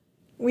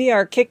We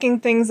are kicking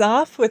things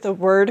off with a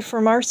word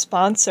from our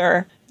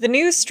sponsor. The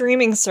new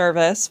streaming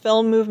service,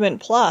 Film Movement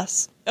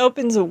Plus,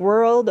 opens a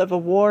world of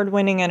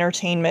award-winning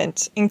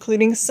entertainment,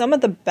 including some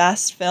of the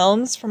best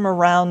films from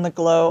around the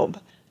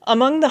globe.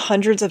 Among the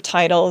hundreds of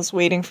titles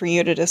waiting for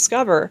you to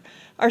discover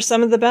are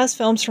some of the best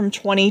films from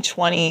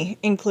 2020,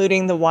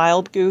 including The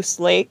Wild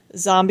Goose Lake,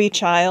 Zombie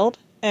Child,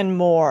 and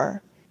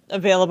more.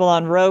 Available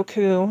on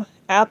Roku,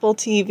 Apple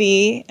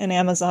TV, and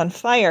Amazon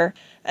Fire,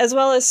 as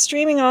well as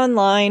streaming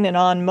online and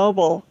on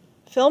mobile.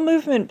 Film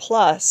Movement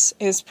Plus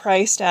is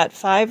priced at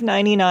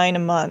 $5.99 a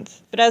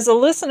month. But as a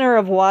listener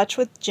of Watch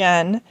with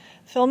Jen,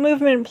 Film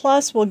Movement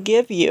Plus will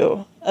give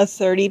you a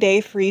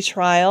 30-day free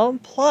trial,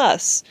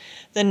 plus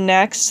the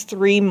next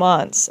 3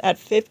 months at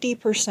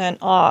 50%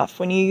 off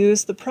when you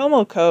use the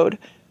promo code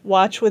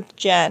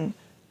WatchWithJen,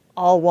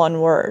 all one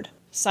word.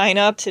 Sign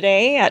up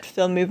today at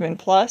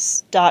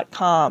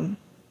filmmovementplus.com.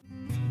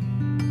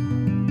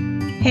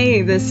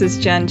 Hey, this is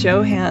Jen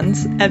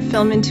Johans at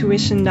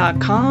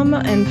filmintuition.com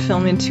and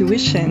Film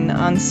Intuition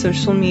on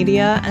social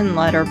media and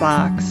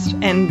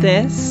Letterboxd. And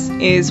this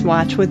is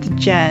Watch with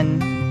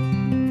Jen.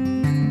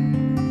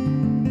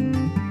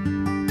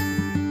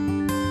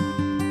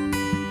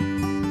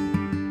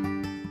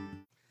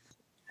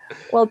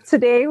 Well,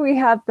 today we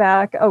have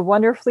back a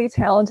wonderfully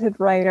talented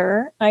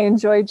writer I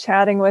enjoyed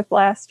chatting with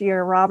last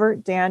year,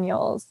 Robert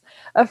Daniels,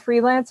 a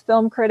freelance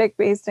film critic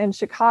based in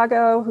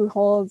Chicago who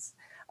holds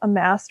a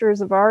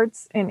Master's of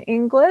Arts in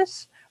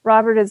English.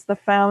 Robert is the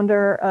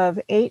founder of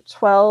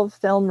 812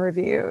 Film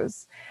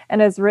Reviews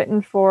and has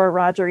written for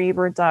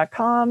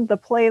RogerEbert.com, The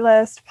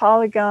Playlist,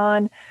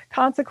 Polygon,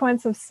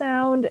 Consequence of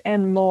Sound,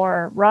 and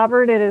more.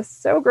 Robert, it is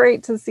so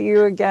great to see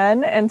you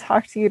again and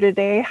talk to you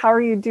today. How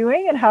are you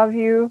doing, and how have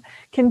you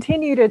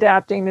continued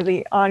adapting to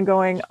the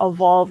ongoing,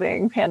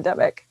 evolving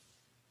pandemic?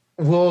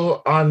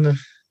 Well, on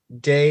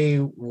day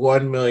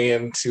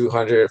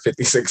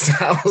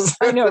 1,256,085.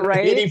 I know,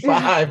 right?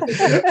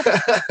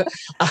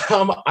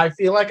 I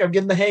feel like I'm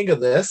getting the hang of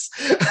this.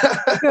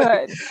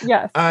 Good.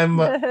 Yes. I am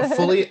a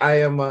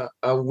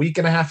week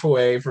and a half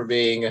away from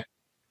being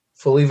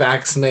fully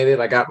vaccinated.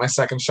 I got my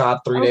second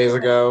shot 3 days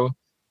ago,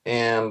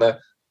 and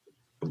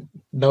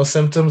no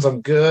symptoms.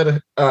 I'm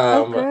good. Good.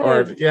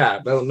 I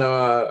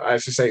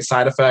should say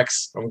side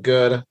effects. I'm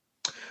good.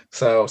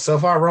 So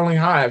far rolling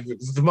high.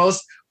 It's the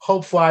most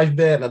hopeful I've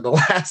been in the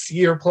last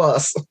year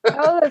plus.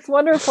 Oh, that's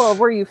wonderful.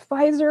 Were you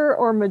Pfizer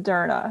or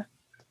Moderna?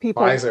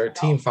 Pfizer,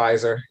 Team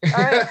Pfizer.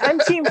 All right, I'm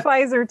Team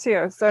Pfizer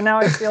too. So now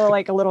I feel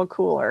like a little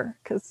cooler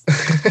because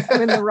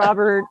I'm in the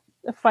Robert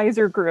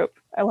Pfizer group.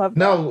 I love that.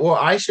 No, well,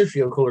 I should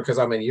feel cooler because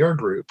I'm in your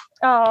group.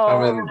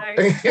 Oh,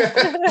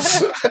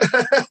 nice.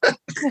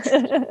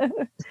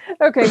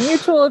 Okay,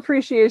 Mutual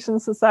Appreciation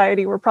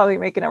Society. We're probably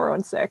making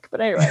everyone sick,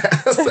 but anyway.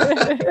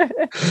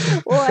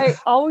 Well, I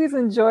always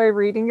enjoy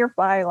reading your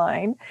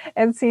byline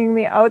and seeing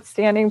the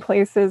outstanding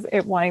places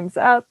it winds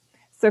up.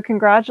 So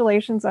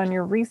congratulations on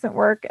your recent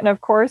work and,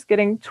 of course,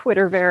 getting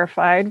Twitter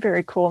verified.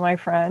 Very cool, my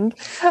friend.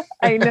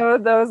 I know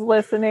those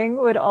listening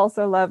would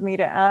also love me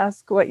to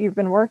ask what you've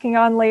been working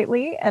on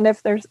lately and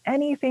if there's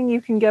anything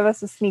you can give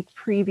us a sneak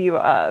preview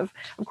of.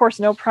 Of course,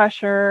 no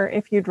pressure.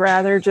 If you'd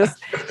rather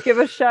just give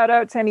a shout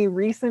out to any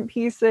recent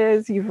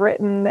pieces you've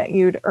written that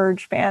you'd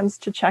urge fans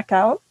to check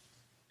out.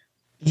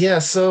 Yeah,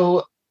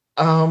 so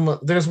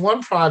there's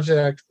one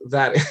project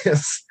that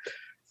is...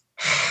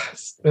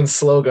 It's been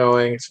slow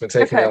going. It's been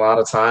taking me a lot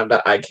of time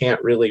that I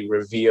can't really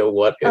reveal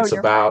what it's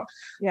about.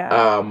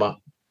 Yeah.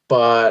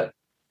 But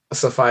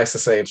suffice to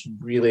say, it's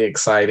really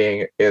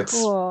exciting.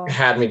 It's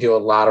had me do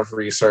a lot of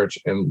research,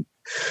 and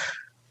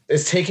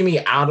it's taken me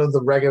out of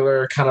the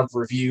regular kind of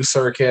review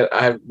circuit.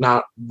 I'm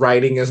not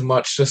writing as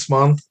much this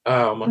month.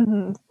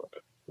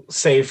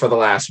 Save for the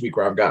last week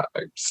where I've got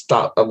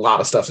a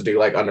lot of stuff to do,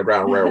 like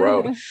Underground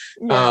Railroad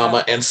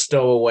and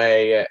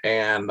Stowaway,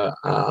 and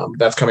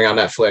that's coming on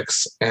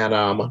Netflix,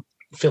 and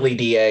Philly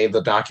DA,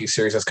 the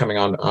docu-series that's coming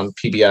on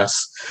PBS.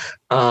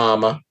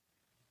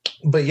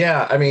 But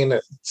yeah, I mean,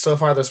 so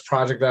far this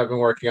project that I've been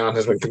working on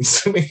has been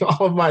consuming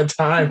all of my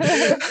time,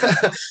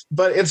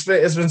 but it's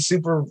been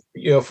super,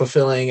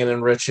 fulfilling and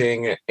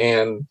enriching,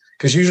 and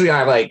because usually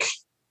I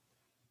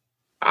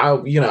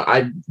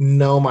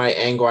know my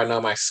angle, I know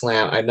my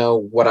slant, I know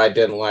what I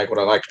didn't like, what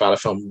I liked about a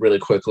film really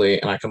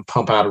quickly, and I can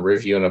pump out a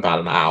review in about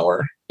an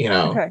hour,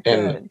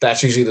 and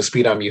that's usually the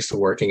speed I'm used to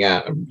working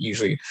at.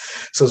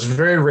 So it's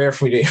very rare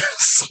for me to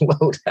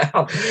slow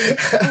down.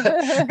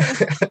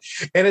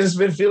 And it's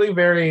been feeling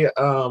very,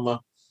 it's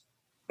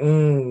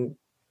been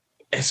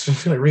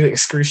feeling really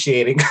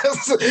excruciating.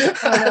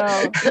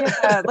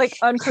 Yeah, like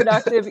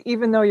unproductive,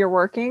 even though you're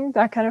working,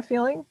 that kind of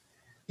feeling.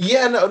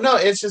 Yeah, no,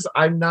 it's just,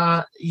 I'm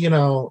not,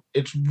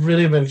 it's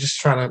really been just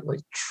trying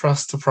to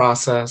trust the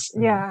process.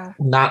 Yeah.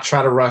 Not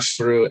try to rush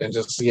through and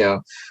just,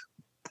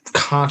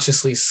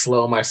 consciously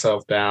slow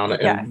myself down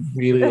and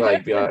really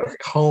be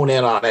hone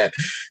in on it.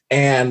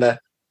 And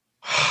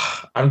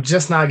I'm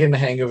just not getting the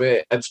hang of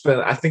it. I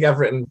think I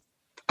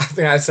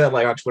said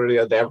on Twitter the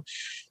other day,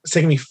 it's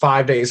taking me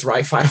 5 days to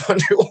write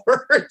 500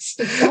 words.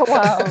 Oh,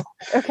 wow.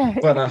 Okay.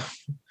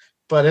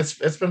 but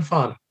it's been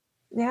fun.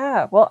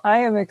 Yeah, well, I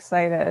am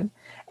excited.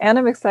 And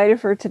I'm excited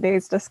for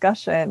today's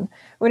discussion.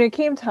 When it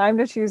came time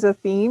to choose a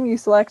theme, you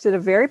selected a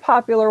very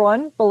popular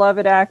one,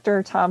 beloved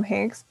actor Tom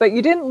Hanks, but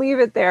you didn't leave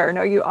it there.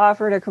 No, you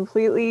offered a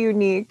completely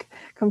unique,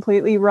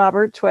 completely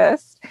Robert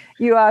twist.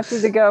 You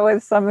opted to go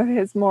with some of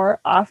his more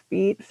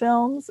offbeat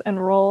films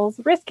and roles,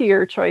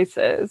 riskier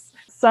choices,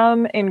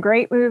 some in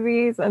great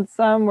movies and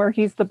some where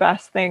he's the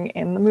best thing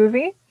in the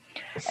movie.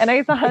 And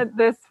I thought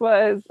this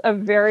was a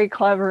very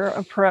clever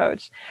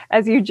approach.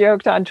 As you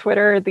joked on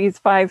Twitter, these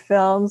 5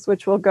 films,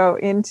 which we'll go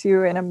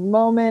into in a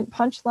moment,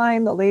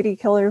 Punchline, The Lady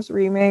Killers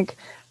remake,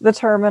 The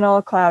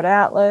Terminal, Cloud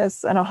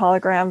Atlas, and A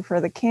Hologram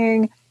for the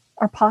King,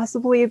 are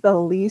possibly the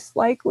least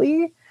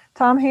likely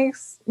Tom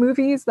Hanks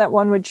movies that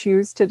one would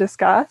choose to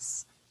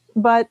discuss.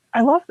 But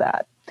I love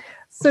that.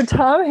 So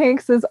Tom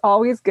Hanks is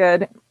always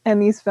good, and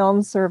these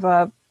films serve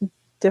up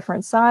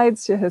different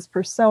sides to his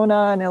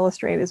persona and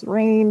illustrate his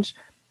range.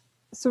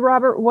 So,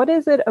 Robert, what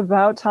is it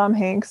about Tom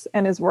Hanks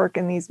and his work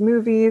in these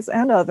movies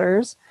and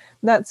others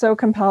that so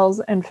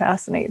compels and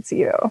fascinates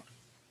you?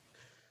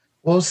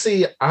 Well,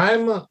 see,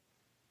 I'm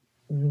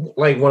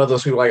like one of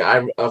those people. Like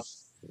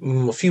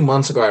a few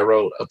months ago, I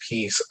wrote a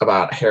piece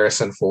about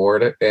Harrison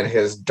Ford and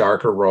his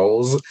darker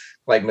roles,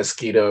 like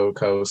Mosquito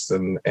Coast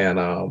and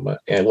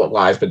What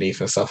Lies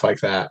Beneath and stuff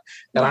like that.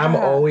 And I'm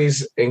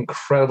always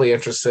incredibly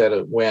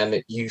interested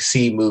when you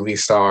see movie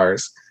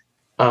stars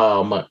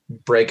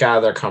break out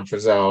of their comfort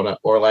zone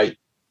or like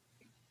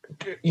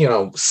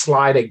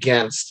slide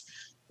against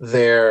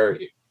their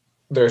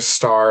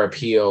star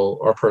appeal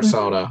or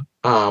persona.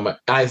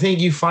 I think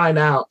you find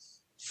out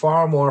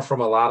far more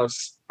from a lot of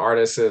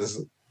artists'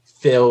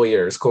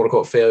 failures, quote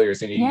unquote failures,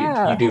 than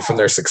you do from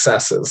their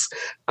successes.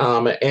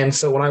 And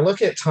so when I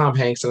look at Tom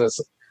Hanks and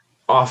his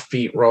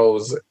offbeat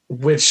roles,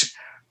 which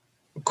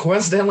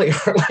coincidentally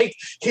are like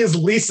his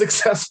least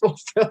successful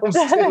films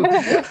too.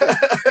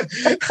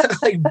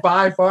 Like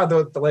by far,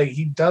 like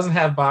he doesn't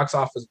have box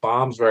office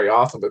bombs very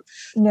often, but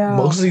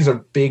most of these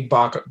are big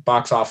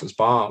box office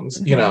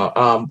bombs.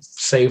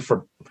 Save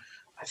for,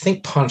 I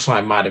think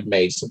Punchline might have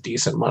made some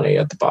decent money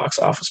at the box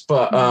office,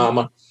 but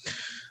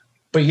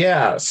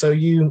yeah. So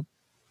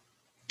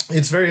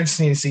it's very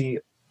interesting to see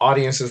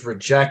audiences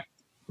reject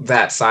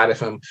that side of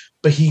him,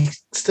 but he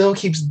still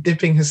keeps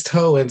dipping his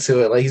toe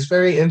into it. Like he's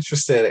very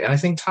interested. And I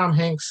think Tom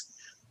Hanks,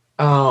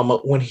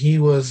 when he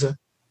was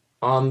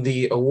on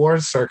the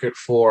awards circuit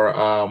for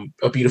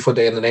A Beautiful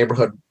Day in the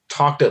Neighborhood,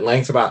 talked at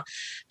length about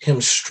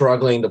him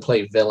struggling to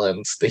play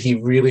villains, that he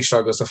really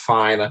struggles to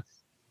find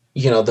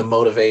the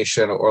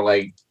motivation or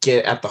like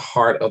get at the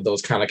heart of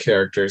those kind of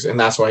characters. And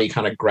that's why he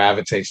kind of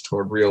gravitates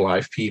toward real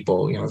life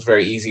people. It's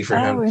very easy for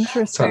him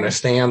to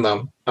understand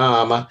them.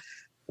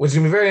 Which is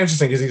going to be very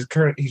interesting because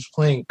he's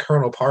playing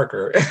Colonel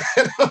Parker,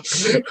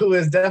 who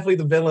is definitely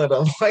the villain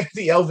of like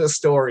the Elvis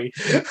story.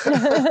 But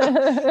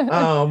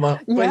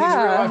he's a real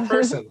life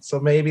person, so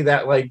maybe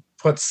that like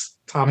puts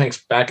Tom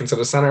Hanks back into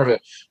the center of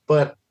it.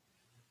 But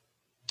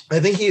I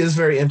think he is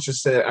very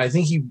interested. I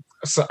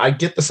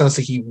get the sense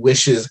that he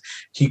wishes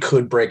he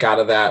could break out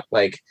of that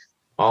like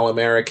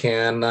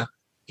all-American,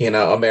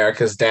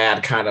 America's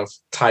dad kind of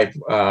type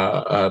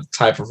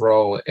of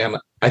role. And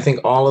I think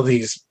all of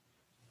these,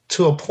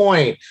 to a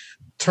point,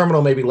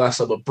 Terminal may be less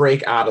of a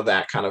break out of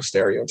that kind of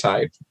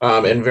stereotype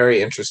in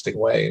very interesting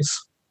ways.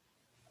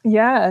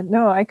 Yeah,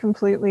 no, I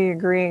completely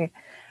agree.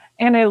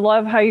 And I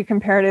love how you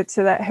compared it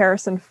to that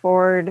Harrison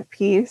Ford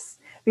piece,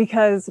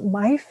 because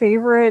my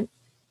favorite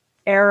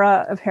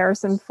era of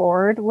Harrison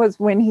Ford was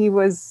when he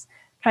was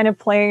kind of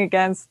playing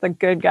against the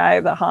good guy,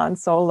 the Han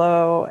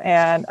Solo.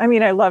 And I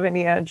mean, I love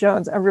Indiana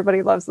Jones.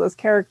 Everybody loves those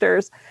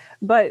characters,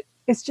 but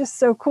it's just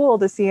so cool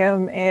to see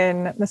him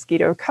in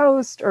Mosquito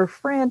Coast or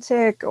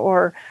Frantic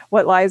or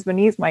What Lies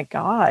Beneath. My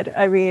God.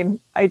 I mean,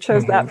 I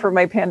chose that for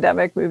my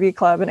pandemic movie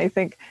club. And I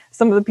think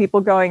some of the people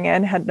going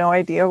in had no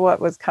idea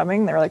what was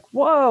coming. They're like,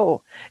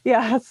 whoa.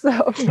 Yeah.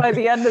 So by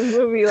the end of the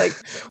movie,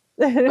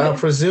 like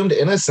Presumed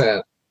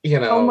Innocent,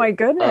 oh my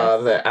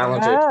goodness. The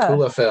Alan J.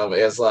 Pakula film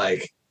is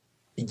like,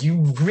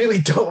 you really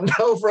don't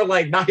know for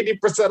like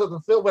 90% of the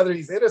film whether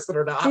he's innocent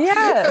or not.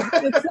 Yeah.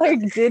 It's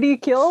like, did he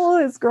kill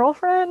his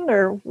girlfriend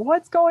or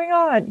what's going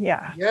on?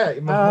 Yeah. Yeah.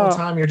 The whole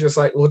time you're just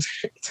like, well,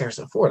 it's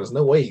Harrison Ford. There's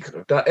no way he could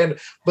have done.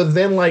 But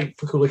then like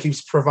Pakula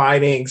keeps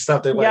providing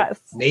stuff that like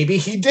maybe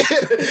he did.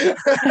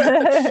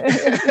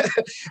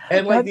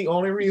 And like the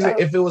only reason,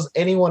 if it was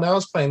anyone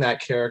else playing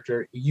that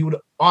character, you would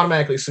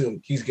automatically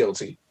assume he's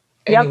guilty.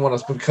 Anyone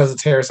else, because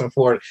it's Harrison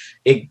Ford,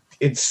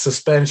 it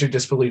suspends your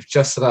disbelief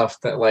just enough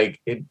that like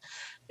it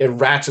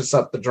ratchets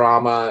up the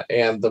drama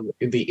and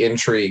the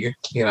intrigue,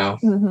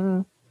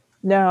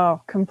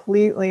 No,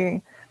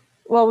 completely.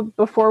 Well,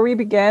 before we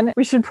begin,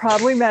 we should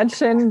probably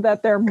mention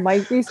that there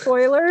might be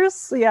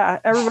spoilers. Yeah,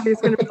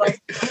 everybody's going to be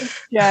like,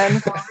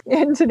 Jen,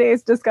 in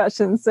today's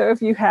discussion. So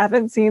if you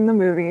haven't seen the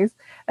movies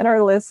and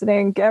are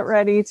listening, get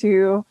ready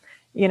to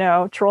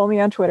troll me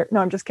on Twitter. No,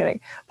 I'm just kidding.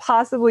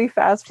 Possibly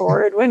fast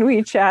forward when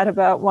we chat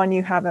about one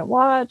you haven't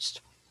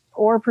watched,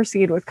 or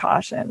proceed with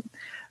caution.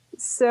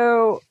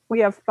 So we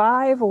have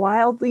 5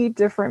 wildly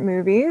different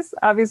movies.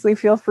 Obviously,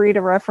 feel free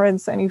to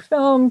reference any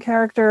film,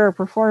 character, or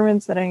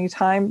performance at any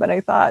time. But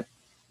I thought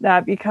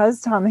that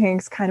because Tom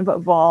Hanks kind of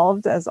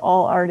evolved, as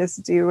all artists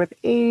do with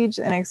age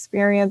and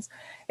experience,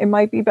 it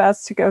might be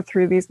best to go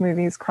through these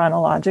movies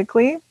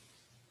chronologically.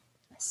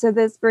 So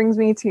this brings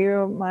me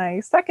to my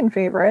second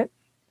favorite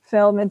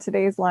film in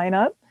today's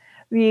lineup,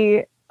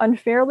 the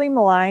unfairly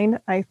maligned,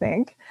 I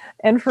think,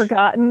 and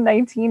forgotten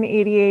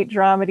 1988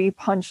 dramedy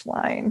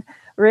Punchline,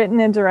 written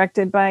and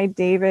directed by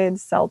David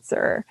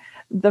Seltzer.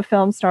 The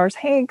film stars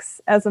Hanks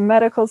as a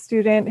medical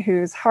student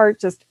whose heart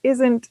just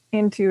isn't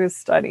into his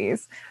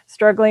studies.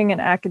 Struggling in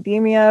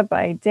academia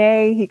by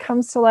day, he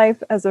comes to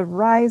life as a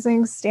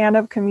rising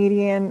stand-up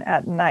comedian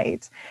at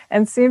night,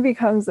 and soon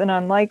becomes an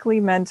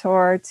unlikely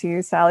mentor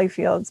to Sally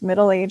Field's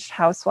middle-aged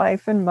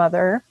housewife and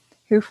mother,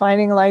 who,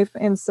 finding life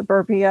in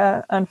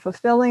suburbia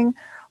unfulfilling,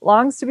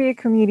 longs to be a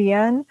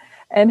comedian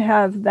and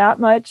have that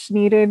much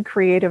needed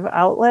creative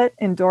outlet,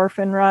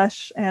 endorphin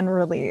rush, and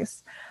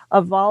release.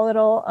 A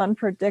volatile,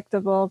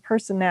 unpredictable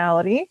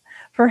personality,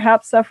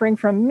 perhaps suffering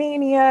from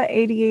mania,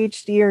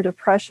 ADHD, or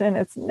depression.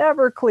 It's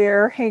never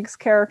clear. Hank's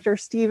character,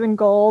 Stephen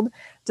Gold,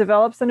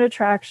 develops an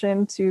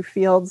attraction to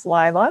Field's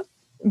Lila,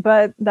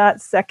 but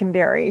that's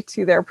secondary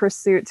to their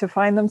pursuit to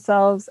find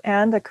themselves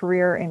and a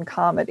career in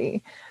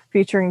comedy.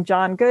 Featuring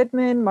John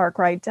Goodman, Mark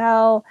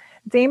Rydell,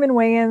 Damon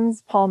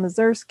Wayans, Paul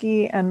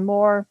Mazursky, and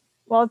more.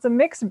 Well, it's a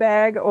mixed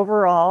bag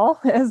overall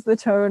as the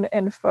tone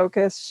and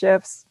focus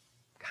shifts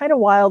kind of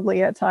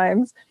wildly at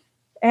times,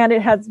 and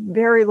it has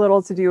very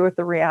little to do with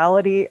the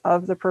reality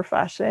of the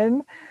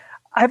profession.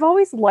 I've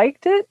always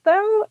liked it,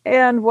 though,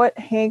 and what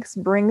Hanks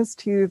brings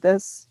to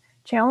this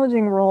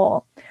challenging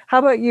role. How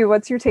about you?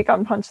 What's your take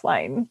on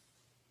Punchline?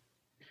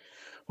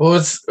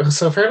 Well,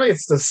 apparently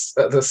it's the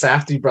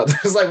Safdie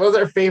brothers, like one of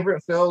their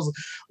favorite films,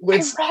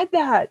 which I read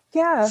that.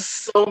 Yeah,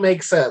 so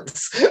makes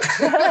sense.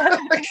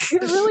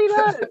 It really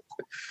does.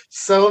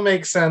 So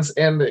makes sense,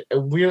 and a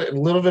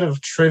little bit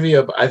of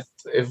trivia.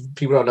 If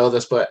people don't know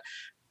this, but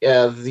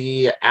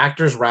the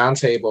Actors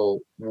Roundtable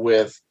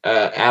with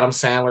Adam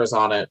Sandler's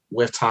on it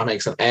with Tom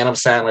Hanks, and Adam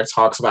Sandler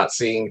talks about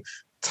seeing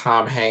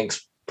Tom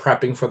Hanks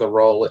prepping for the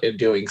role and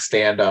doing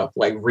stand-up,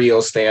 like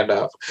real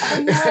stand-up. Oh,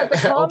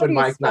 yeah, open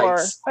mic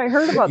nights. I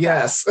heard about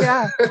yes.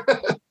 that.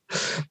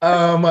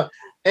 Yeah.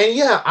 And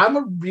yeah, I'm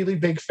a really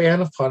big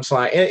fan of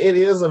Punchline. It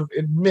is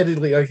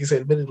admittedly, like you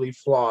said, admittedly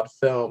flawed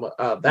film.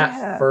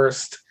 That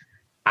first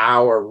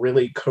hour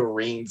really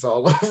careens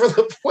all over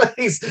the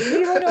place.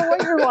 You don't know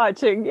what you're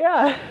watching.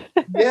 Yeah.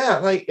 Yeah,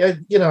 like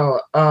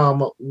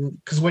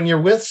because when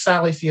you're with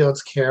Sally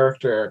Field's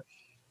character,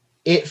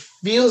 it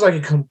feels like a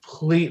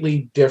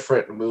completely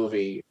different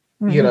movie.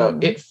 Mm-hmm. You know,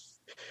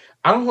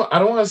 I don't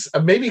want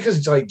to, maybe because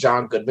it's like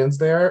John Goodman's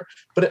there,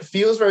 but it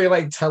feels very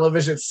like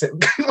television,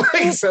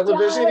 like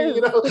television,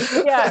 you know?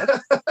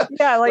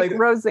 Yeah, like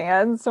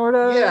Roseanne, sort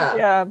of.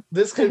 Yeah.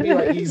 This could be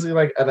like easily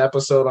like an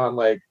episode on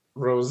like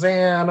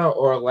Roseanne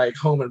or like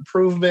Home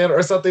Improvement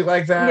or something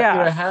like that. Yeah. You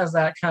know, it has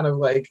that kind of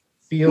like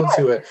feel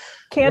to it.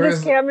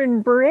 Candace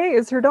Cameron Bure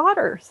is her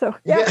daughter. So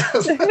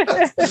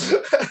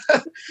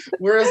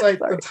Whereas like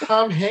the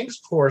Tom Hanks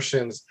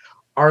portions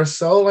are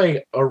so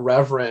like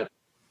irreverent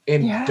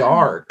and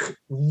dark,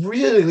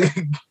 really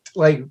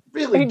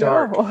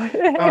dark.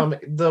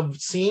 The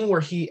scene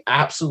where he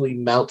absolutely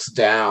melts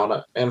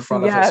down in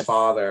front of his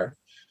father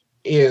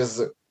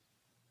is,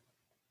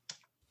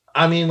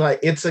 I mean,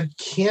 like, it's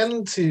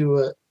akin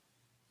to,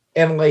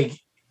 and like,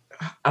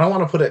 I don't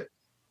want to put it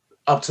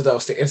up to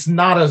those things. It's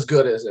not as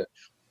good as it,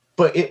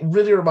 but it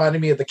really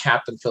reminded me of the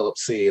Captain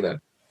Phillips scene,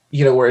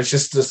 you know, where it's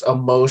just this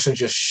emotion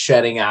just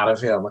shedding out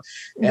of him,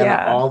 and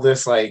all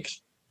this like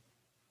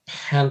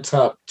pent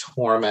up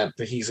torment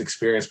that he's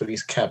experienced, but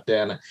he's kept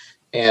in,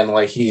 and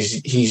like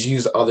he's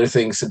used other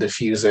things to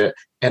diffuse it,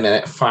 and then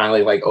it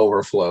finally like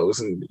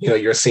overflows, and you know,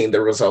 you're seeing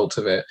the result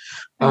of it.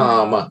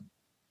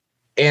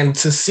 And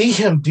to see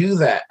him do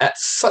that at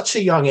such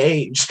a young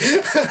age,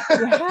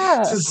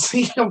 to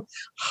see him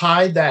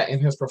hide that in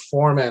his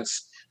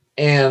performance,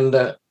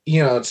 and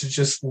you know, to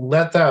just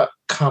let that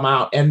come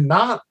out and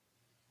not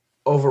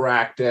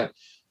overact it,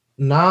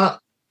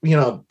 not, you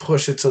know,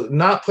 push it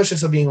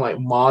to being like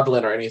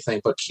maudlin or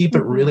anything, but keep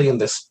it really in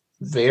this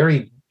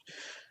very,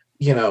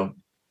 you know,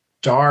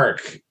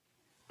 dark,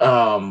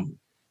 you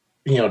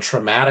know,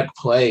 traumatic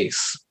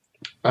place.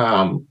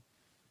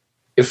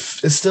 It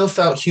still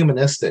felt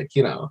humanistic,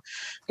 you know,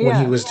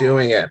 when he was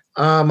doing it.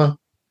 And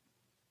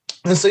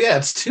so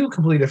it's two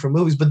completely different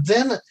movies. But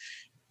then,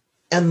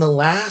 and the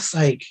last,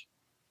 like,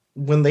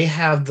 when they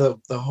have the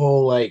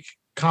whole like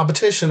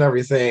competition and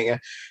everything,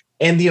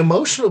 and the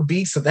emotional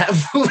beats that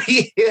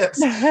movie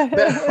hits.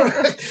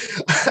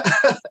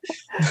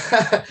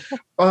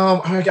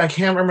 I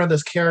can't remember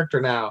this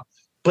character now,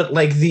 but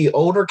like the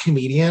older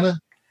comedian.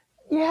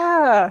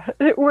 Yeah,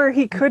 where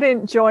he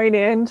couldn't join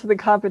in to the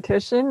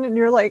competition, and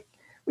you're like,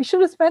 we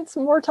should have spent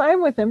some more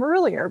time with him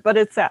earlier, but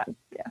it's sad.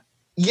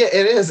 Yeah,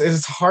 it is.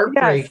 It's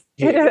heartbreaking.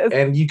 Yes, it is.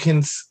 And you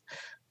can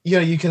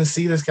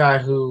see this guy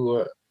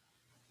who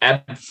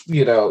and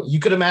you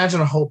could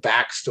imagine a whole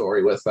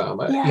backstory with them.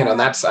 And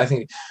that's, I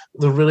think,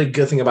 the really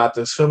good thing about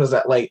this film is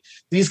that like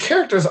these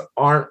characters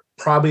aren't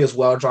probably as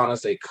well drawn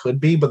as they could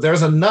be, but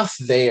there's enough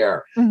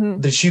there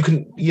that you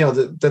can,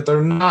 that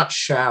they're not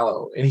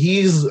shallow. And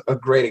he's a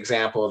great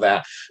example of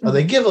that.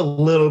 They give a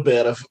little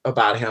bit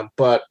about him,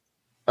 but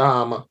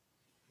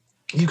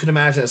you can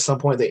imagine at some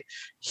point that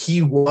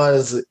he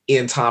was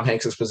in Tom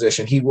Hanks's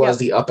position. He was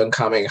the up and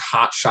coming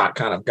hot shot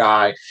kind of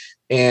guy.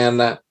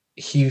 And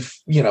he,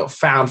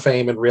 found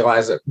fame and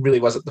realized it really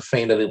wasn't the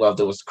fame that he loved.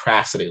 It was the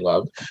crafts that he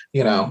loved,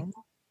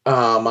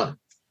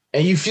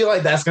 and you feel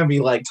like that's going to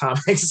be like Tom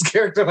Hanks'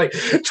 character, like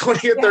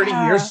 20 or 30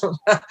 years from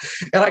now.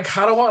 And I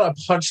kind of want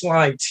a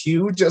punchline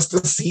too, just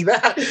to see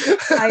that.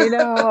 I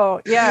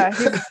know. Yeah.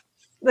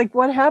 Like,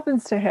 what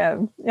happens to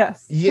him?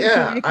 Yes.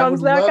 Yeah. He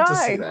becomes that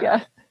guy.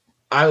 Yeah.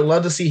 I would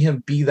love to see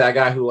him be that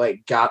guy who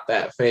like got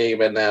that fame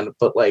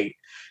but like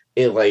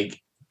it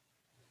like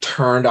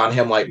turned on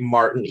him like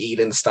Martin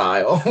Eden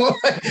style.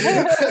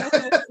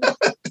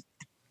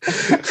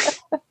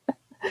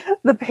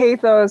 The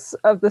pathos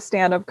of the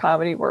stand-up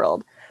comedy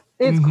world.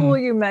 It's cool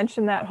you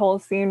mentioned that whole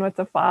scene with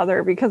the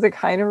father, because it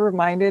kind of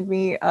reminded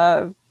me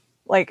of,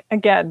 like,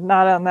 again,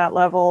 not on that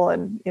level,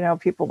 and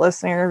people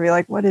listening are gonna be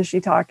like, what is she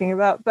talking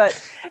about?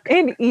 But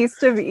in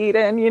East of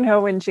Eden,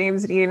 when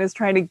James Dean is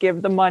trying to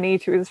give the money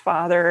to his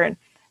father, and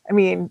I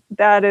mean,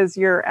 that is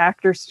your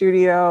actor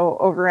studio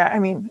over at, I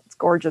mean, it's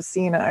gorgeous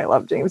scene, and I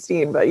love James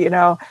Dean, but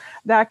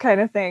that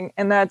kind of thing.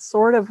 And that's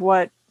sort of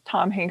what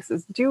Tom Hanks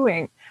is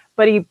doing,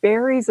 but he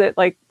buries it,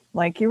 like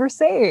you were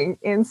saying,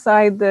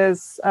 inside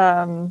this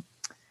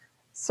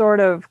sort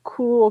of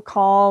cool,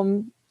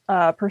 calm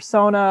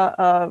persona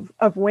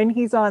of when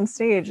he's on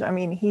stage. I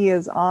mean, he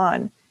is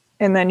on,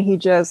 and then he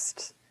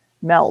just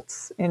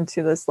melts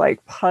into this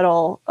like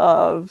puddle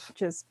of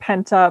just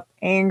pent up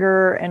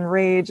anger and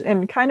rage,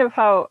 and kind of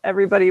how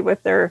everybody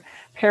with their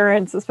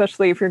parents,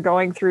 especially if you're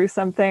going through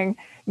something,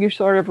 you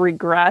sort of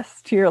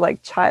regress to your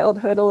like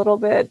childhood a little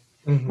bit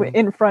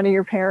in front of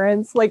your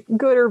parents, like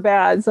good or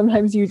bad.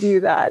 Sometimes you do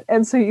that.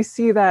 And so you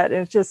see that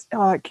and it just,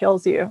 it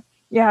kills you.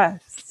 Yeah.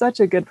 Such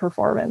a good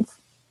performance.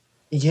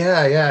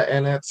 Yeah. Yeah.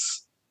 And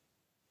it's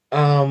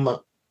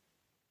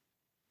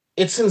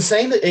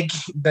insane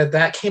that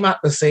that came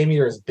out the same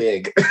year as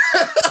Big.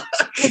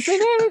 Isn't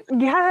it?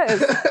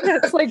 Yes.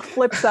 It's like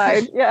flip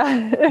side.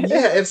 Yeah.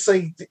 Yeah. It's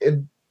like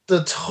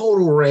the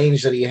total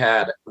range that he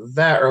had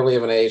that early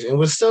of an age, and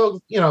was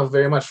still,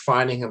 very much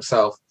finding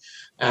himself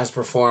as a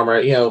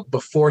performer,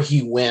 before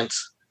he went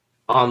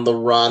on the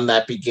run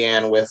that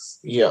began with,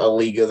 A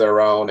League of Their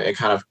Own, and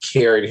kind of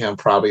carried him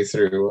probably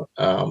through,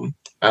 I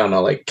don't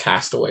know, like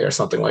Castaway or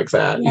something like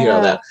that.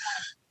 Yeah.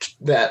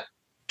 That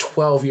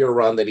 12-year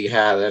run that he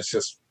had, that's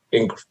just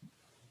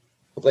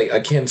like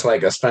akin to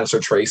like a Spencer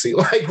Tracy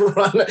like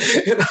run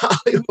in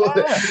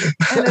Hollywood. Yeah.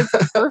 And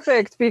it's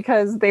perfect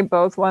because they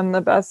both won the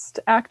Best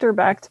Actor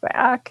back to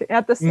back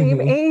at the same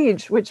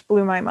age, which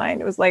blew my mind.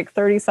 It was like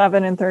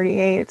 37 and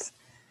 38.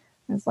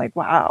 It's like,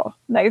 wow,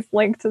 nice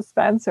link to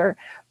Spencer.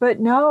 But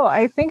no,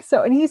 I think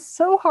so. And he's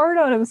so hard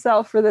on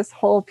himself for this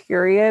whole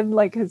period,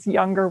 like his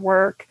younger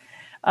work.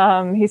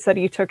 He said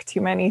he took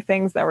too many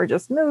things that were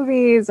just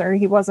movies, or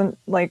he wasn't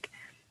like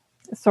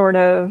sort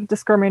of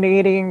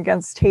discriminating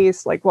against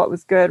taste, like what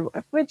was good,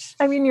 which,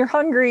 I mean, you're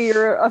hungry,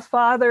 you're a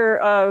father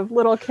of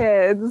little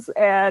kids,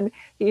 and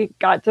he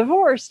got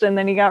divorced and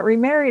then he got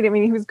remarried. I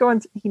mean,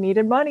 he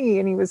needed money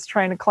and he was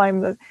trying to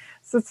climb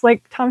so it's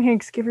like, Tom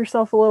Hanks, give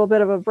yourself a little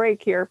bit of a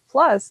break here.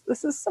 Plus,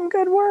 this is some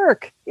good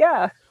work.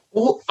 Yeah.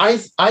 Well, I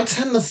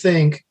tend to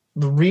think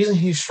the reason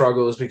he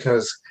struggles is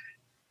because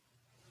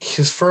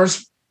his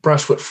first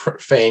brush with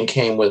fame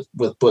came with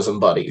Bosom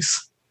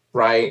Buddies.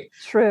 Right.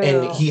 True.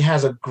 And he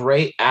has a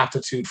great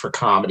aptitude for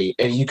comedy.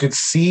 And you could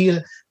see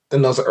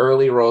in those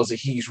early roles that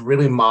he's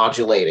really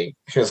modulating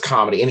his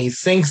comedy. And he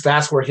thinks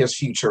that's where his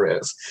future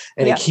is.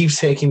 And he keeps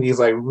taking these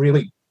like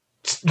really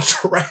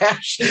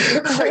trash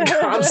like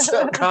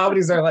concept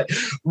comedies that are like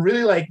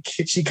really like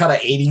kitschy kind of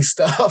 80s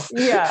stuff.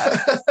 Yeah.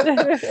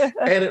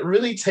 And it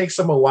really takes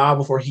him a while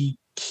before he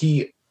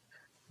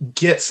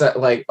gets that,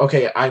 like,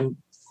 okay, I'm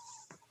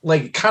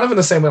like kind of in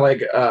the same way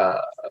like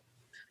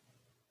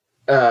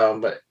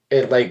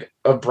it like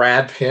a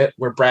Brad Pitt,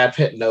 where Brad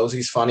Pitt knows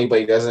he's funny, but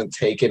he doesn't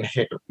take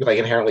like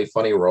inherently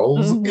funny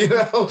roles, until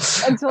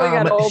he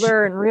got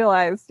older and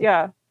realized,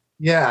 yeah.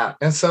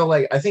 And so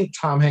like I think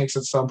Tom Hanks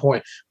at some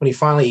point when he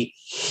finally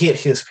hit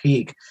his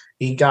peak,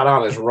 he got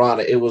on his run.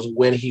 It was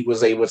when he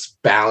was able to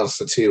balance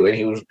the two,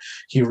 and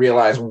he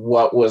realized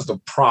what was the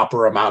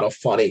proper amount of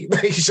funny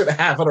that he should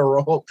have in a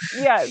role.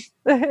 Yes.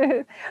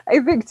 I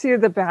think too,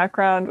 the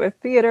background with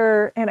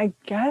theater, and I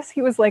guess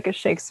he was like a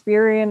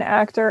Shakespearean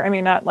actor. I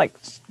mean, not like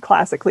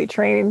classically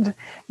trained.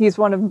 He's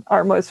one of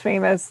our most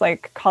famous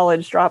like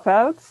college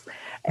dropouts,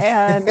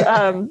 and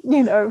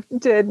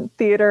did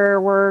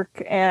theater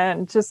work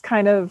and just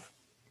kind of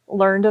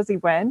learned as he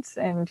went.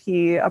 And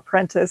he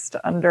apprenticed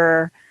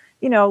under,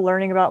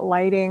 learning about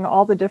lighting,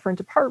 all the different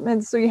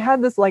departments. So you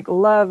had this like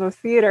love of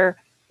theater,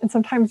 and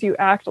sometimes you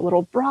act a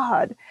little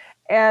broad.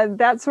 And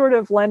that sort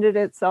of lended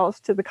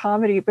itself to the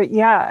comedy. But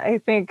yeah, I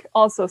think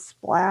also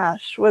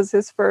Splash was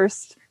his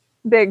first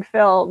big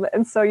film.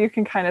 And so you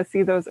can kind of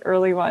see those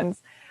early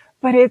ones.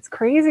 But it's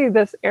crazy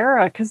this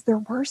era because there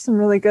were some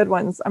really good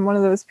ones. I'm one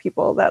of those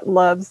people that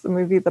loves the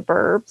movie The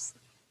Burbs.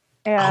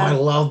 And, I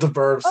love The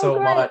Burbs so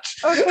much.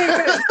 Okay,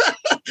 good.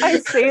 I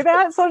say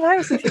that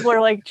sometimes and people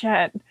are like,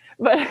 Jen,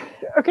 but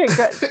okay,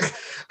 good.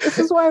 This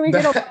is why we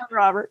get along,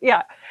 Robert.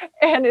 Yeah.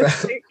 And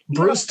it's like,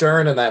 Bruce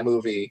Dern in that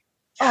movie.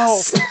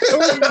 Yes.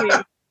 Oh,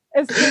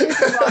 as soon as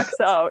he walks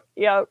out.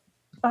 Yep.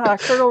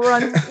 Colonel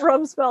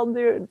Rumsfeld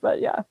dude,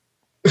 but yeah.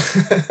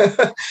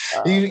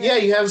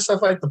 You have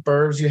stuff like The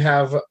Burbs. You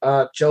have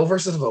Joe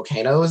versus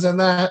Volcanoes in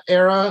that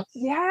era.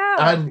 Yeah,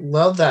 I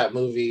love that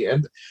movie,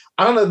 and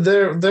I don't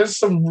know. There's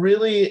some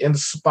really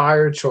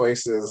inspired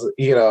choices,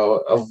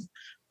 of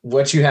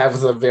what you have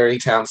with a very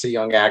talented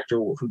young actor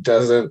who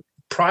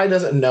probably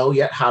doesn't know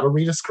yet how to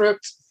read a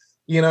script.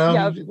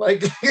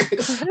 Like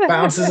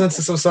bounces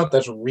into some stuff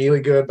that's really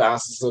good,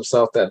 bounces some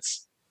stuff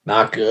that's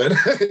not good.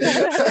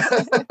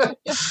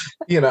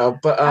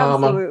 But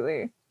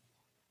absolutely.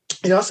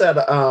 You also had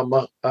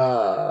what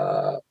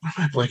am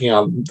I blanking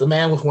on? The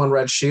Man with One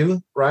Red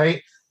Shoe,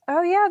 right?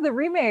 Oh yeah, the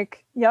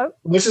remake. Yep.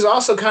 Which is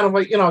also kind of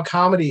like a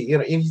comedy.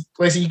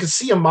 You can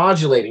see him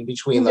modulating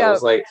between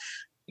those, like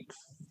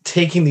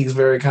taking these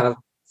very kind of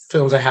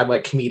films that had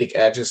like comedic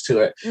edges to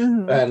it.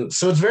 Mm-hmm. And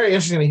so it's very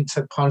interesting that he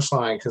took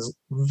Punchline, because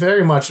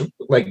very much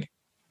like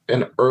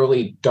an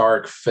early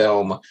dark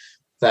film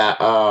that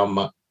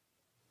I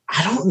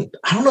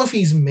don't know if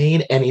he's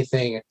made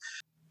anything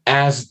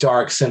as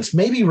dark since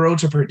maybe Road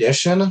to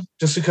Perdition,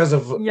 just because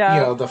of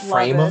the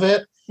frame of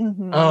it.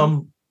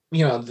 Mm-hmm.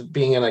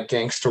 Being in a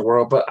gangster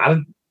world, but I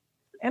think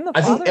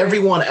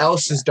everyone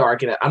else is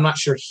dark in it. I'm not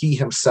sure he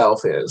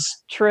himself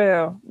is.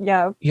 True.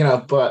 Yeah.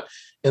 But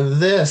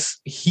in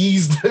this,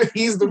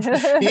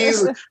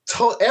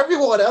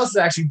 everyone else is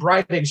actually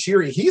bright and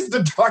cheery. He's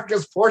the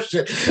darkest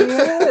portion. He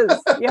is.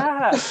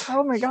 Yeah.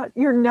 Oh my God.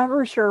 You're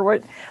never sure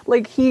what,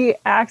 like, he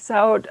acts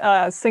out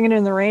Singing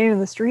in the Rain in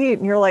the street,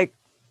 and you're like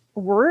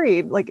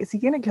worried, like, is he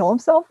going to kill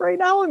himself right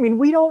now? I mean,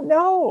 we don't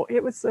know.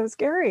 It was so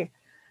scary.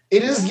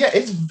 It is, yeah.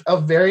 It's a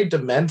very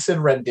demented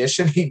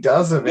rendition he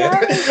does of it.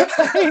 Yes,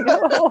 I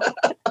know.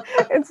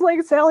 It's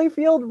like Sally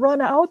Field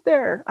run out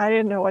there. I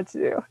didn't know what to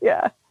do.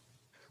 Yeah.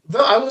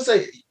 Though I would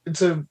say,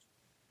 to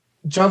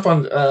jump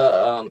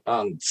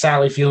on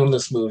Sally Field in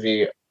this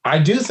movie, I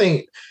don't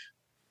think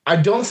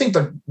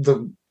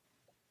the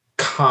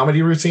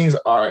comedy routines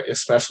are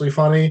especially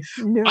funny.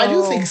 No. I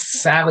do think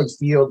Sally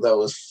Field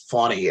though is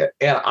funny,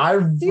 and I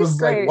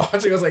was like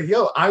watching. I was like,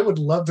 "Yo, I would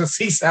love to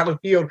see Sally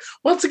Field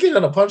once again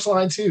on a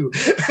Punchline too."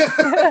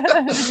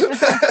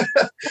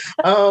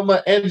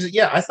 And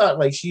yeah, I thought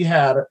like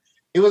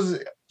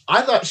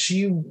I thought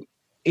she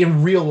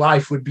in real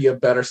life would be a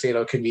better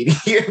stand-up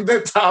comedian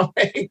than Tom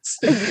Hanks.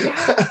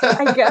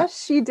 I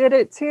guess she did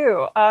it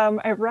too.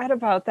 I read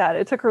about that.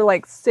 It took her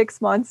like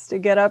 6 months to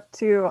get up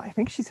to, I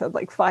think she said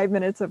like 5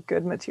 minutes of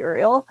good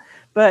material,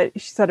 but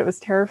she said it was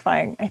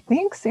terrifying. I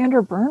think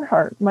Sandra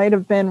Bernhardt might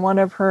have been one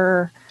of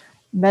her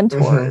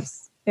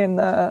mentors in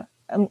the,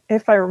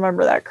 if I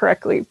remember that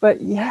correctly. But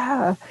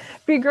yeah,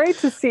 it'd be great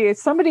to see.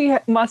 Somebody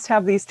must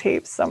have these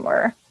tapes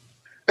somewhere.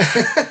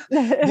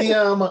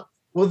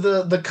 Well,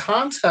 the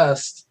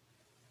contest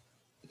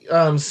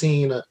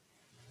scene,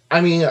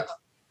 I mean, at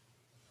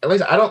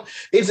least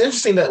it's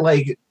interesting that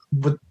like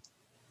with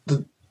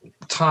the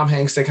Tom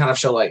Hanks, they kind of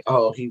show like,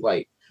 oh,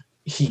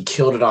 he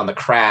killed it on the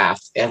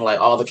craft, and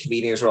like all the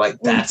comedians were like,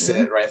 that's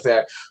it right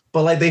there.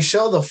 But like they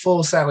show the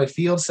full Sally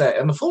Field set,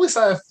 and the fully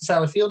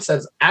Sally Field set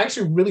is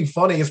actually really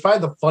funny. It's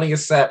probably the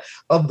funniest set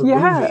of the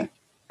movie.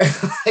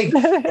 Like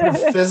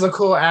her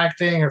physical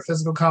acting, her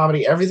physical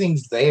comedy,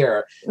 everything's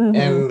there,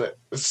 and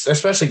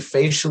especially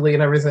facially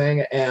and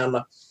everything, and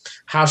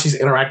how she's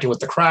interacting with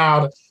the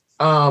crowd.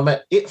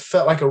 It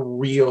felt like a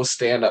real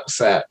stand-up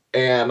set,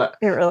 and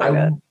it really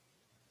did.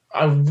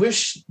 I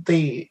wish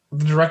the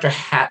director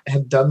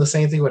had done the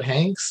same thing with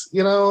Hanks,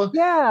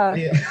 Yeah.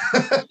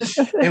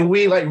 And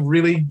we like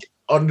really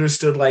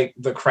understood like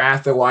the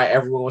craft and why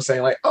everyone was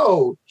saying like,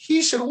 oh,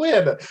 he should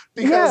win,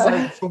 because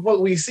like from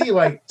what we see,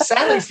 like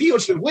Sally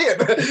Field should win.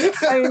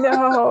 I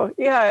know.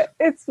 Yeah,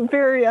 it's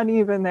very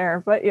uneven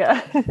there, but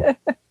yeah.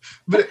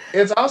 But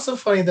it's also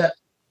funny that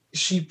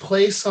she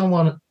plays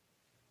someone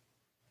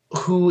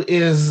who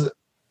isn't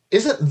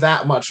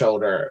that much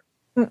older.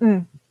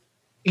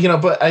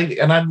 But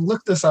I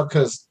looked this up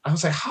because I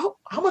was like, how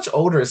much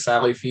older is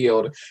Sally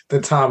Field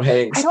than Tom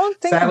Hanks? I don't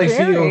think Sally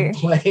Field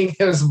playing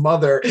his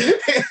mother.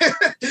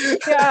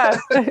 Yeah.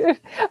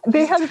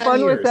 They had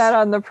fun with that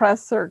on the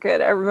press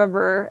circuit. I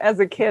remember as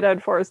a kid on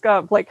Forrest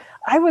Gump, like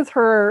I was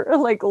her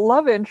like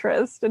love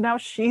interest, and now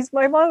she's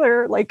my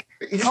mother. Like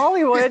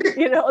Hollywood,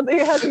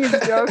 they had these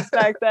jokes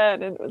back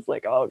then, and it was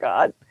like, oh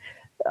God.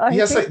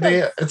 Yes,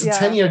 it's a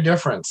 10-year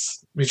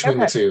difference between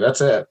the two.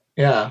 That's it.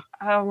 Yeah.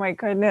 Oh my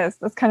goodness.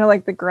 That's kind of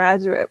like The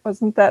Graduate.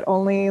 Wasn't that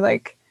only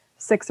like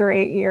 6 or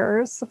 8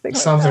 years? Something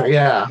like that.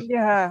 Yeah.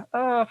 Yeah.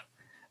 Oh,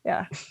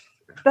 yeah.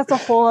 That's a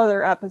whole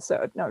other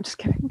episode. No, just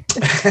kidding.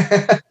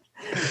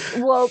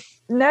 Well,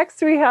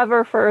 next we have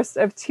our first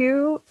of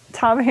 2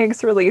 Tom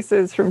Hanks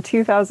releases from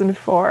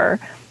 2004.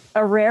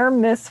 A rare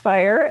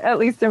misfire, at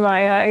least in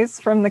my eyes,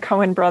 from the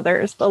Coen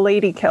brothers, The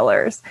Lady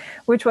Killers,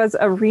 which was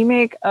a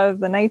remake of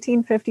the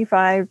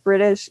 1955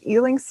 British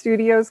Ealing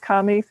Studios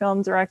comedy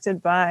film directed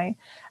by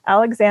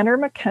Alexander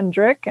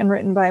McKendrick and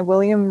written by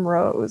William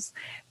Rose.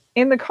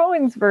 In the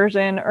Coens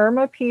version,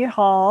 Irma P.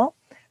 Hall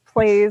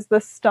plays the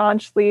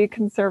staunchly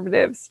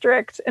conservative,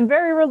 strict, and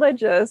very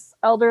religious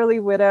elderly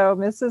widow,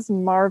 Mrs.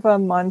 Marva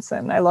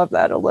Munson. I love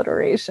that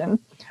alliteration.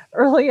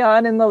 Early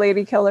on in The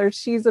Lady Killers,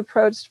 she's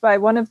approached by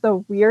one of the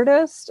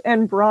weirdest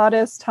and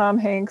broadest Tom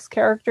Hanks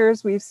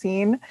characters we've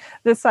seen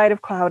this side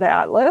of Cloud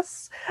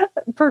Atlas,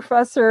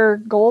 Professor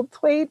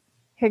Goldthwait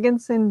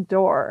Higginson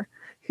Dorr,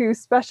 who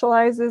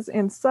specializes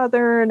in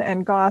Southern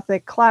and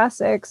Gothic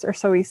classics, or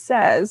so he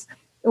says,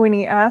 when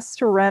he asks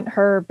to rent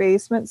her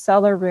basement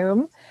cellar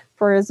room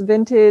for his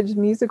vintage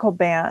musical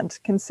band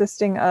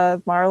consisting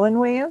of Marlon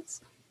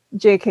Wayans,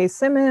 J.K.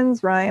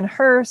 Simmons, Ryan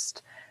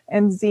Hurst,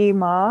 and Z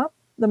Ma.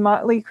 The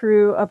motley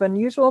crew of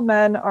unusual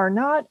men are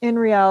not in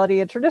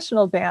reality a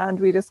traditional band,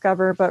 we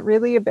discover, but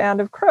really a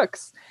band of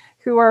crooks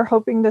who are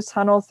hoping to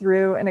tunnel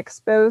through an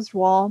exposed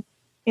wall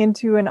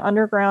into an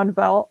underground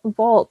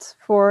vault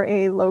for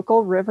a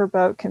local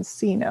riverboat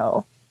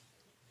casino.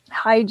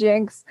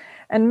 Hijinks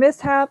and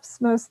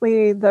mishaps,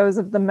 mostly those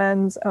of the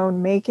men's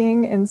own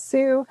making,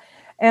 ensue,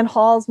 and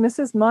Hall's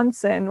Mrs.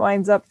 Munson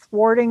winds up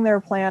thwarting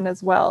their plan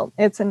as well.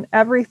 It's an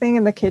everything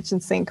in the kitchen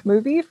sink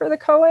movie for the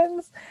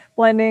Coens,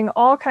 blending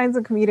all kinds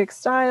of comedic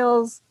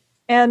styles,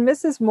 and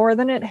misses more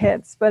than it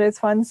hits, but it's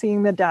fun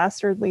seeing the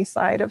dastardly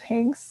side of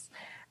Hanks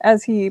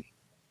as he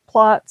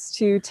plots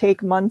to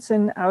take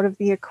Munson out of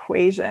the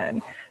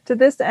equation. To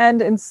this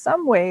end, in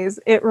some ways,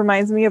 it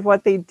reminds me of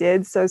what they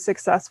did so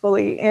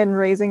successfully in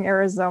Raising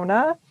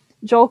Arizona.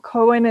 Joel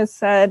Coen has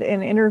said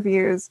in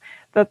interviews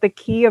that the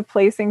key of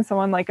placing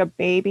someone like a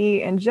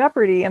baby in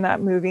jeopardy in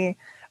that movie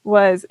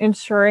was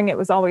ensuring it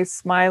was always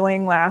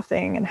smiling,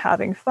 laughing, and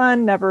having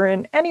fun, never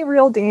in any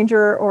real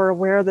danger or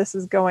aware this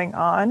is going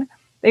on.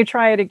 They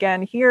try it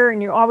again here,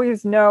 and you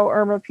always know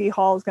Irma P.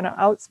 Hall is going to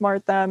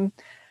outsmart them,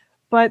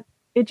 but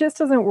it just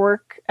doesn't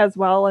work as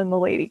well in The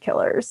Lady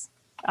Killers,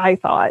 I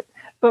thought.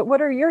 But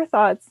what are your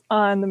thoughts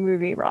on the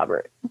movie,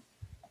 Robert?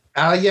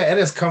 Yeah, it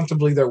is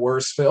comfortably their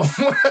worst film.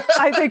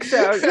 I think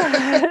so. Like,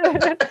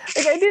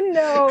 I didn't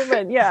know,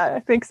 but yeah, I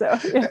think so.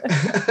 Yeah.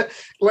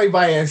 Like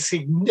by a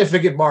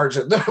significant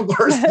margin, their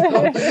worst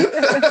film.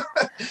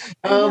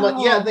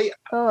 Yeah,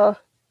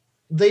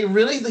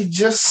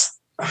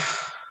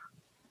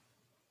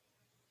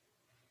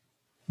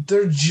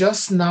 they're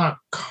just not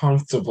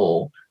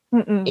comfortable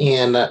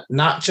in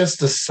not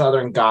just the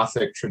Southern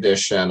Gothic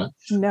tradition,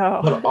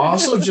 but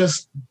also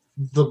just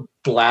the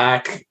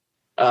Black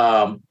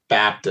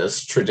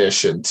Baptist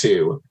tradition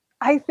too.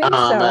 I think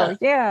so.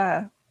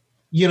 Yeah.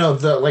 You know,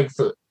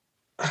 the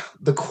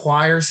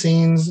choir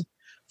scenes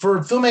for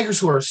filmmakers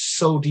who are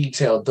so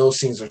detailed, those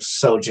scenes are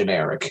so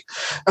generic.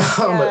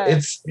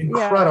 It's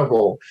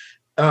incredible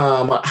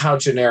how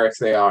generic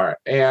they are.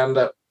 And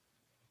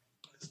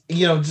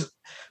you know,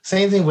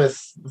 same thing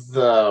with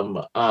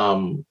the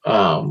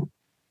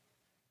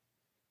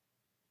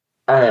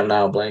I am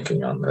now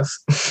blanking on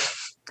this.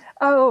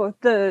 Oh,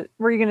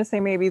 were you going to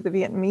say maybe the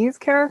Vietnamese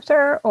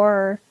character,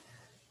 or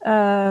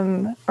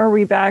are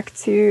we back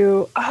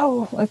to?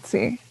 Oh, let's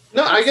see.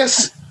 No, I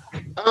guess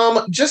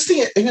just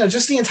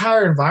the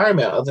entire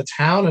environment of the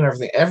town and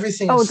everything.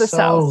 Everything. Oh, is the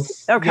so,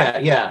 South. Okay.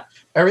 Yeah.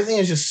 Everything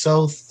is just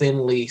so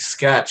thinly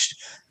sketched,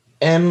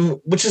 and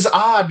which is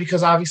odd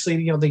because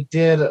obviously they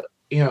did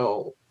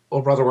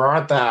Oh Brother, Where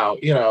Art Thou?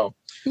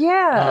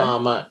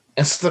 Yeah.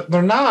 And so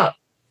they're not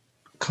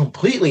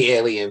completely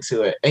alien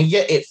to it, and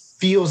yet it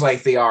feels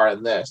like they are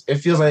in this. It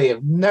feels like they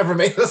have never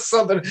made a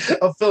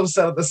film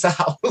set of the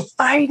South.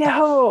 I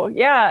know,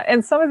 yeah.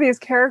 And some of these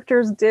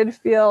characters did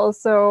feel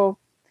so.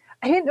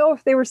 I didn't know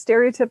if they were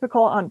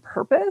stereotypical on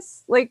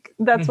purpose. Like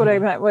that's what I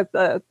meant with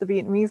the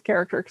Vietnamese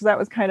character, because that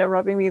was kind of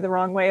rubbing me the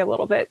wrong way a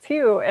little bit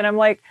too. And I'm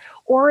like,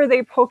 or are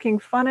they poking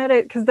fun at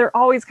it? Because they're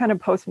always kind of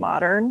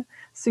postmodern,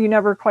 so you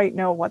never quite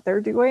know what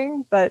they're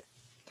doing. But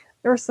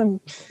there was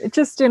it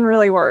just didn't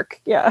really work.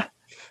 Yeah.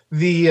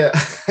 The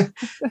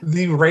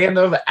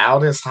random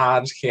Aldous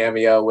Hodge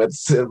cameo with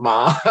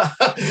Sima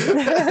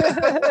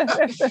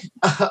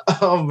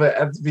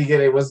at the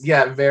beginning was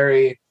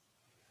very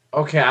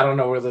okay. I don't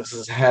know where this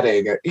is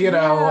heading,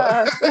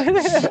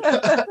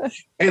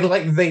 and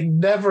like they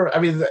never. I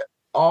mean,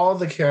 all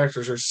the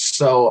characters are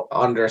so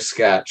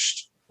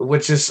undersketched,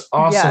 which is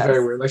also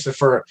very weird. Like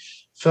for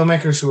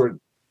filmmakers who are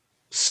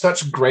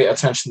such great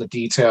attention to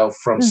detail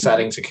from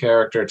setting to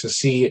character to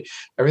see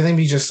everything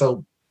be just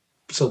so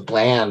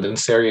bland and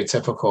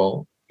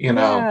stereotypical,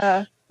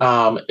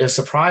 is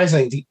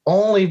surprising. The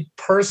only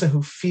person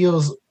who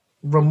feels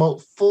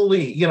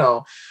fully,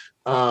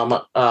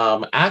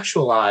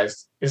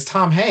 actualized is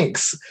Tom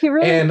Hanks. He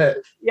really, and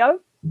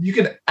you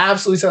can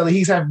absolutely tell that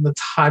he's having the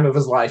time of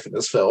his life in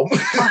this film.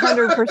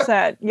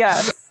 100%.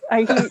 Yes.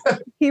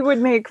 He would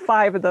make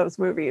 5 of those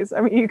movies.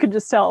 I mean, you could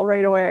just tell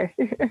right away.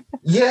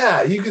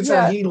 Yeah, you could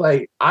tell he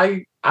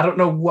I don't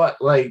know what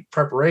like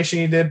preparation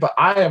he did, but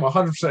I am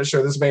 100%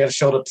 sure this man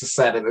showed up to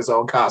set in his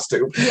own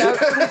costume. Yep.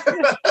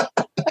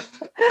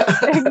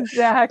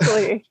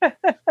 Exactly.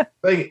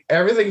 Like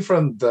everything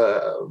from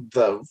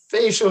the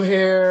facial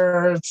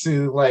hair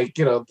to like,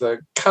 the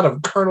kind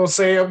of Colonel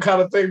Sam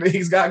kind of thing that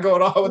he's got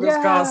going on with his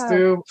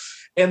costume,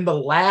 and the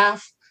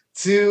laugh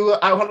too.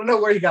 I want to know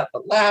where he got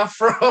the laugh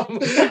from.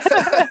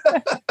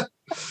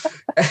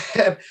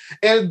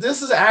 and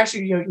this is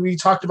actually, we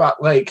talked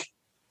about like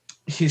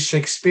his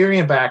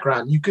Shakespearean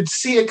background. You could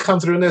see it come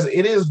through in this.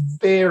 It is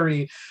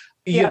very,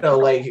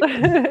 like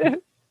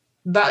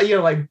not,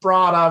 like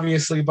broad,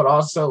 obviously, but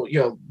also,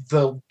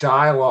 the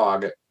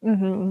dialogue.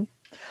 Mm-hmm.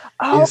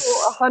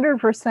 Oh,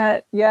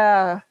 100%.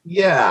 Yeah.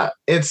 Yeah.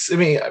 It's, I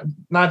mean,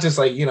 not just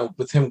like,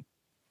 with him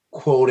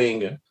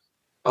quoting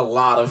a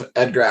lot of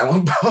Edgar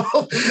Allan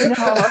Poe.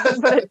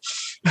 But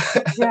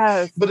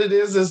yes. But it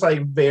is this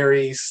like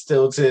very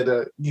stilted,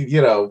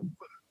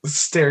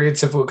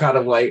 stereotypical kind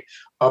of like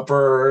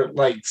upper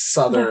like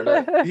Southern,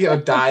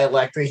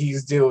 dialect that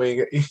he's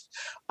doing.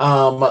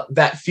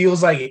 That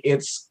feels like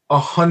it's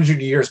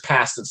 100 years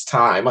past its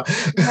time.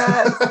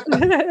 Yes.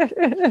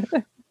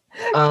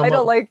 I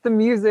don't like the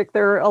music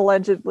they're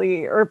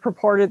allegedly or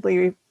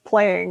purportedly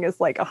playing is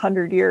like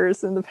 100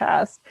 years in the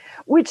past,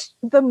 which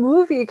the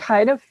movie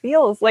kind of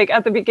feels like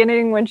at the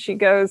beginning when she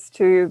goes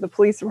to the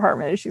police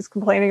department and she's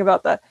complaining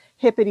about the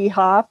hippity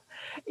hop.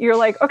 You're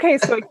like, okay,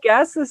 so I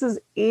guess this is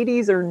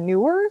 80s or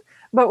newer.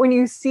 But when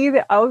you see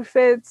the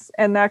outfits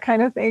and that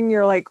kind of thing,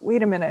 you're like,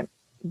 wait a minute,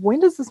 when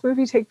does this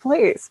movie take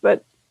place?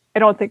 But I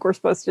don't think we're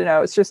supposed to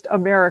know. It's just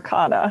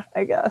Americana,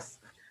 I guess.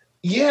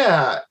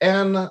 Yeah.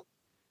 And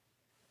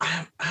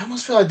I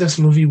almost feel like this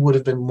movie would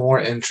have been more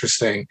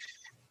interesting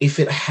if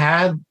it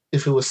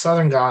was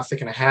Southern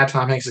Gothic and it had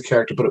Tom Hanks'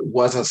 character, but it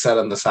wasn't set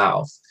in the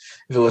South.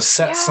 If it was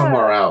set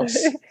somewhere else.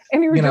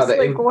 And you were just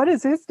like, what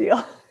is his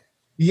deal?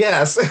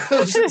 Yes, it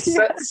was just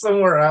set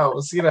somewhere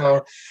else,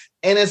 And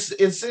it's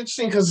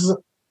interesting because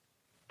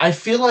I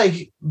feel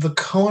like the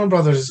Coen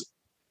brothers,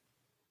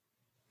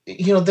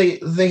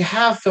 they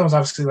have films,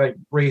 obviously, like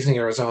Raising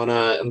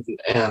Arizona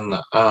and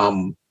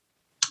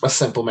A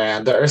Simple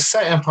Man that are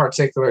set in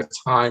particular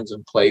times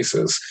and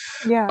places.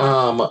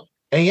 Yeah.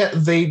 And yet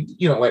they,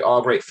 like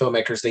all great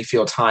filmmakers, they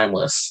feel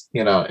timeless,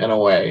 in a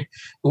way.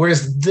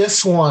 Whereas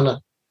this one,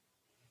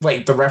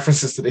 like the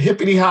references to the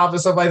hippity hop and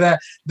stuff like that,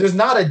 there's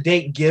not a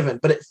date given,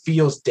 but it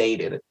feels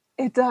dated.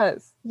 It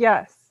does.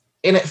 Yes.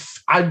 And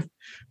I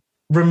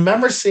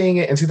remember seeing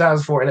it in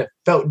 2004 and it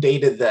felt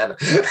dated then.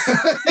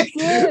 It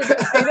did.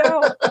 I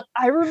know.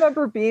 I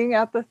remember being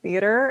at the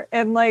theater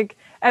and like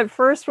at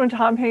first when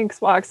Tom Hanks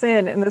walks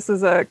in, and this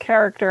is a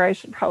character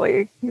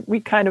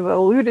we kind of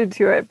alluded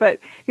to it, but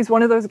he's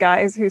one of those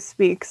guys who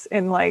speaks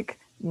in like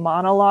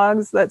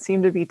monologues that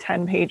seem to be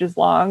 10 pages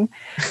long.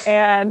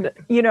 And,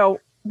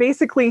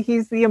 basically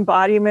he's the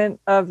embodiment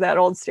of that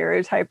old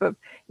stereotype of,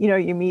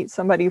 you meet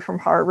somebody from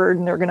Harvard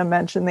and they're going to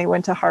mention they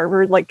went to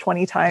Harvard like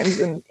 20 times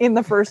in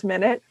the first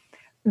minute.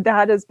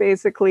 That is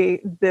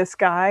basically this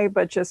guy,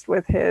 but just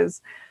with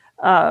his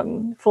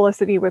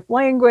felicity with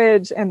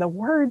language and the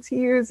words he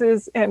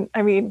uses. And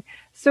I mean,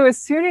 so as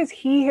soon as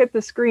he hit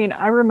the screen,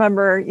 I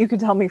remember, you could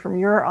tell me from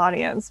your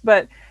audience,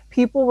 but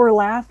people were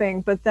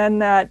laughing, but then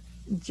that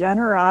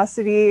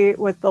generosity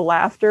with the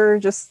laughter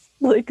just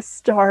like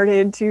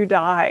started to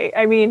die.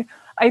 I mean,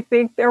 I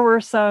think there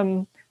were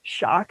some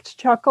shocked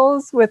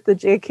chuckles with the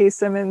J.K.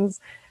 Simmons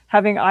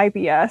having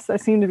IBS. That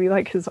seemed to be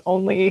like his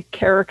only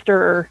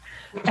character.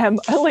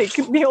 Like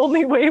the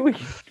only way we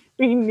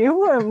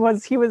knew him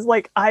was he was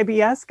like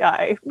IBS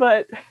guy.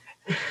 But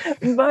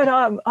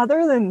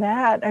other than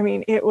that, I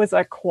mean, it was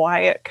a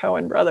quiet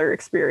Coen brother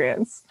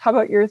experience. How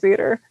about your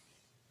theater?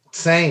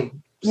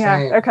 Same.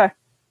 Yeah. Okay.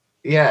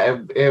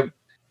 Yeah.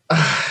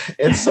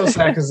 It's so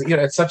sad because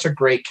it's such a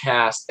great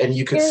cast, and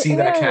you could see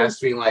that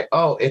cast being like,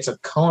 "Oh, it's a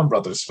Coen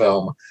Brothers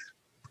film.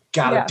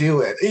 Gotta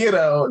do it." You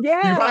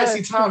probably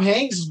see Tom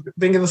Hanks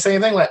thinking the same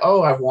thing, like,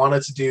 "Oh, I've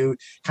wanted to do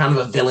kind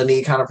of a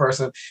villainy kind of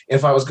person.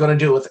 If I was going to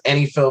do it with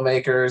any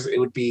filmmakers, it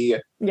would be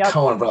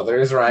Coen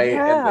Brothers, right?"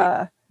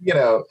 Yeah. And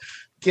they,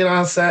 get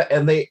on set,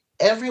 and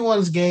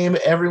everyone's game,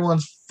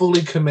 everyone's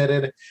fully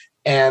committed.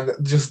 And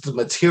just the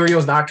material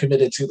is not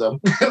committed to them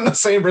in the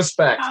same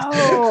respect.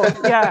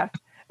 Oh, yeah.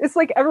 It's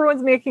like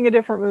everyone's making a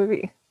different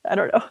movie. I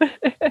don't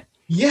know.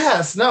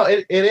 Yes, no,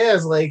 it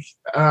is like,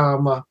 oh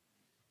my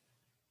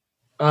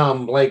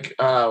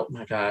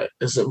God,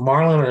 is it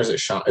Marlon or is it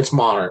Sean? It's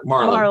Marlon.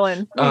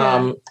 Marlon.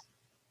 Yeah.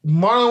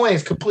 Marlon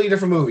Wayne's completely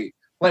different movie.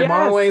 Like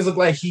Marlon Wayne's looked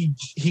like he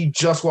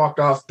just walked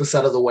off the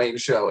set of the Wayne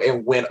show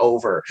and went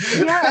over.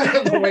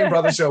 Yeah. The Wayne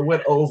Brothers show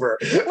went over.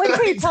 Like,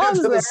 hey,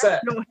 Tom's there.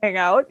 Set. Go hang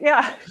out.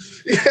 Yeah.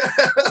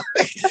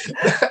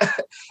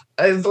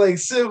 It's like,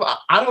 Sim,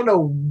 I don't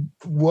know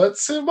what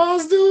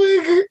Simba's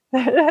doing.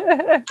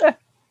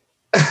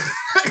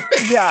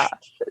 Yeah.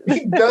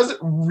 He doesn't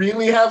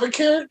really have a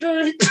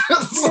character.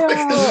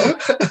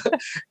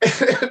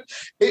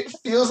 It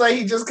feels like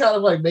he just kind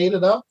of like made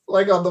it up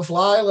like on the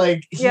fly.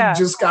 Like he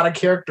just got a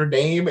character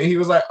name and he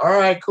was like, all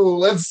right, cool,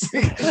 let's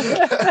see,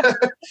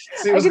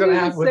 see what's gonna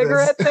happen with this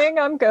cigarette thing.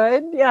 I'm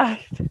good. Yeah.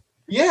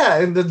 Yeah,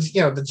 and the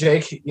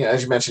JK,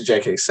 as you mentioned,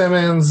 J.K.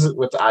 Simmons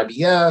with the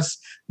IBS.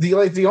 The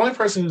only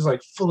person who's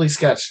like fully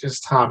sketched is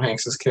Tom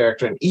Hanks's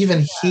character, and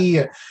even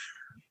he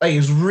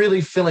is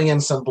really filling in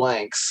some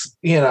blanks,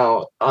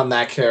 on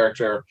that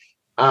character,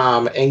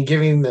 and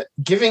giving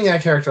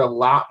that character a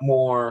lot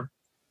more,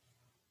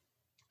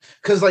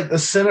 because like the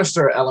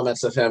sinister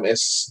elements of him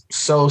is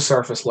so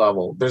surface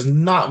level. There's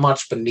not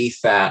much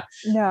beneath that.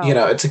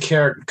 No, it's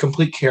a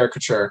complete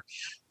caricature,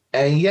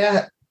 and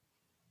yet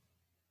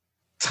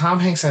Tom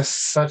Hanks has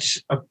such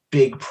a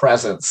big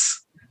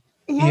presence.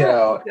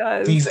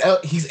 He's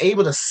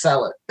able to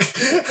sell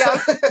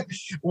it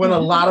when a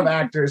lot of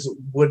actors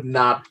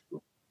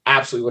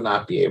absolutely would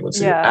not be able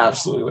to.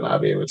 Absolutely would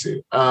not be able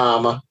to.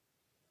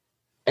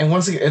 And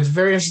once again, it's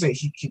very interesting.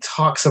 He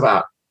talks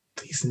about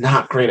he's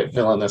not great at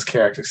villainous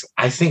characters.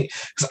 I think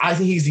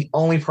he's the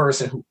only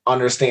person who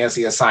understands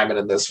the assignment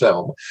in this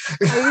film.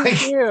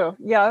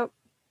 Yeah.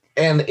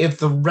 And if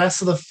the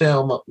rest of the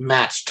film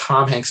matched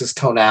Tom Hanks's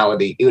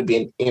tonality, it would be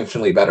an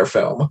infinitely better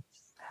film.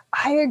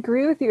 I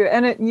agree with you.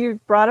 And you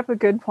brought up a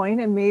good point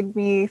and made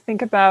me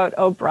think about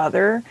Oh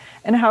Brother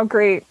and how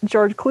great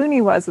George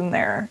Clooney was in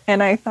there.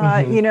 And I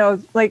thought,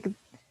 like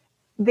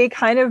they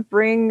kind of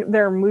bring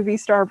their movie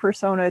star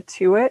persona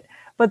to it,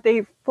 but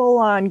they full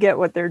on get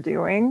what they're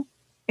doing.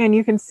 And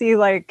you can see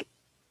like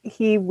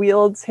he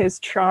wields his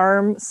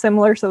charm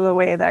similar to the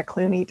way that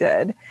Clooney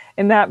did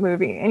in that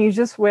movie. And you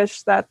just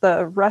wish that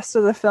the rest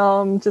of the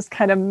film just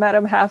kind of met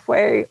him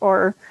halfway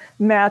or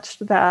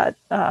matched that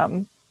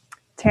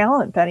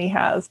talent that he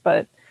has.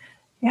 But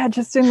yeah, it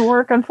just didn't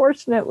work,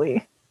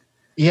 unfortunately.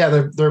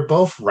 Yeah, they're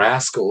both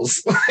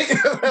rascals. That's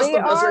the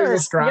best way to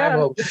describe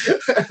them.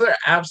 They're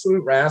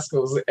absolute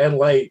rascals. And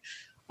like,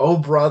 Oh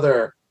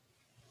Brother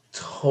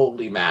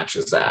totally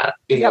matches that.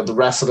 The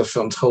rest of the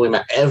film totally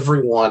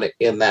everyone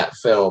in that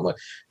film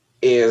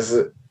is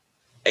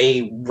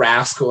a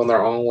rascal in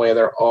their own way.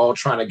 They're all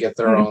trying to get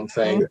their own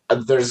thing.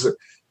 There's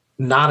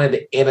not an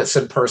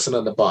innocent person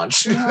in the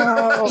bunch. No,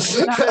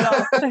 not at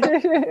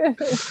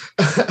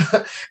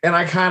all. And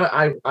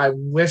I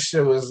wish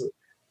it was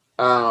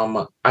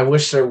I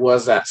wish there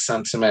was that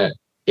sentiment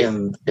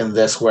in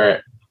this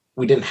where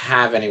we didn't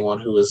have anyone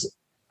who was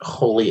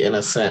wholly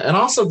innocent. And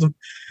also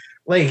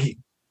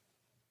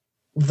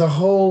the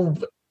whole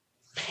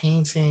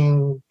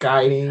painting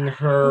guiding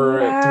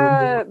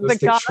her through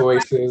the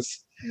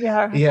choices.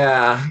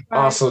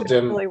 Also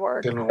didn't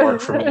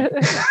work for me.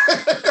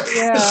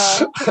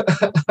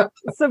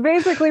 So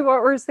basically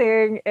what we're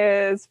saying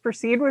is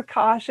proceed with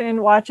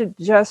caution, watch it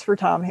just for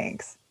Tom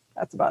Hanks.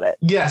 That's about it.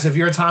 Yes, if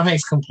you're a Tom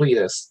Hanks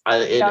completist,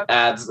 it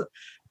adds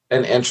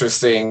an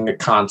interesting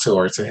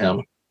contour to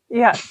him.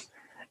 Yes.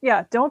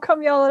 Yeah, don't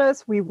come yell at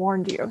us. We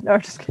warned you. No,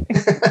 just kidding.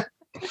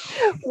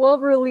 Well,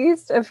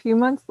 released a few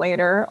months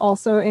later,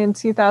 also in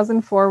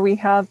 2004, we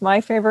have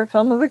my favorite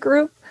film of the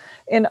group,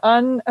 an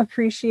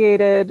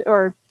unappreciated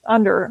or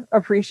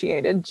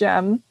underappreciated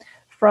gem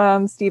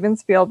from Steven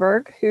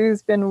Spielberg,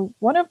 who's been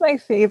one of my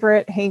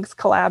favorite Hanks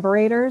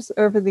collaborators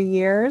over the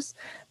years,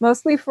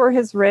 mostly for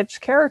his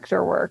rich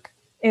character work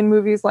in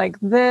movies like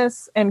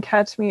this and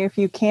Catch Me If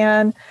You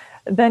Can.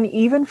 Then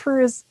even for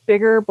his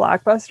bigger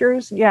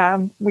blockbusters,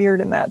 I'm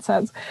weird in that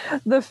sense.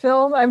 The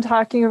film I'm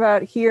talking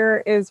about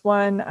here is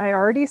one I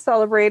already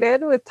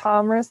celebrated with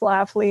Thomas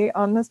Laughley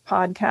on this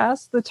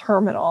podcast, The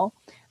Terminal,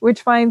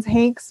 which finds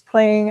Hanks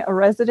playing a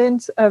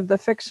resident of the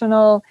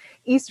fictional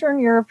Eastern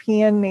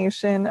European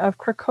nation of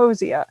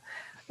Krakosia,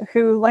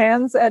 who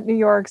lands at New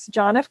York's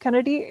John F.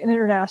 Kennedy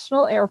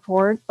International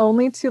Airport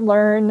only to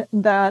learn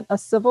that a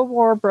civil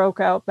war broke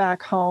out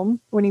back home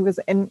when he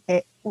was in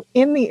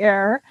the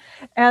air,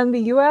 and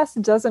the U.S.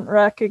 doesn't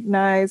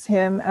recognize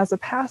him as a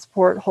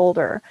passport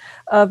holder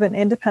of an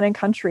independent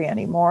country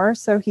anymore,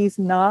 so he's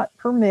not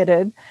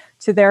permitted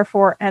to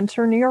therefore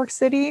enter New York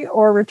City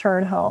or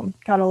return home.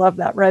 Gotta love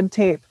that red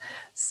tape.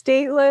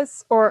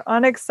 Stateless or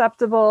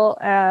unacceptable,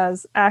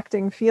 as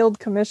acting field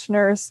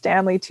commissioner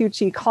Stanley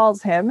Tucci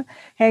calls him,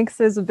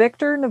 Hanks's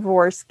Victor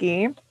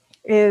Navorsky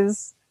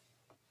is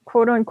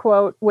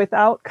quote-unquote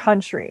without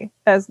country,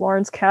 as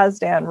Lawrence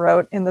Kasdan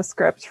wrote in the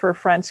script for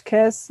French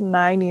Kiss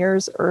 9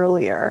 years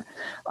earlier.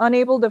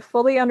 Unable to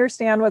fully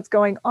understand what's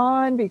going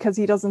on because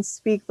he doesn't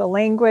speak the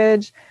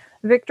language,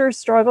 Victor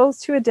struggles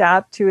to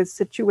adapt to his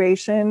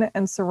situation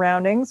and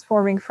surroundings,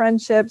 forming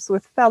friendships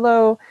with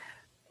fellow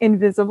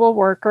invisible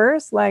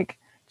workers like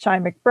Chi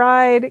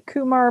McBride,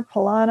 Kumar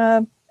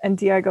Palana, and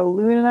Diego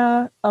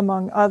Luna,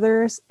 among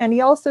others. And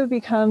he also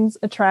becomes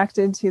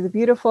attracted to the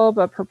beautiful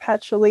but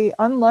perpetually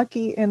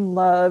unlucky in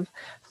love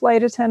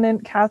flight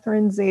attendant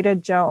Catherine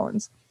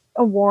Zeta-Jones,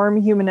 a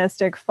warm,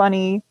 humanistic,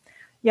 funny,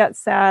 yet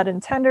sad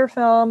and tender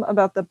film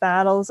about the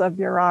battles of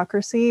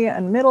bureaucracy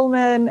and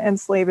middlemen and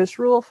slavish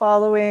rule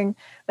following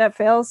that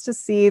fails to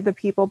see the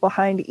people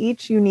behind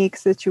each unique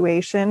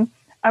situation.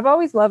 I've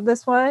always loved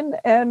this one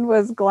and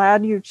was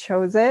glad you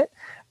chose it.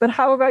 But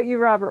how about you,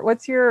 Robert?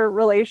 What's your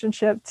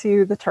relationship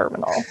to The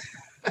Terminal?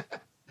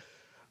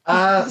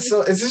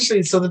 So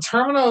essentially, The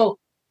Terminal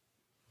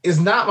is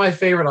not my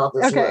favorite on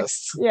this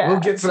list. Yeah.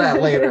 We'll get to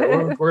that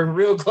later. We're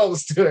real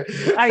close to it.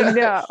 I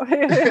know.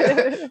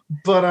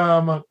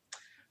 But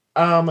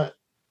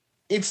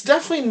it's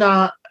definitely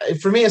not,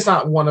 for me, it's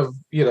not one of,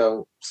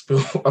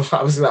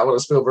 obviously not one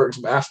of Spielberg's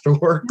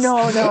masterworks.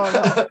 No.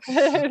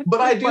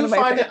 But I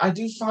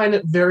do find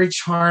it very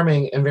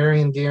charming and very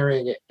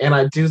endearing. And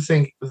I do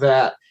think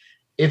that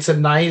it's a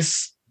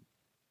nice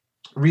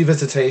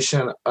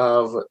revisitation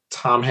of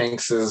Tom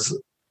Hanks's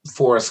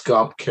Forrest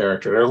Gump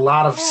character. There are a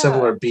lot of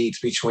similar beats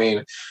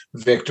between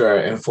Victor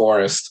and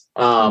Forrest.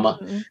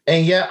 And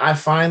yet I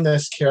find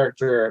this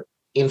character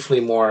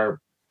infinitely more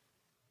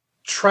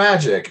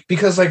tragic,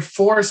 because like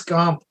Forrest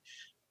Gump,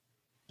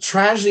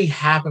 tragedy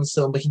happens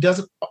to him, but he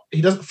doesn't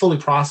fully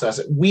process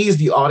it. We as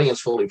the audience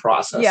fully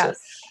process it.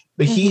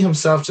 But he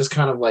himself just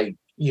kind of like,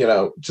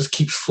 just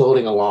keeps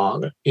floating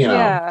along, You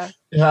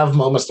have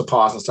moments to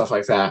pause and stuff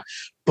like that.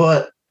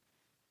 But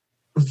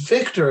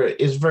Victor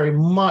is very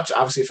much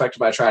obviously affected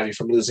by tragedy,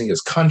 from losing his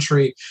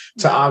country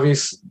to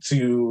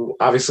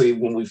obviously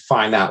when we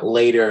find out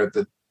later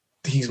that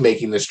he's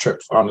making this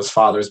trip on his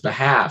father's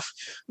behalf.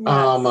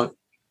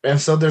 And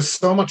so there's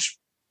so much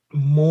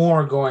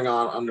more going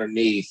on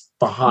underneath,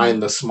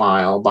 behind the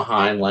smile,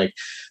 behind like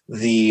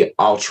the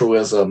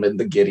altruism and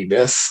the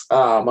giddiness,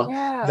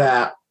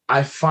 that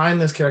I find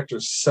this character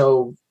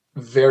so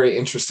very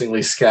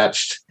interestingly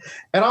sketched.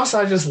 And also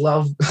I just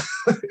love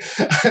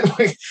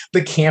like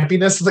the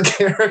campiness of the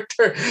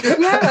character.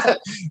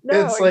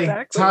 It's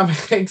like Tom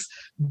Hanks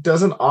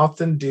doesn't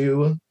often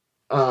do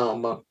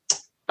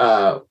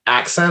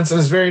accents, and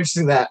it's very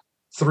interesting that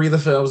 3 of the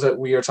films that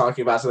we are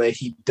talking about today,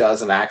 he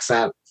does an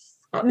accent,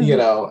 from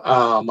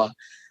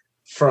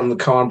the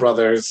Coen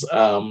brothers,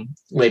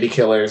 Lady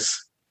Killers,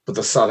 with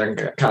the Southern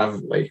kind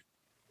of like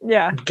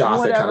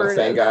gothic kind of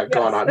thing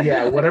going on.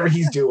 Yeah, whatever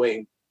he's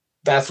doing,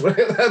 that's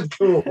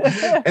cool.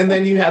 And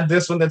then you have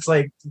this one that's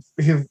like,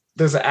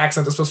 there's an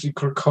accent that's supposed to be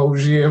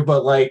Caucasian,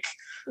 but like,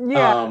 when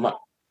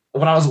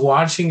I was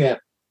watching it,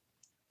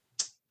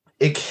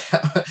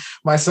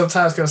 my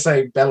subtitles gonna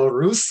say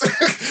Belarus.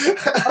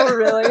 Oh,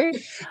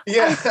 really?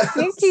 Yeah. I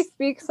think he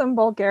speaks some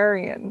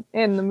Bulgarian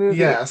in the movie.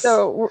 Yes.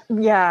 So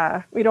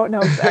we don't know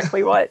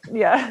exactly what.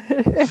 Yeah.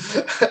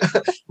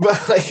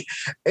 But like,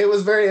 it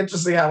was very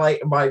interesting how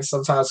like my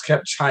subtitles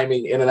kept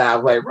chiming in and out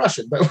of like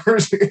Russian, and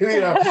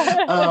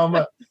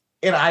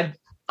I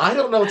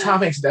don't know if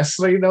Tom Hanks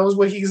necessarily knows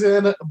what he's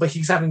in, but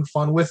he's having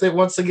fun with it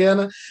once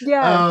again.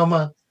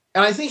 Yeah.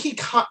 And I think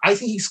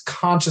he's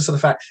conscious of the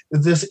fact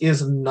that this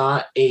is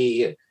not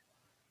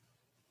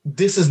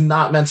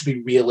meant to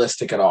be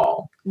realistic at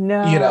all.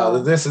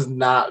 No. This is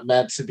not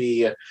meant to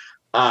be.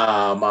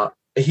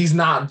 He's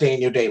not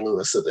Daniel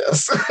Day-Lewis of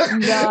this.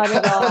 Not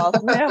at all.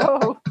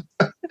 No.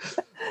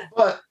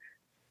 But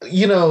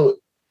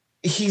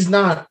he's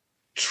not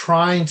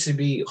trying to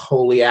be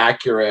wholly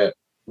accurate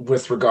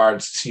with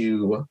regards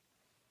to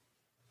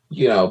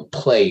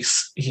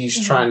place.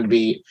 He's trying to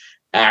be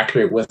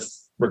accurate with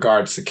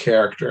regards to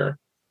character.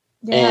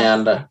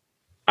 And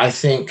I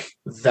think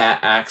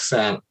that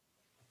accent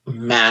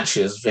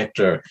matches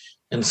Victor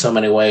in so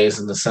many ways,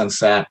 in the sense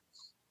that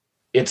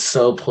it's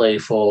so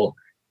playful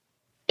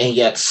and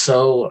yet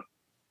so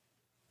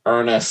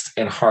earnest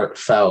and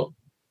heartfelt.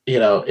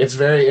 It's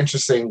very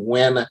interesting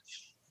when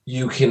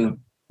you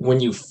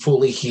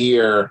fully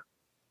hear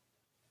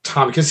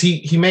Tom, because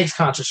he makes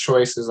conscious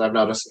choices, I've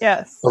noticed.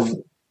 Yes. Of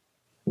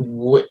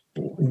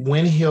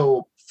when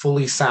he'll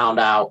fully sound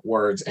out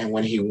words and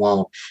when he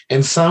won't.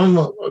 And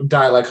some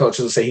dialect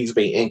coaches will say he's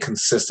being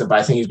inconsistent, but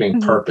I think he's being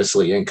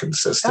purposely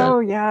inconsistent. Oh,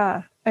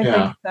 yeah. I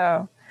think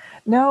so.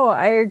 No,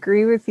 I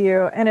agree with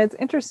you. And it's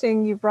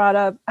interesting you brought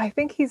up, I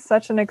think he's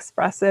such an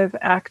expressive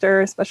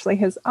actor, especially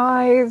his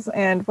eyes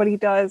and what he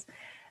does.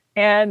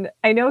 And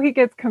I know he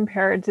gets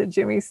compared to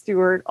Jimmy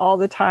Stewart all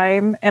the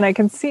time. And I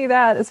can see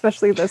that,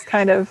 especially this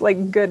kind of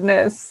like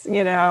goodness,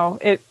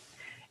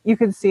 you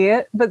can see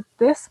it. But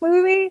this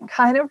movie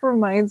kind of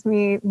reminds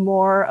me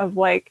more of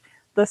like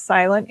the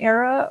silent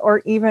era,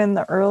 or even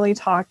the early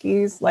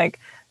talkies, like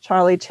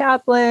Charlie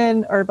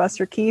Chaplin or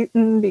Buster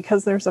Keaton,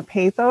 because there's a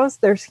pathos,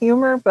 there's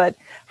humor, but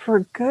for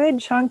a good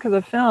chunk of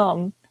the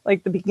film,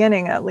 like the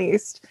beginning at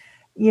least,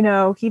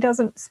 he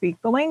doesn't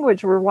speak the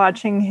language. We're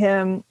watching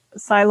him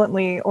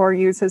silently or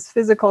use his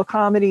physical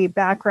comedy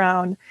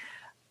background,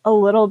 a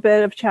little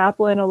bit of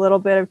Chaplin, a little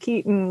bit of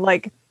Keaton,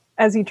 like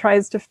as he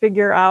tries to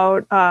figure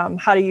out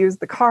how to use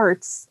the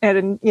carts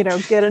and,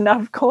 get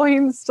enough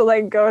coins to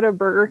like go to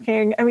Burger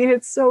King. I mean,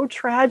 it's so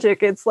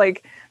tragic. It's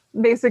like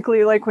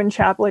basically like when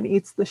Chaplin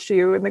eats the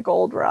shoe in the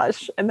Gold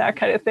Rush and that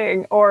kind of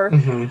thing, or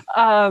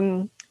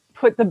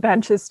put the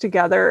benches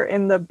together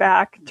in the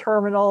back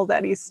terminal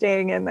that he's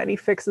staying in that he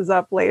fixes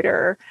up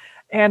later.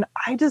 And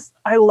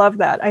I love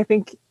that. I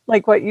think,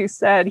 like what you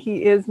said,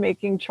 he is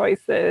making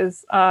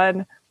choices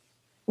on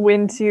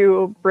when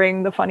to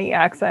bring the funny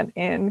accent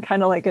in,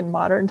 kind of like in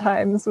modern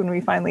times when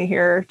we finally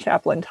hear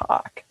Chaplin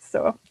talk.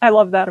 So I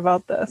love that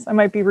about this. I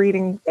might be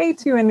reading way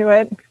too into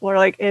it. People are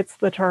like, it's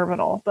the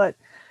Terminal, but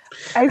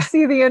I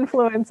see the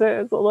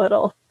influences a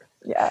little.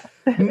 Yeah.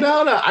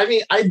 No. I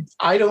mean,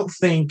 I don't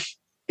think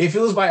if it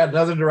was by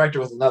another director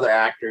with another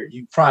actor,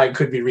 you probably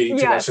could be reading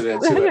too much into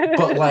it.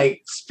 But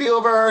like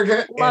Spielberg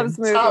and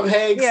Tom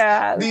Hanks,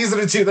 these are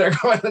the two that are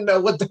going to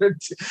know what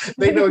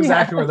they know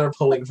exactly where they're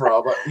pulling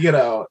from, you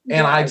know.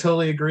 And I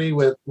totally agree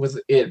with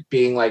it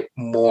being like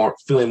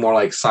feeling more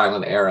like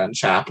silent era and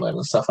Chaplin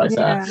and stuff like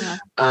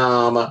that.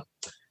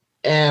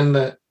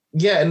 And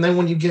then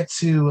when you get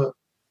to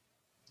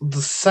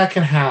the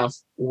second half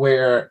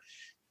where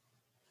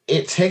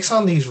it takes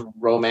on these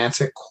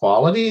romantic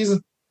qualities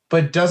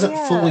but doesn't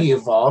fully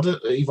evolve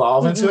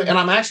into it. And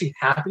I'm actually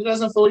happy it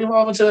doesn't fully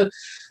evolve into it.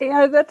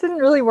 Yeah, that didn't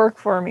really work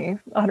for me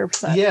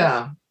 100%.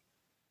 Yeah.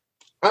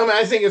 I mean,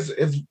 I think it's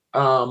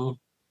why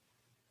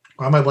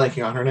am I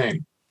blanking on her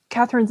name?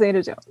 Catherine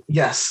Zeta-Jones.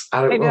 Yes.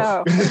 I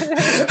know. I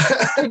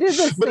did the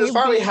same thing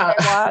I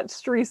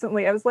watched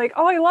recently. I was like,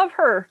 oh, I love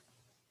her.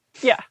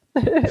 Yeah.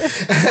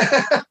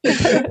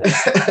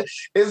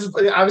 It's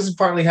obviously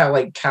partly how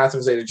like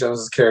Catherine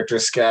Zeta-Jones' character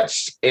is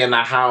sketched and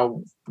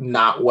how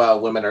not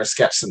well women are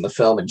sketched in the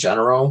film in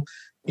general.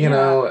 You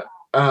know,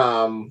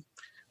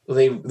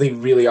 they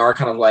really are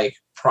kind of like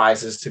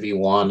prizes to be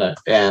won,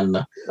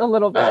 and a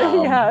little bit.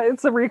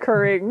 It's a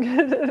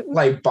recurring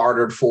like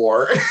bartered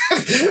for.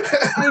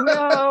 I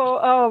know.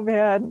 Oh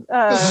man.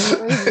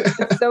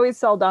 Zoe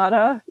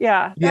Saldana.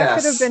 Yeah. That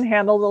could have been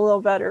handled a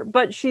little better.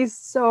 But she's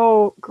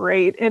so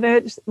great in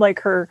it. Like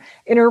her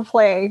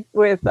interplay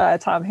with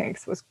Tom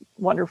Hanks was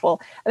wonderful.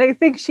 And I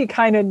think she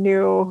kind of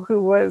knew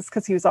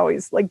because he was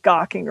always like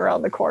gawking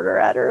around the corner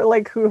at her,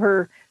 like who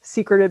her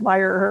secret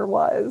admirer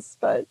was.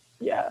 But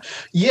yeah,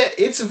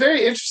 it's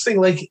very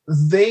interesting. Like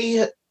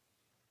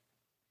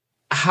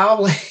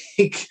how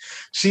like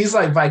she's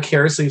like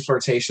vicariously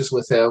flirtatious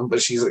with him,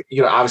 but she's,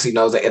 you know, obviously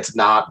knows that it's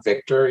not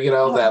Victor, you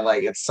know, that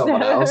like it's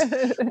someone else.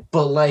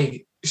 But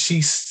like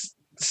she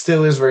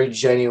still is very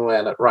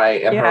genuine,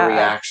 right, in her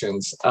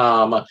reactions.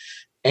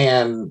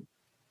 And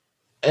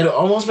it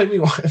almost made me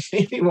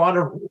want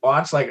to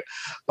watch like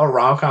a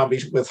rom-com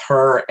with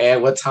her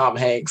and with Tom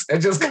Hanks and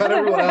just cut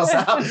everyone else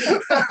out.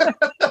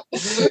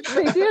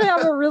 They did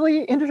have a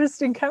really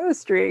interesting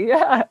chemistry.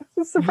 Yeah,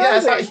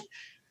 surprising.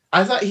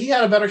 I thought he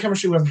had a better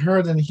chemistry with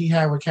her than he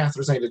had with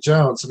Catherine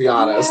Zeta-Jones, to be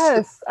honest.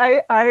 Yes,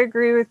 I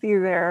agree with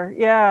you there.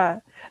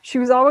 Yeah. She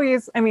was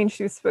always,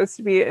 she was supposed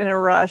to be in a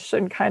rush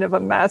and kind of a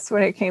mess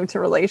when it came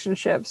to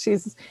relationships.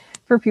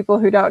 For people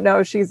who don't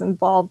know, she's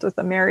involved with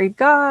a married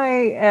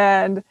guy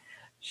and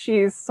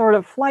she's sort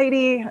of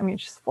flighty.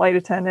 She's a flight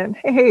attendant.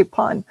 Hey,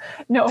 pun.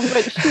 No,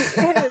 but she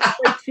is.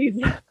 Like, she's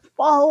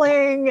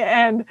falling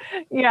and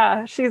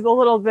she's a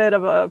little bit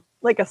of a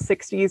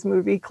 60s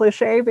movie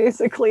cliche,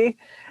 basically.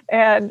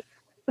 And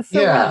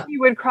so when he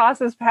would cross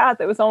his path,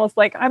 it was almost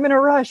like, I'm in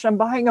a rush, I'm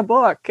buying a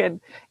book.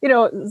 And, you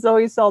know,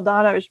 Zoe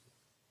Saldana,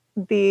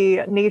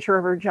 the nature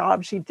of her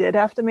job, she did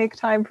have to make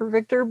time for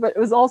Victor, but it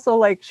was also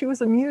like she was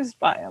amused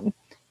by him.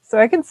 So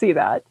I can see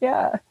that.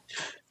 Yeah.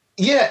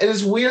 Yeah. And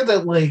it's weird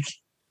that, like,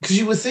 because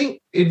you would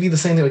think it'd be the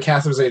same thing with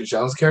Catherine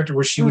Zeta-Jones' character,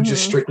 where she would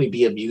just strictly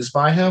be amused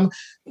by him.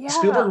 Yeah.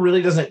 Spielberg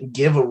really doesn't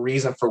give a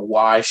reason for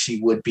why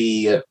she would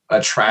be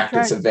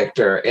attracted to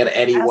Victor in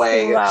any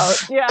way.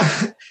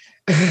 Yeah.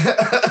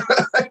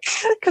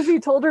 Because he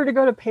told her to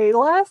go to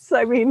Payless.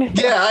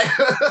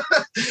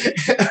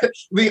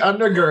 The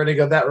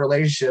undergirding of that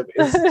relationship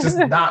is just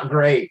not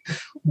great.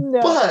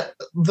 No. But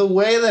the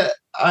way that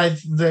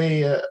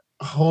they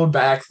hold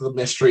back the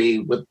mystery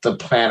with the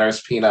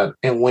Planner's peanut,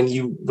 and when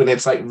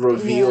it's like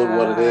revealed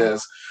what it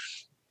is,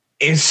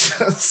 it's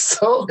just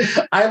so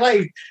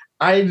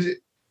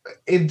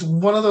it's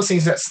one of those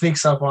things that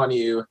sneaks up on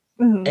you.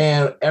 Mm-hmm.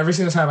 And every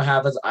single time it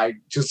happens, I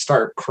just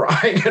start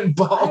crying and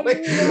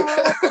bawling.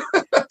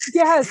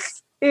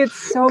 Yes, it's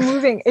so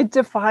moving. It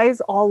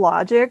defies all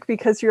logic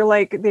because you're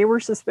like, they were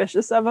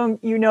suspicious of him.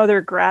 You know,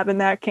 they're grabbing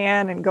that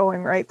can and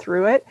going right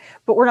through it.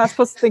 But we're not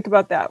supposed to think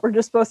about that. We're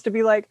just supposed to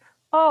be like,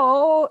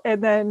 oh,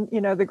 and then,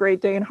 you know, The Great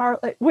Day in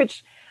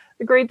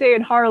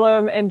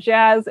Harlem, and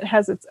Jazz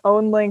has its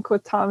own link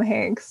with Tom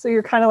Hanks. So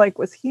you're kind of like,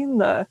 was he in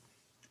the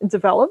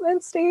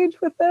development stage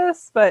with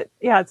this? But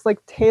yeah, it's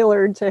like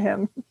tailored to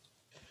him.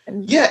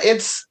 And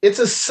it's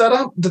a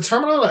setup. The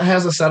Terminal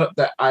has a setup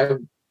that I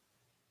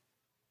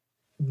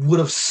would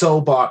have so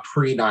bought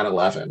pre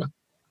 9/11.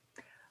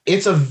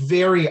 It's a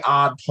very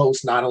odd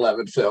post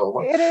 9/11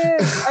 film. It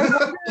is. I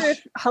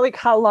wonder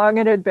how long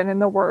it had been in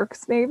the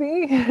works,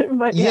 maybe.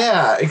 But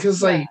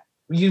because like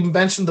you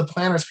mentioned the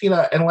Planters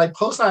peanut, and like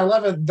post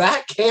 9/11,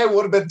 that can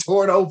would have been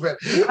torn open.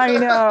 I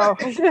know.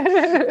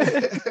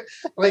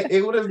 Like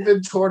it would have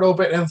been torn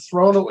open and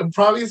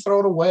probably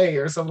thrown away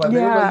or something. Like,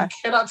 they were like, you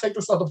cannot take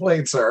this on the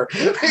plane, sir.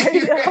 I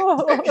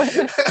know.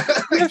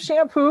 You have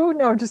shampoo?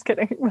 No, I'm just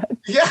kidding.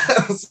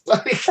 Yes,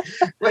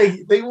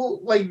 like they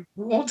won't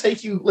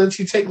let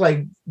you take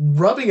like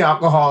rubbing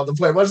alcohol on the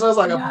plane, much less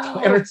like a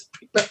Planters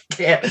peanut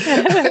can.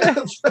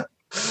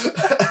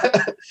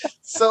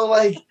 So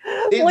like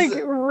it's like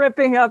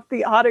ripping up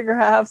the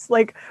autographs,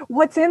 like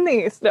what's in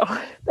these? No,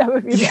 that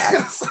would be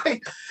bad.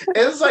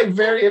 It's like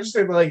very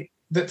interesting, like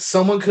that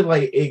someone could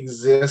like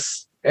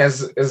exist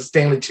as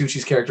Stanley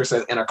Tucci's character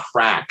says in a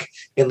crack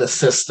in the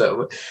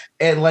system,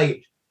 and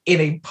like in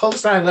a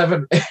post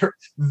 9/11 era,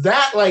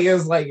 that like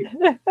is like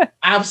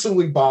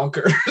absolutely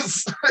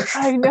bonkers.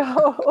 I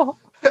know.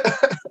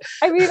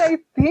 I mean, I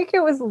think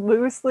it was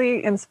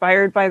loosely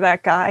inspired by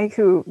that guy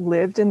who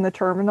lived in the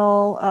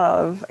terminal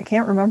of, I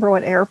can't remember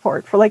what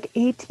airport, for like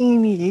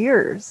 18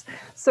 years.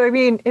 So, I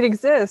mean, it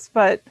exists,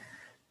 but,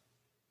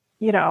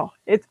 you know,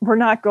 we're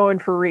not going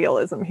for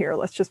realism here.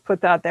 Let's just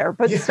put that there.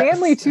 But yes.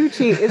 Stanley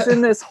Tucci is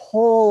in this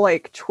whole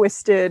like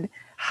twisted,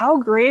 how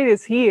great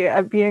is he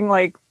at being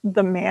like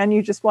the man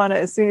you just want to,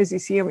 as soon as you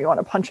see him, you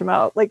want to punch him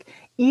out, like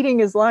eating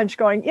his lunch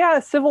going, yeah,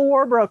 Civil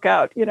War broke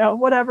out, you know,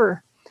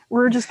 whatever.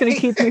 We're just going to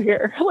keep you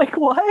here. Like,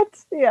 what?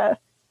 Yeah.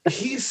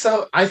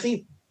 I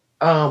think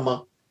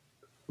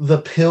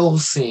the pill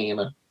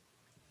scene.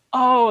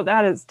 Oh,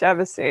 that is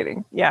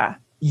devastating. Yeah.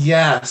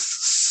 Yes.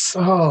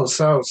 So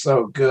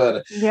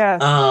good.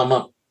 Yes.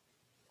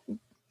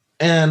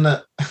 And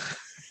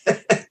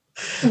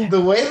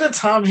the way that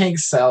Tom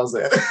Hanks sells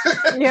it.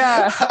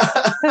 Yeah.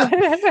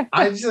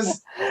 I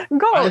just.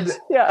 Gold.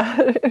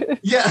 Yeah.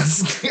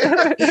 Yes.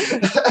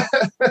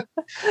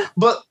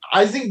 But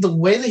I think the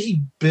way that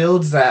he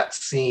builds that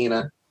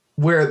scene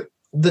where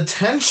the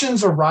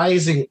tensions are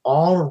rising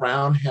all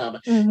around him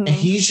and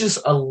he's just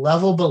a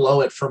level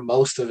below it for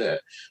most of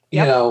it.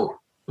 You know,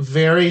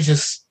 very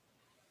just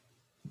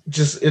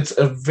it's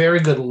a very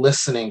good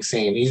listening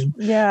scene. He's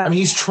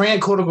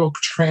quote unquote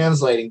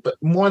translating, but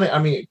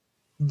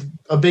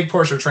a big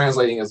portion of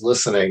translating is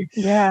listening.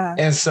 Yeah.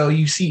 And so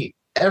you see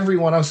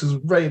everyone else who's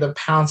ready to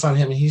pounce on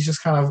him, and he's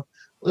just kind of a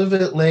little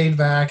bit laid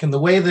back. And the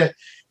way that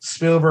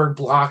Spielberg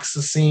blocks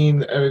the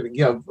scene,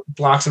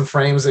 blocks and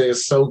frames it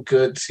is so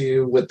good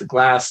too, with the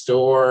glass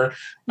door.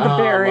 The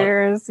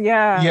barriers,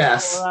 yeah.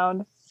 Yes.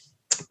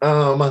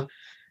 But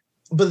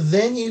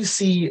then you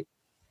see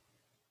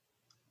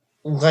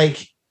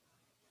like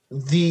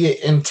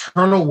the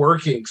internal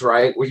workings,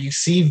 right? Where you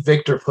see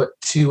Victor put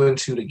 2 and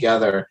 2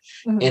 together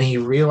and he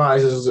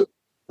realizes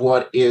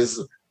what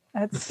is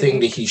the thing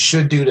that he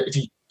should do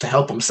to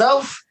help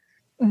himself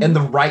and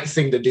the right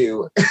thing to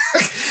do.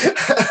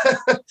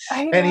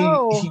 I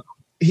know. And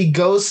he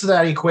goes to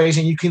that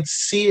equation. You can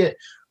see it.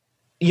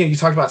 You know, you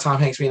talked about Tom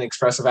Hanks being an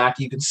expressive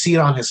actor. You can see it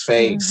on his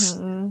face,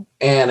 and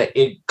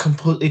it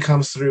completely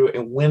comes through.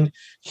 And when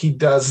he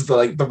does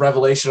the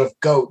revelation of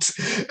goat,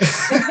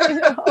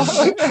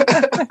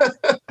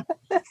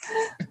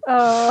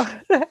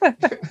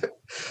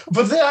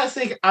 but then I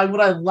think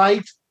what I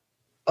liked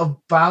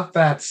about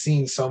that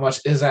scene so much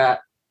is that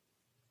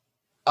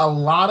a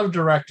lot of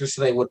directors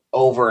today would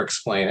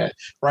over-explain it,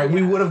 right? Yeah.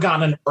 We would have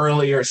gotten an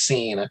earlier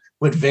scene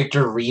with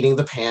Victor reading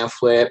the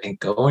pamphlet and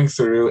going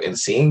through and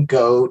seeing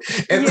goat.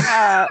 And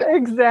yeah,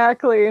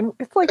 exactly. And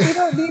it's like, we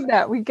don't need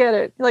that. We get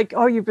it. Like,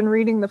 oh, you've been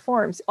reading the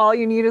forms. All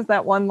you need is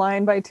that one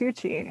line by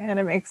Tucci, and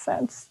it makes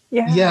sense.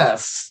 Yeah.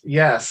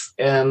 Yes.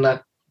 And,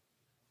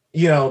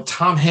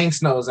 Tom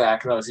Hanks knows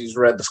that because he's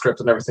read the script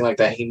and everything like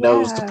that. He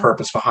knows the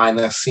purpose behind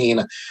this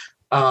scene.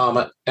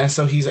 And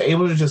so he's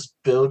able to just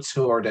build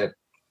toward it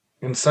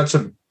in such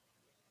a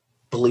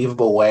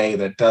believable way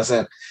that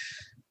doesn't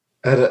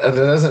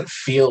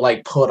feel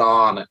like put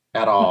on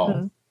at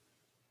all.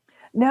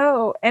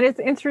 No, and it's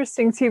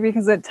interesting too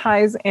because it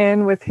ties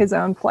in with his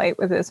own plight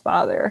with his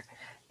father,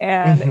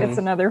 and it's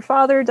another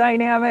father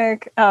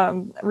dynamic.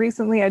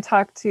 Recently, I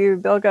talked to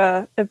Bilge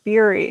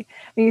Ebiri,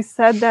 and he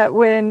said that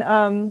when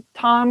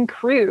Tom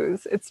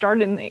Cruise, it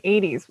started in the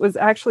 80s, was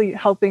actually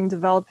helping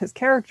develop his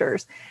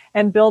characters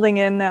and building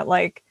in that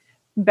like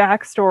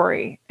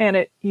backstory, and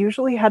it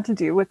usually had to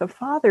do with a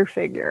father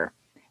figure.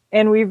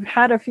 And we've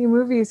had a few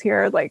movies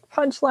here like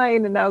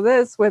Punchline and now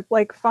this with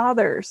like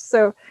fathers,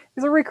 so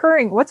these are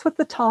recurring. What's with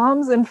the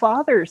Toms and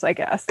fathers, I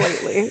guess,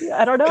 lately?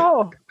 I don't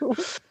know.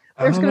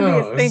 There's going to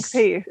be a think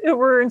piece.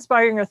 We're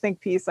inspiring a think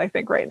piece, I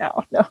think, right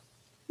now. No.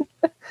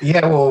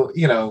 Yeah, well,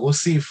 we'll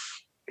see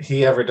if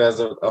he ever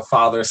does a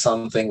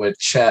father-son thing with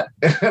Chet.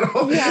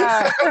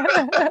 Yeah.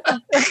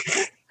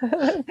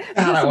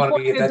 I want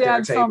to be at that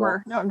dinner table.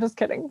 Summer. No, I'm just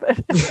kidding.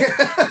 But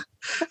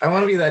I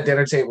want to be at that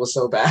dinner table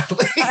so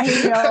badly.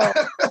 I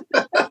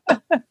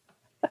know.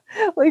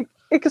 Like,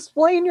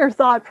 explain your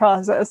thought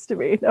process to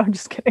me. No, I'm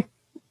just kidding.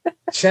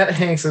 Chet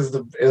Hanks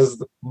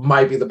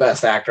might be the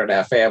best actor in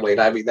that family,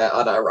 and I mean that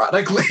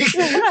unironically.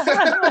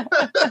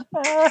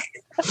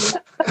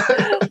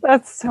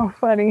 That's so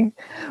funny.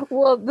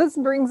 Well, this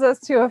brings us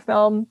to a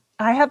film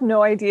I have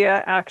no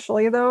idea,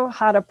 actually, though,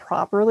 how to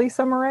properly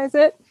summarize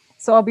it.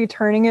 So I'll be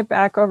turning it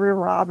back over to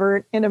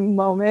Robert in a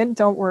moment.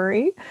 Don't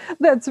worry.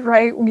 That's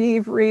right.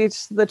 We've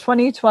reached the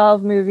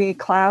 2012 movie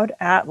Cloud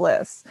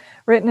Atlas,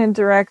 written and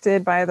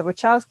directed by the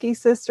Wachowski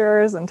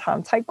sisters and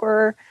Tom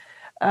Tykwer,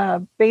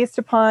 based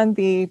upon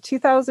the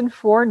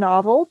 2004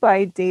 novel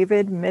by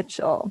David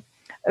Mitchell,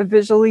 a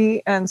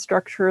visually and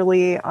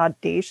structurally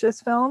audacious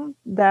film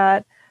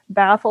that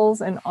baffles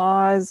and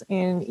awes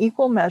in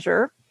equal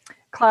measure.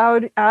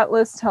 Cloud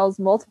Atlas tells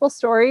multiple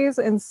stories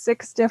in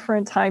 6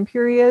 different time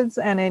periods,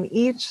 and in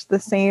each, the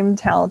same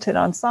talented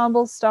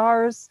ensemble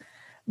stars,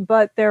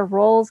 but their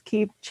roles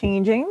keep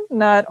changing,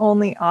 not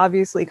only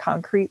obviously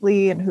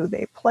concretely in who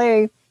they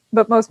play,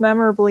 but most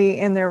memorably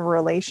in their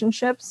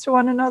relationships to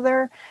one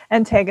another.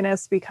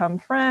 Antagonists become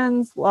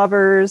friends,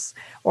 lovers,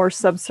 or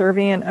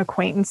subservient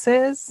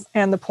acquaintances,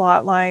 and the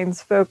plot lines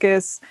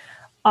focus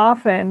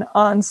often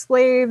on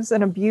slaves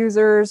and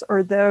abusers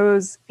or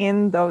those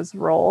in those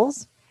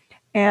roles.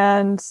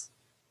 And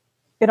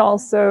it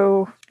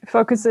also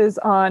focuses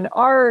on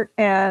art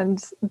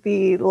and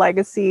the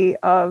legacy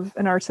of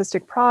an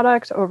artistic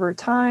product over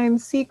time,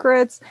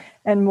 secrets,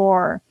 and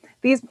more.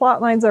 These plot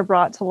lines are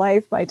brought to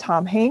life by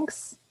Tom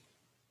Hanks,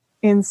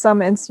 in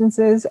some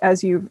instances,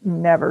 as you've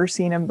never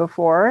seen him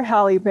before.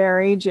 Halle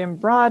Berry, Jim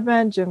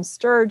Broadbent, Jim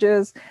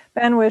Sturgis,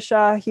 Ben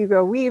Whishaw,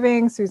 Hugo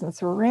Weaving, Susan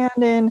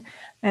Sarandon,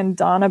 and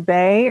Donna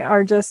Bay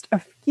are just a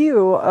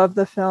few of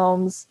the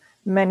film's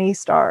many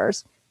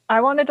stars. I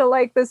wanted to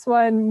like this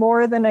one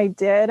more than I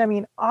did. I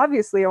mean,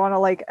 obviously, I want to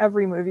like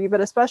every movie, but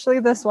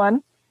especially this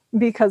one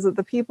because of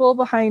the people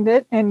behind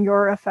it and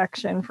your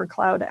affection for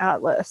Cloud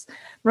Atlas.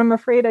 But I'm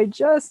afraid I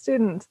just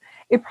didn't.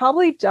 It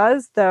probably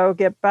does, though,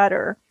 get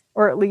better,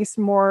 or at least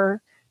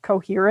more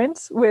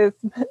coherent with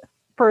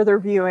further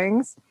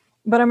viewings.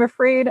 But I'm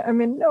afraid I'm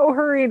in no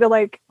hurry to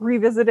like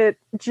revisit it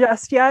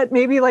just yet.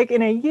 Maybe like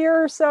in a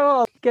year or so,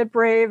 I'll get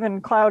brave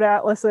and Cloud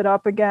Atlas it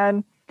up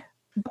again.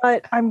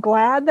 But I'm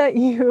glad that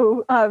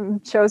you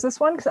chose this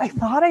one because I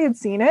thought I had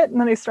seen it.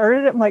 And then I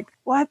started it. I'm like,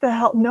 what the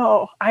hell?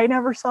 No, I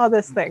never saw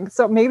this thing.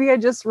 So maybe I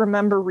just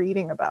remember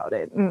reading about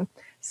it and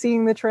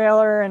seeing the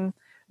trailer. And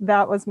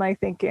that was my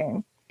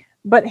thinking.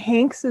 But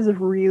Hanks is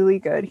really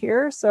good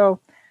here. So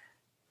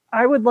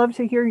I would love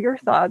to hear your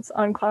thoughts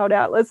on Cloud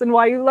Atlas and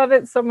why you love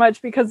it so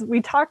much, because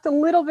we talked a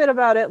little bit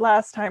about it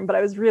last time, but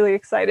I was really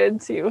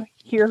excited to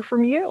hear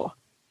from you.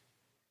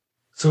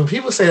 So when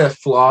people say that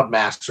flawed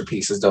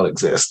masterpieces don't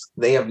exist,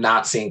 they have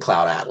not seen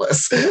Cloud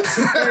Atlas.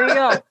 There you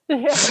go.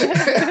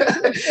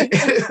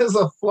 It is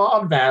a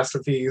flawed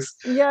masterpiece.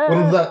 Yeah.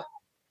 One of the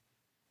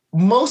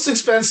most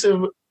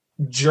expensive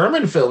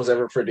German films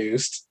ever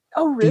produced.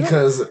 Oh, really?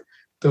 Because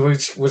the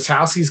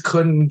Wachowskis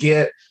couldn't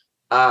get,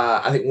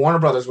 I think Warner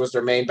Brothers was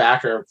their main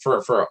backer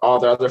for all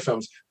their other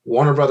films.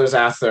 Warner Brothers,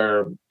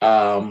 after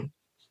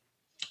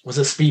was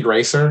it Speed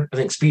Racer? I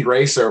think Speed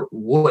Racer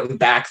wouldn't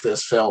back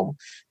this film.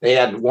 They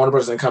had Warner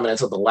Brothers come in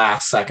until the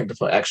last second to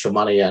put extra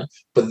money in.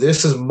 But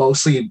this is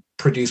mostly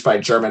produced by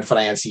German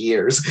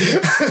financiers.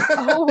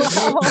 Oh,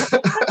 wow.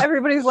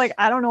 Everybody's like,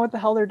 I don't know what the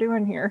hell they're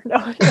doing here.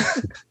 No.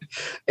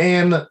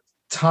 And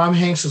Tom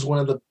Hanks is one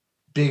of the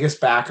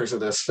biggest backers of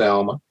this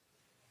film.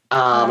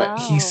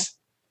 Wow.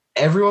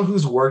 Everyone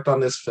who's worked on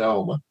this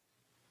film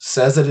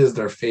says it is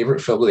their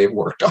favorite film they've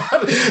worked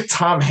on.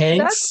 Tom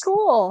Hanks. That's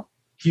cool.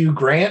 Hugh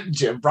Grant,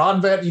 Jim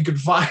Broadbent. You can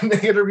find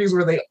the interviews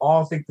where they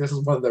all think this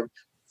is one of their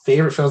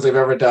favorite films they've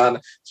ever done.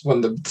 It's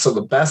one of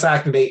the best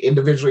acting they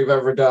individually have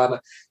ever done.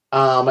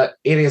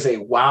 It is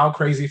a wild,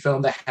 crazy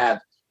film that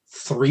had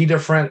 3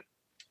 different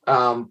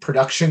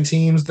production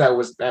teams that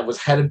was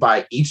headed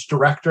by each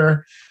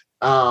director.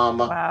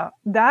 Wow,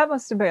 that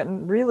must have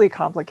been really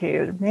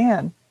complicated,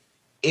 man.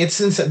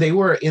 It's insane. They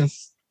were in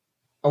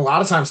a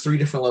lot of times 3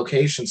 different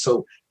locations,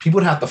 so people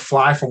would have to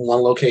fly from one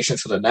location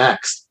to the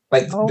next.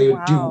 Like they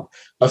would do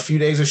a few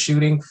days of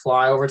shooting,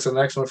 fly over to the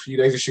next one, a few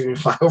days of shooting,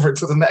 fly over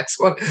to the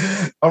next one.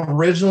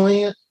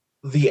 Originally,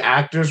 the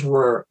actors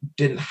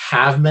didn't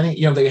have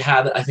many, they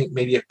had, I think,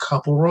 maybe a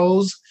couple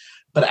roles,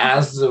 but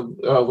as the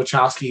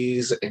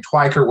Wachowskis and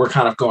Twyker were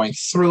kind of going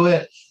through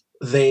it,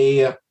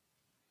 they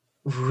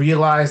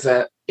realized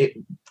that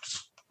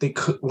they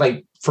could,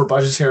 like, for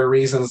budgetary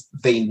reasons,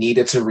 they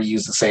needed to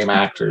reuse the same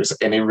actors,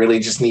 and they really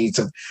just need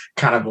to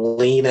kind of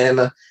lean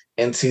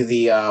into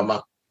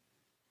the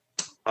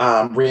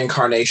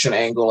reincarnation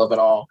angle of it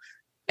all.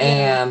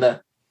 And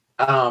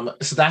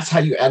so that's how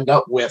you end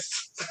up with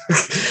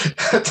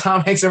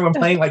Tom Hanks and everyone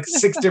playing like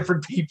 6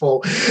 different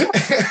people.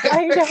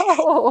 I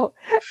know.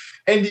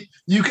 And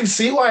you can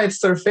see why it's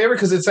their favorite,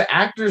 because it's an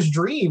actor's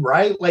dream,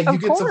 right? Like, you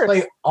get to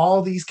play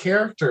all these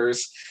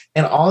characters,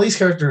 and all these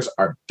characters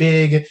are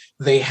big.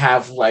 They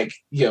have, like,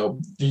 they're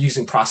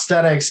using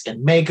prosthetics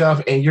and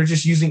makeup, and you're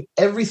just using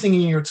everything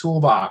in your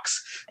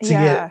toolbox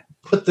to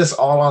put this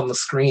all on the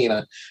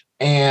screen.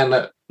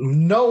 And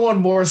no one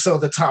more so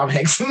than Tom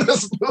Hanks in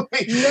this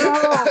movie.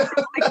 No,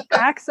 like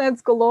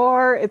accents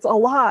galore. It's a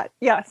lot.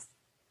 Yes.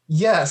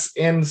 Yes.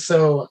 And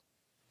so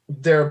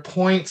there are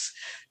points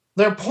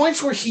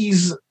where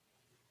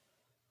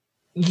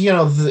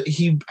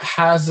he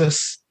has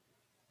this.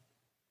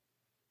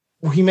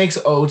 He makes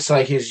odes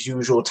like his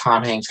usual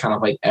Tom Hanks kind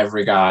of like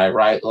every guy,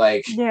 right?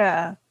 Like,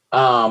 Yeah.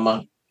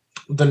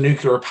 The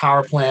nuclear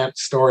power plant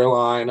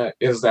storyline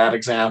is that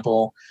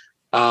example.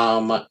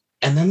 And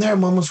then there are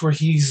moments where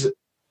he's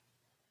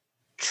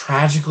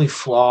tragically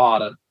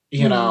flawed,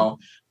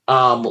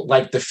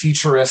 like the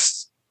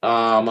futurist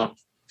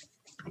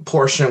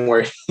portion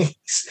where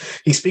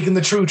he's speaking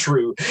the true.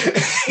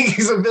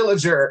 He's a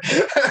villager.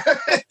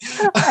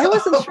 I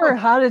wasn't sure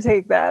how to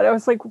take that. I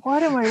was like,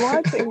 what am I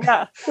watching?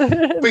 Yeah.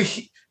 But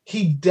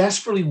he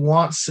desperately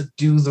wants to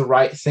do the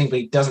right thing, but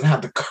he doesn't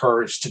have the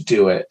courage to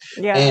do it.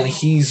 Yeah. And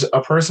he's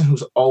a person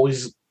who's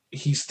always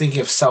thinking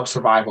of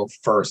self-survival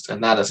first,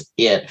 and that is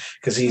it.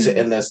 Because he's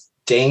in this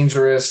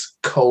dangerous,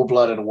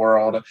 cold-blooded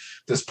world,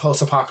 this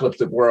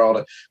post-apocalyptic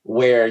world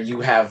where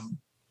you have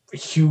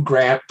Hugh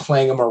Grant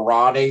playing a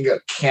marauding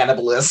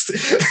cannibalist.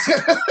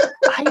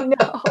 I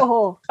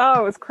know.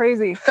 Oh, it's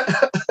crazy.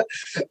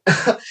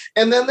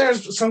 And then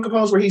there's some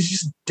components where he's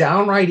just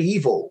downright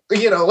evil,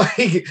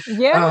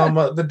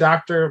 the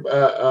doctor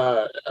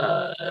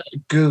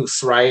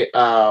Goose, right?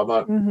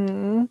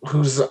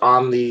 Who's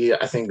on the,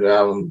 I think,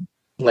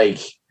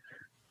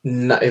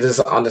 it is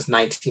on this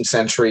 19th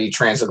century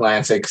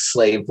transatlantic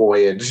slave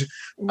voyage.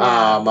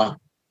 Yeah.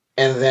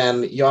 And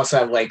then you also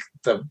have like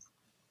the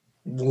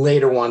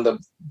later one,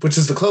 which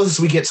is the closest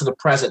we get to the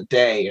present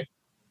day,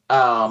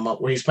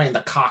 where he's playing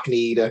the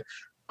cockneyed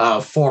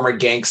former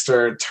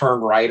gangster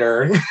turned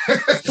writer.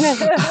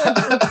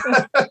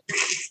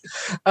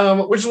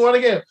 Which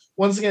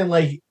once again,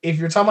 like if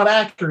you're talking about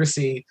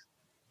accuracy,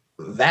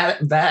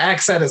 that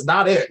accent is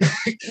not it.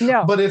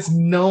 No. But it's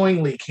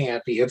knowingly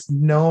campy. It's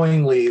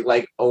knowingly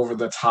like over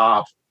the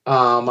top.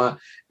 And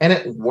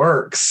it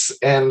works.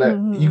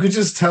 And you could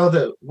just tell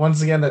that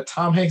once again that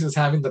Tom Hanks is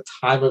having the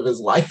time of his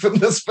life in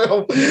this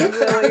film. It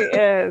really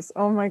is.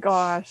 Oh my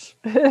gosh.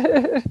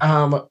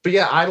 But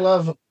yeah, I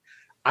love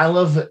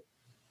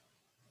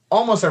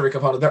almost every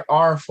component. There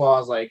are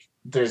flaws, like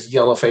there's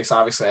Yellowface,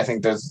 obviously. I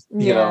think there's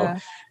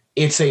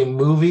it's a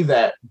movie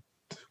that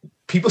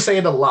people say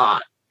it a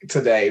lot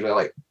today. They're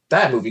like,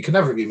 that movie could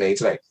never be made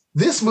today.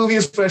 This movie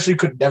especially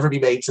could never be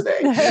made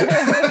today.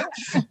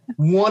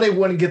 One, it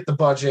wouldn't get the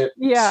budget.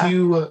 Yeah.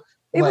 Two,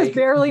 it was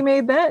barely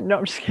made then. No,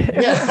 I'm just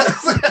kidding. Yeah.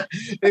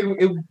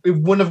 it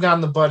wouldn't have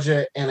gotten the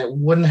budget, and it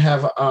wouldn't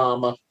have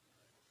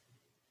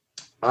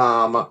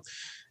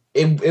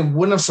it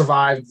wouldn't have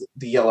survived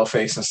the yellow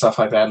face and stuff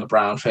like that, and the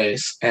brown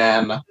face.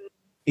 And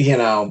it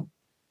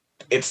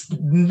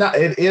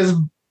is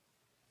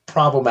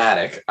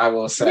problematic, I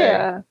will say.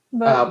 Yeah.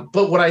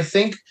 But what I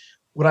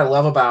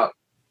love about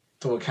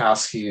the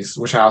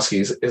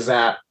Wachowskis is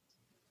that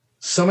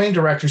so many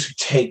directors who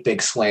take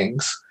big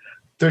swings,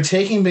 they're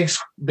taking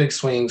big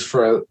swings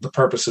for the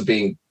purpose of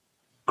being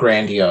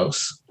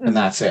grandiose, and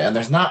that's it. And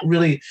there's not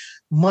really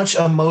much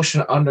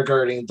emotion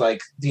undergirding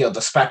like the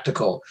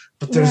spectacle,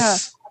 but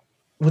there's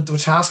with the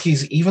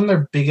Wachowskis, even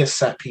their biggest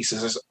set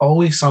pieces, there's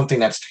always something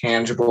that's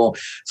tangible,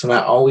 something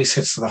that always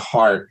hits to the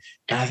heart.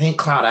 And I think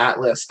Cloud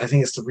Atlas, I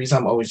think it's the reason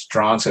I'm always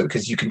drawn to it,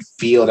 because you can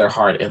feel their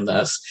heart in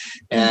this.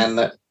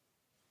 And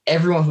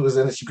everyone who was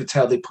in this, you could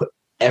tell they put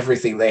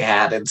everything they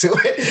had into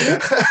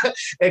it.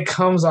 It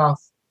comes off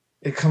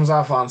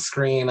on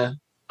screen.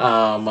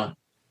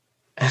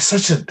 It's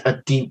such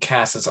a deep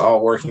cast that's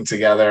all working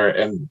together.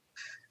 And,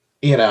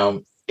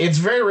 it's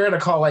very rare to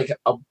call like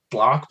a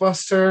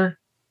blockbuster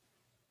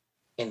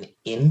an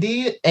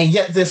indie, and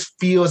yet this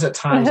feels at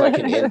times like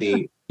an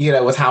indie,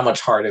 with how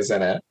much heart is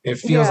in it. It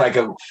feels like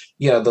the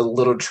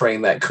little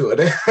train that could.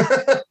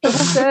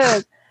 That's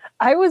it.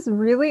 I was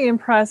really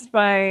impressed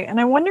by, and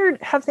I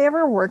wondered, have they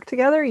ever worked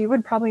together? You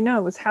would probably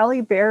know. Was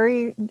Halle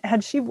Berry,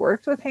 had she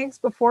worked with Hanks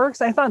before?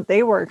 Because I thought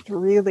they worked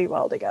really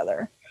well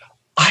together.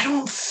 I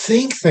don't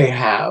think they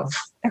have.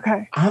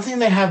 Okay. I don't think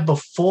they have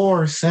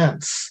before or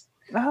since.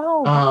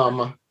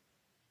 Oh.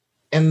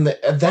 And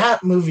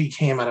that movie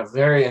came at a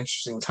very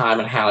interesting time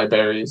in Halle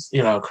Berry's,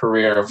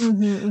 career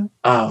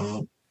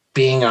of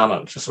being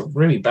on just a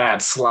really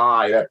bad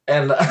slide.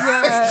 And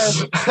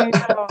yes, I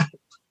know.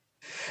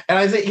 And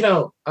I think,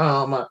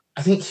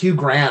 I think Hugh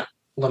Grant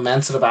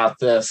lamented about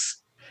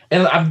this.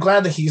 And I'm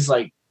glad that he's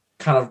like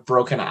kind of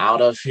broken out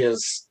of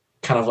his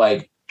kind of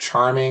like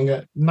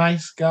charming,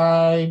 nice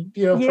guy,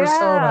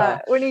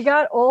 persona. When he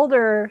got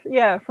older,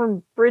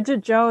 from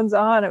Bridget Jones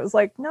on, it was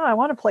like, no, I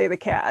want to play the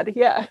cad.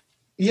 Yeah.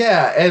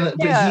 Yeah,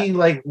 but he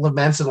like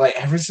lamented like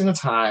every single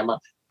time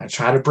I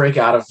try to break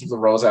out of the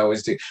roles I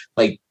always do,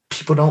 like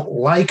people don't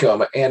like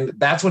him, and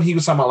that's when he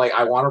was talking about like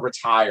I want to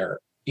retire.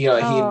 He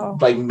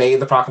like made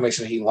the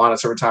proclamation that he wanted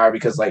to retire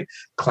because like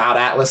Cloud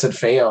Atlas had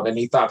failed, and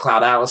he thought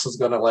Cloud Atlas was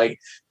gonna like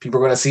people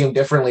were gonna see him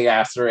differently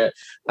after it.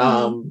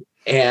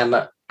 And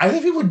I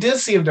think people did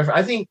see him different.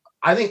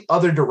 I think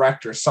other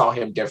directors saw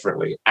him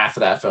differently after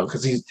that film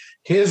because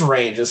his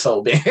range is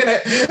so big in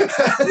it.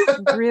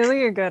 He's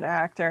really a good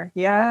actor.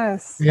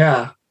 Yes.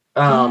 Yeah.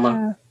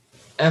 And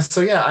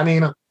so I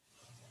mean,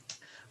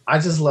 I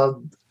just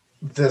love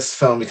this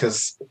film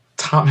because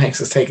Tom Hanks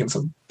is taking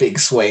some big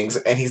swings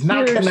and he's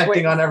not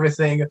connecting on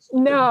everything.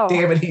 No.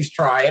 Damn it, he's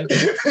trying.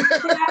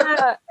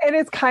 Yeah. And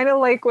it's kind of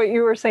like what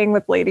you were saying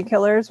with Lady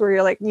Killers, where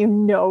you're like,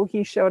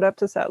 he showed up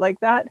to set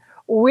like that.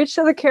 Which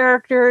of the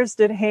characters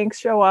did Hanks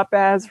show up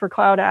as for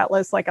Cloud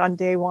Atlas, like on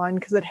day one?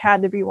 Because it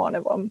had to be one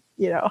of them,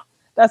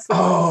 That's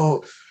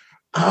the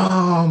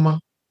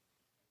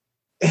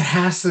it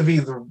has to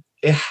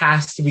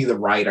be the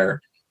writer.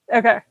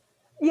 Okay.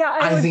 Yeah,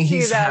 I would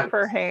see that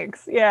for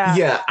Hanks. Yeah.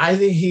 Yeah, I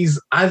think he's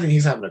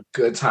having a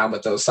good time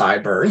with those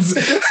sideburns.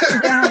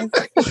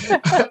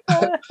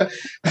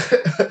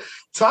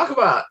 Talk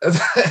about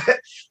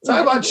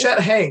Chet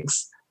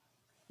Hanks.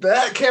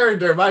 That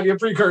character might be a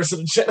precursor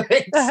to Chet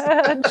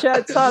Hanks.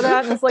 Chet saw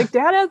that and was like,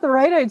 Dad had the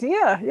right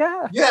idea.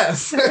 Yeah.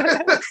 Yes.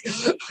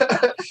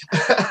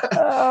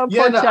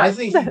 I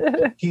think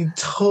he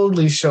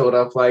totally showed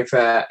up like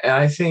that. And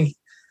I think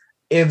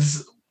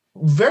it's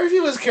very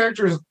few of his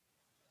characters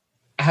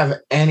have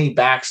any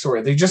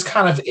backstory. They just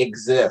kind of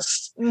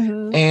exist.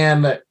 Mm-hmm.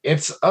 And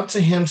it's up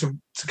to him to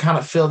kind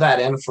of fill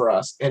that in for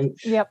us. And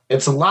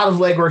it's a lot of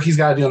legwork he's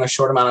got to do in a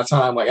short amount of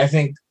time. Like, I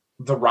think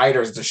the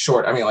writer's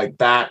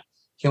that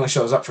he only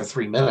shows up for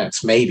 3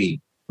 minutes,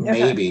 maybe.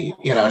 I think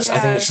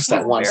it's just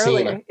that one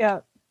scene.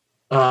 Yeah.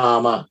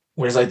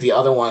 Whereas like the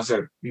other ones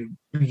that you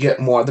get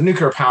more, the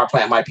nuclear power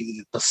plant might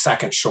be the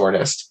second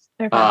shortest.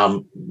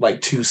 Okay. Like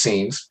 2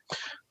 scenes.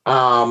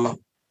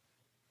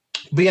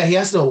 But yeah, he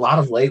has to do a lot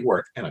of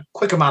legwork in a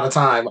quick amount of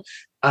time.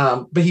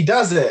 But he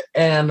does it,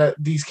 and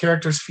these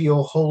characters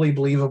feel wholly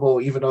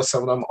believable, even though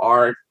some of them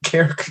are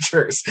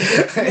caricatures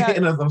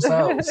in of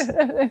themselves.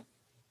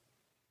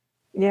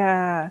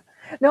 Yeah.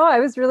 No, I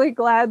was really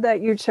glad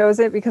that you chose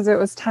it because it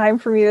was time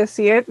for me to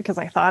see it because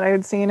I thought I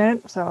had seen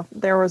it. So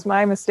there was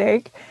my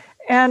mistake.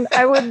 And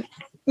I would,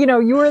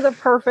 you were the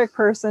perfect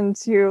person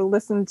to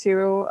listen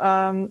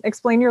to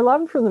explain your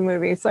love for the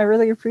movie. So I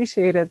really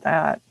appreciated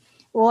that.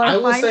 Well, I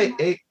will say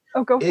it.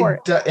 Oh, go for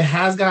it. It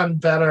has gotten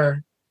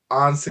better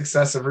on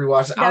successive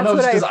rewatch. I don't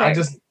know if it's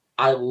because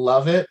I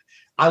love it.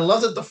 I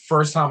loved it the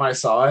first time I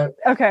saw it.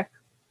 Okay.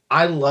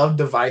 I love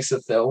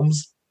divisive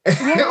films.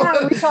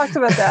 Yeah, we talked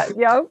about that.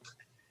 Yep.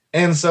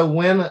 And so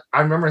when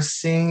I remember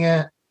seeing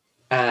it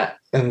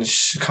in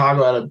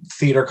Chicago at a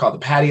theater called the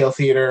Patio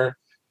Theater,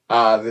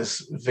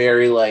 this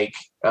very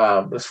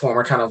this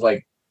former kind of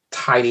like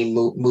tiny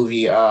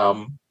movie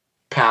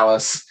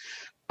palace,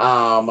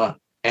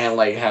 and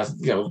like has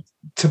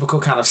typical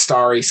kind of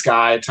starry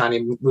sky,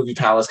 tiny movie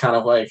palace kind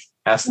of like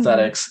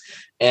aesthetics,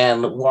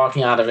 and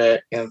walking out of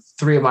it, and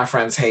 3 of my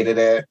friends hated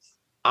it.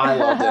 I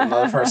loved it.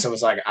 Another person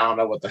was like, I don't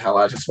know what the hell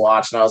I just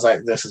watched. And I was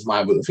like, this is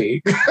my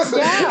movie.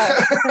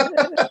 Yeah.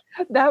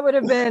 That would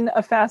have been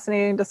a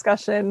fascinating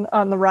discussion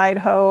on the ride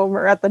home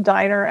or at the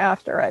diner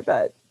after, I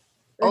bet.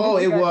 Oh,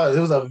 it was. It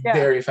was a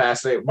very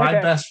fascinating. My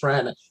best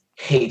friend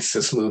hates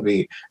this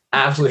movie.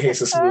 Absolutely hates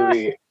this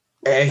movie.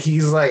 And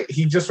he's like,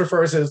 he just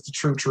refers to it as the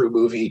true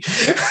movie.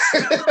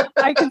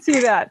 I can see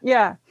that.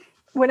 Yeah.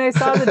 When I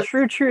saw the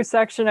true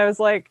section, I was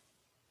like,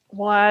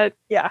 what?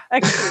 Yeah.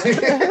 I can see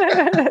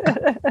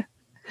it.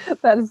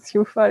 That is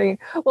too funny.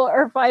 Well,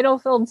 our final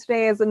film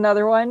today is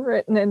another one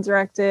written and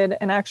directed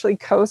and actually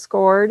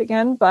co-scored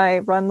again by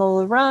Run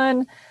Lola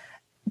Run,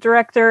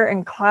 director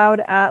and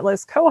Cloud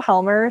Atlas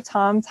co-helmer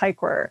Tom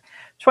Tykwer.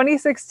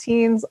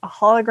 2016's A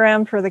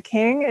Hologram for the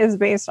King is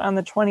based on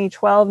the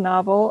 2012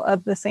 novel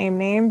of the same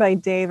name by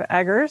Dave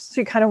Eggers.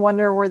 So you kind of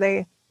wonder, were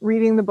they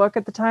reading the book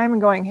at the time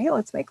and going, hey,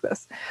 let's make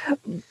this.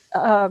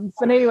 But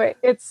anyway,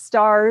 it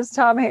stars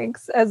Tom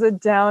Hanks as a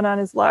down on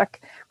his luck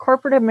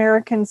corporate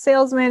American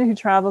salesman who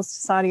travels to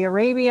Saudi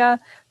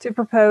Arabia to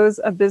propose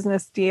a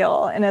business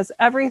deal. And as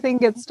everything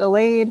gets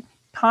delayed,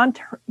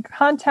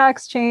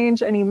 contacts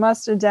change, and he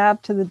must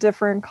adapt to the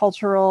different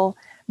cultural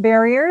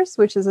barriers,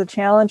 which is a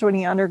challenge when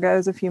he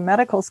undergoes a few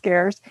medical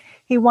scares.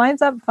 He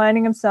winds up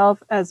finding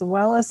himself as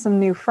well as some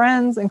new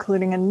friends,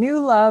 including a new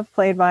love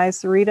played by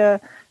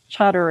Sarita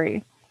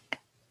Chaudhuri.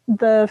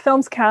 The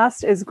film's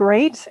cast is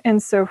great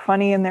and so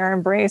funny in their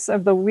embrace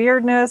of the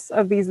weirdness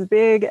of these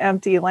big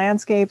empty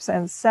landscapes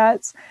and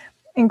sets,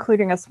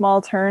 including a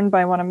small turn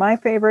by one of my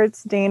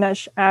favorites,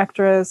 Danish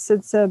actress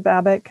Sidse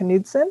Babett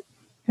Knudsen,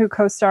 who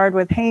co-starred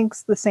with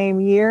Hanks the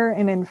same year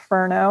in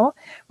Inferno,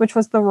 which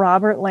was the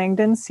Robert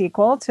Langdon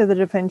sequel to The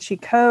Da Vinci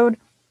Code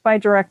by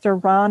director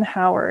Ron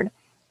Howard.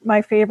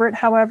 My favorite,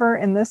 however,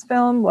 in this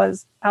film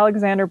was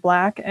Alexander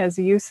Black as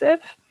Yusuf,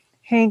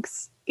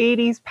 Hanks'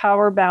 80s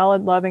power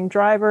ballad loving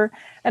driver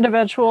and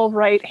eventual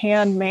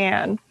right-hand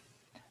man.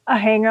 A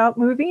hangout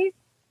movie?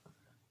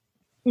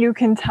 You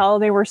can tell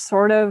they were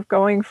sort of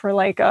going for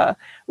like a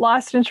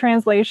Lost in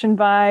Translation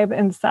vibe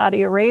in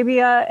Saudi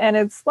Arabia, and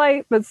it's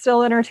light but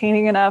still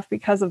entertaining enough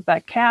because of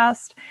that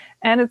cast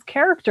and its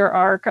character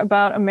arc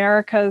about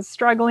America's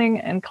struggling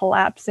and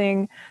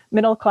collapsing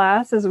middle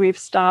class as we've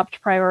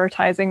stopped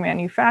prioritizing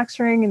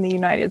manufacturing in the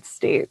United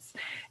States.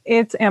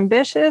 It's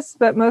ambitious,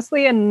 but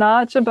mostly a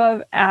notch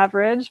above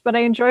average, but I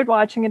enjoyed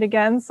watching it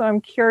again, so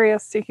I'm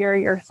curious to hear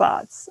your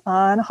thoughts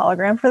on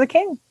Hologram for the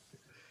King.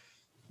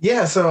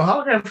 Yeah, so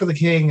Hologram for the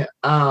King,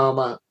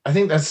 I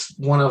think that's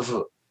one of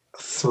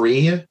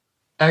 3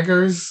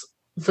 Eggers.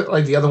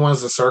 Like the other one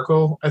is the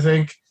Circle, I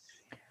think.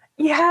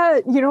 Yeah,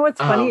 you know what's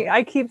Um, funny?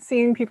 I keep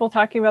seeing people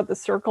talking about The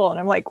Circle, and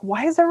I'm like,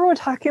 why is everyone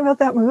talking about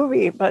that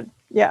movie? But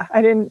yeah,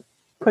 I didn't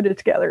put it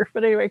together.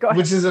 But anyway, go ahead.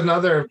 which is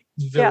another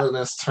Yeah.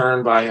 villainous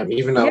turn by him,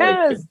 even though like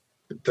Yes.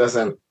 it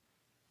doesn't.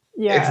 It's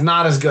Yeah.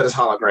 not as good as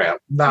Hologram.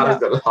 Not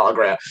as No. good as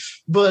Hologram.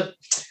 But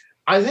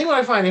I think what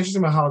I find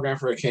interesting about Hologram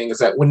for a King is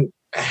that when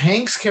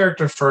Hank's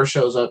character first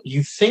shows up,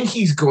 you think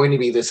he's going to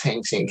be this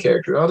Hanksian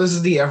character. Oh, this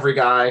is the every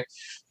guy.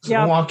 He's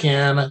gonna walk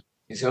in.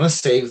 He's gonna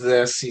save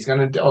this. He's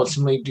gonna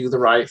ultimately do the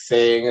right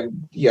thing,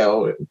 and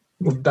da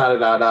da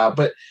da da.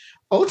 But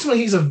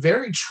ultimately, he's a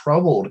very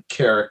troubled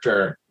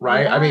character,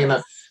 right? Yes. I mean,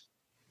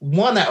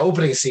 one, that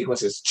opening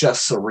sequence is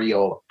just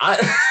surreal.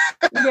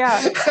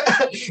 Yeah.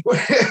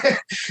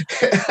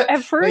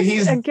 At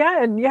first,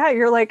 again, yeah,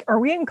 you're like, are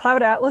we in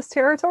Cloud Atlas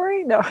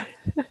territory? No.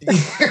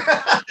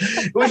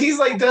 Well, he's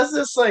like, does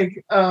this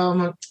like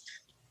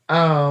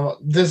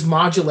this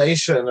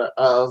modulation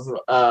of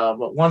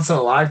once in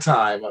a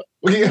lifetime,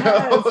 you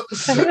know?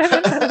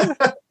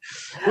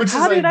 Which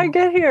How did I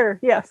get here?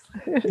 Yes.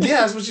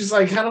 Yes, which is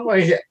like kind of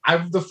like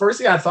the first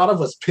thing I thought of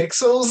was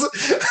Pixels.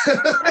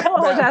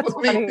 Oh, that's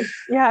funny.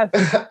 Yeah.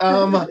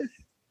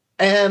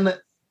 And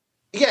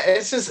yeah,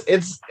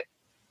 it's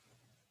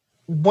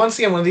once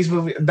again one of these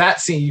movies.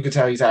 That scene, you could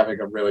tell he's having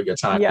a really good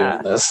time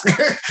doing this.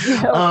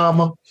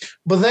 But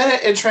then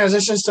it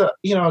transitions to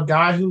a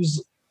guy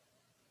who's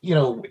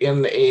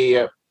in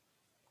a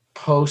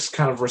post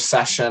kind of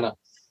recession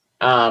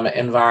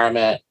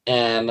environment,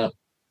 and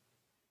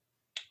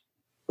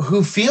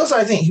who feels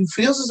as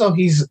though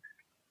he's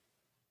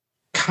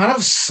kind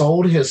of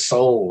sold his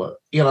soul,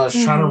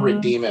 is trying to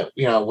redeem it,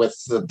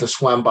 with the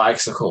swim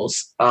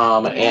bicycles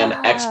and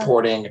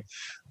exporting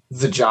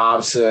the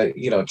jobs to,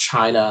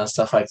 China and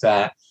stuff like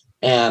that.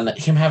 And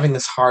him having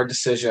this hard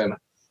decision.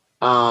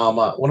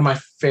 One of my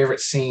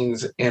favorite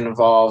scenes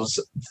involves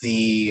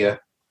the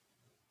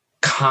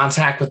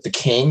contact with the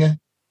king.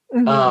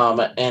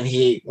 And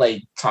he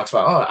like talks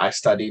about, oh, I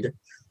studied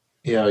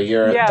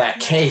that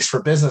case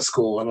for business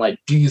school, and like,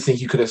 do you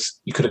think you could have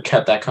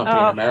kept that company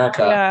in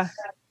America?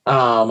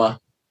 And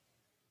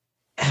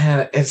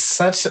it's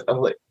such a I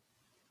don't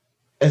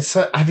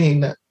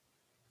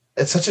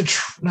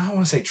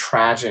want to say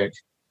tragic,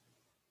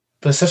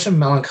 but it's such a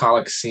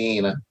melancholic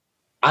scene.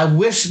 I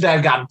wish that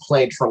I'd gotten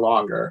played for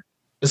longer,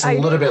 just a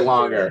little bit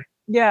longer.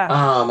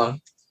 Yeah.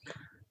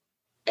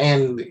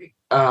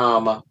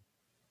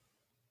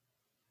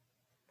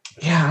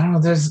 Yeah, I don't know.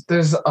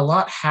 There's a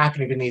lot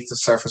happening beneath the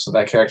surface of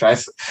that character.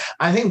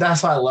 I think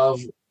that's why I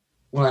love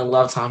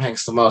Tom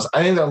Hanks the most.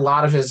 I think that a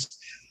lot of it's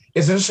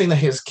interesting that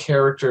his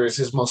characters,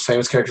 his most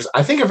famous characters,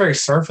 I think are very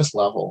surface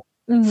level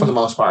for the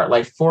most part.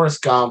 Like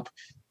Forrest Gump,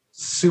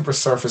 super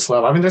surface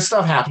level. I mean, there's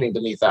stuff happening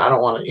beneath that. I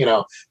don't want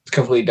to,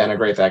 completely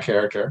denigrate that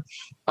character.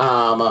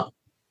 But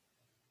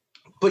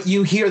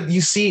you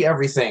see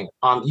everything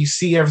you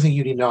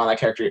need to know on that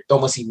character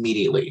almost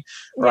immediately,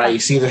 right? You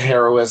see the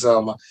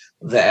heroism,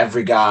 the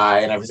every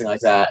guy, and everything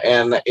like that.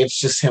 And it's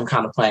just him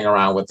kind of playing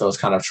around with those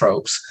kind of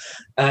tropes.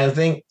 And I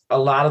think a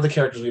lot of the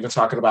characters we've been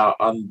talking about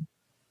on,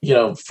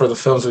 for the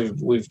films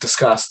we've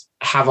discussed,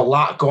 have a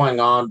lot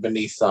going on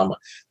beneath them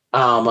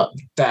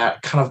that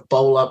kind of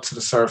bowl up to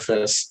the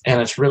surface.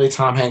 And it's really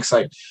Tom Hanks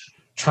like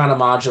trying to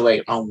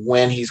modulate on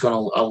when he's going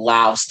to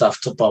allow stuff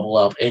to bubble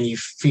up, and you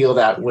feel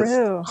that with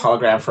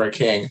Hologram for a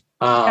King.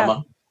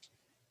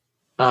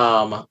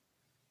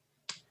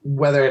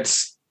 Whether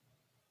it's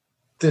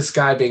this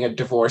guy being a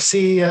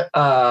divorcee,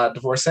 and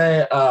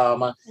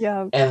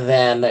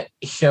then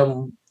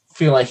him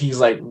feel like he's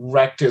like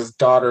wrecked his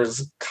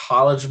daughter's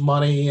college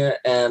money,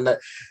 and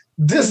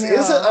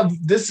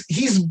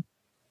he's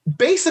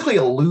basically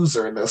a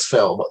loser in this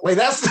film. Like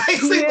that's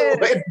basically the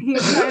way.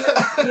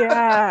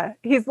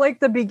 He's like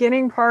the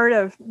beginning part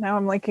of, now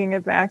I'm linking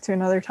it back to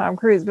another Tom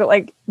Cruise, but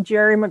like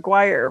Jerry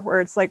Maguire,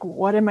 where it's like,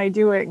 what am I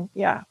doing?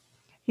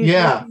 He's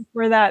looking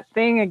for that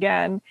thing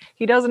again.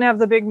 He doesn't have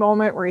the big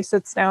moment where he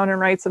sits down and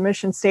writes a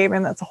mission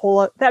statement.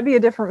 That'd be a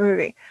different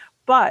movie.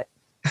 But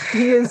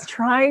he is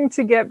trying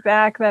to get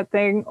back that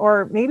thing,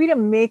 or maybe to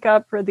make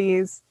up for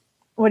these,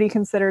 what he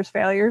considers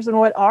failures and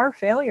what are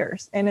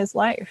failures in his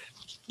life.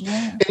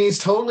 Yeah. And he's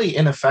totally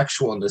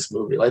ineffectual in this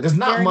movie. Like there's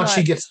not much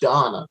he gets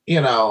done,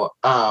 and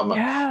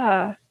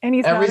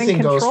he's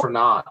everything goes for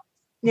naught.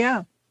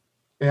 And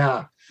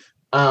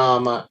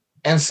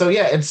so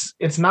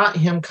it's not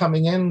him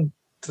coming in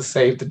to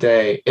save the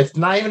day. It's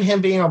not even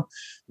him being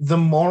the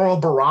moral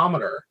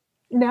barometer.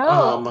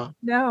 No.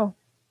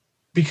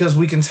 Because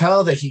we can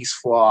tell that he's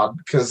flawed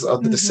because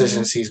of the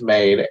decisions he's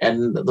made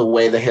and the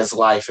way that his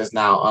life is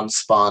now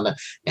unspun,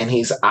 and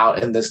he's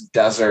out in this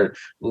desert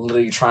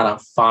literally trying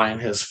to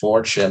find his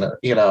fortune, like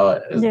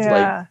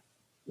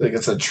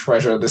it's a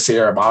Treasure of the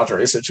Sierra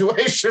Madre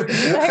situation.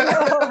 He's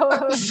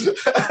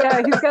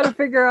got to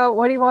figure out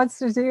what he wants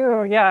to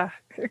do.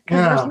 Because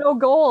there's no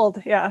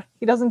gold.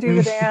 He doesn't do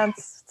the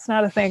dance. It's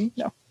not a thing.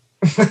 No.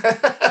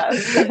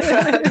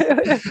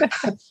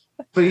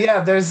 But yeah,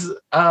 there's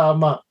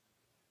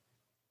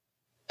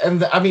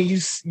and I mean,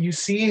 you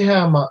see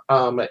him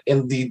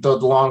in the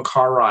long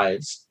car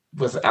rides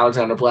with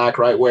Alexander Black,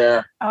 right?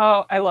 Where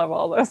I love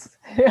all this.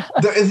 Yeah,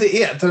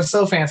 they're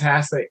so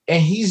fantastic,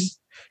 and he's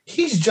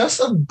just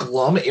a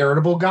glum,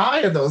 irritable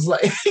guy in those.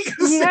 Like,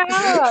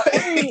 yeah,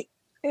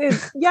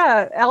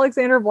 yeah.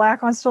 Alexander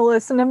Black wants to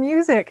listen to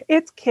music.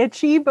 It's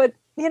kitschy, but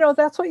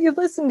that's what you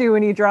listen to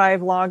when you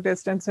drive long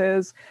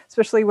distances,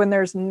 especially when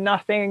there's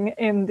nothing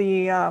in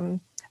the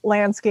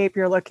landscape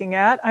you're looking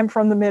at. I'm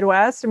from the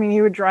Midwest. I mean,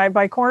 you would drive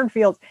by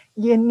cornfields.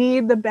 You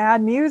need the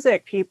bad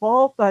music,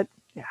 people. But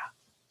yeah.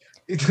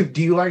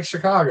 Do you like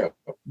Chicago?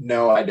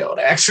 No, I don't.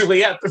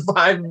 Actually, after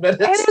 5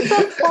 minutes. And it's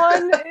a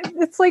fun,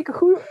 it's like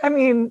I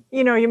mean,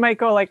 you might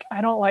go like, I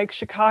don't like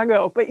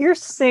Chicago, but you're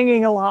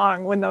singing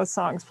along when those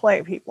songs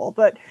play, people.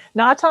 But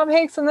not Tom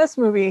Hanks in this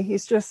movie.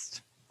 He's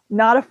just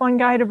not a fun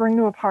guy to bring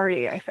to a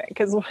party, I think,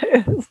 is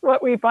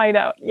what we find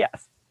out.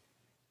 Yes.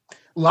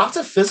 Lots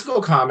of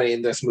physical comedy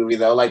in this movie,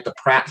 though, like the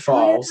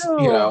pratfalls,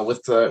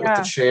 with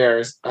the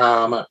chairs,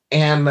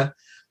 and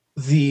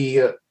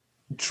the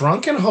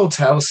drunken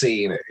hotel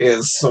scene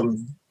is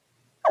some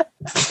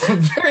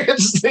very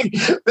interesting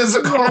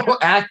physical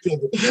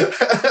acting.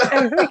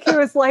 I think he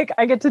was like,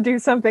 I get to do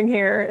something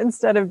here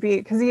instead of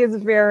because he is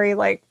very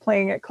like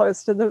playing it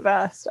close to the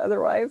vest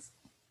otherwise.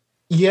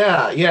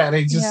 Yeah, and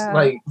he just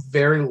like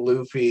very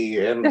loopy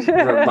and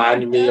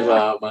reminded me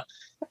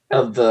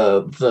of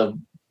the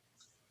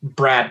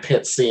Brad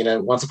Pitt scene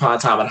in Once Upon a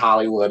Time in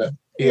Hollywood.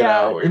 You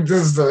know,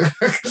 just the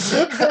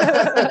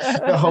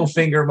whole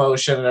finger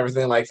motion and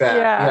everything like that.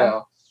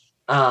 Yeah.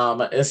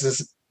 It's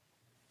this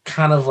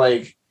kind of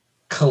like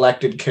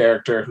collected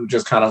character who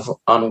just kind of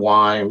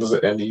unwinds,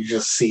 and you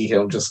just see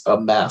him just a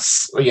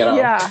mess.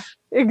 Yeah,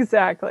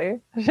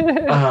 exactly.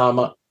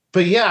 But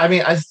yeah, I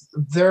mean,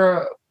 there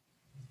are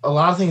a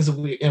lot of things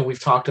that we've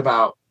talked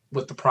about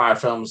with the prior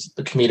films: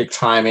 the comedic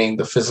timing,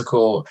 the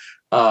physical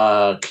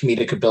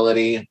comedic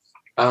ability.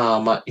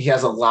 He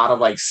has a lot of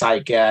like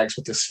sight gags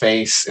with his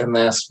face in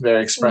this,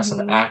 very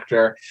expressive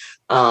actor.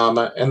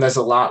 And there's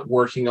a lot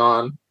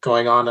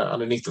going on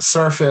underneath the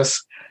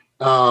surface.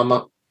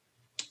 I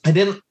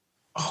didn't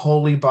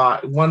wholly buy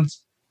one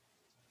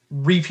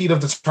repeat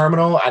of The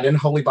Terminal. I didn't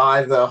wholly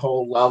buy the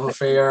whole love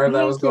affair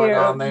that was going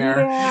on there.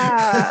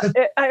 Yeah.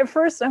 At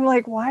first I'm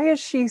like, why is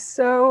she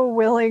so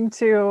willing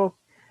to,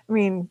 I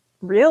mean,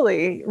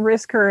 really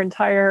risk her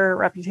entire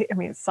reputation? I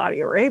mean,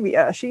 Saudi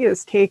Arabia, she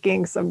is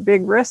taking some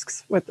big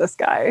risks with this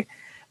guy.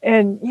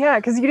 And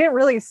because you didn't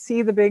really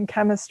see the big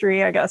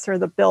chemistry, I guess, or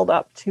the build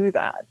up to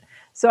that.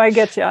 So I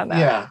get you on that.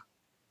 Yeah,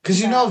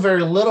 because you know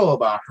very little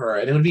about her,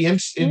 and it would be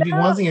interesting. It'd be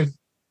one thing if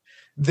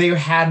they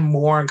had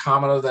more in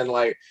common other than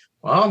like,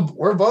 well,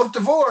 we're both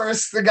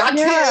divorced. They got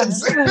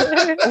kids.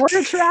 We're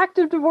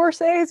attractive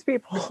divorcees,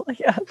 people.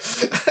 Yeah.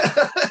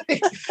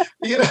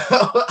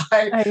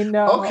 I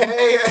know.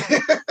 Okay.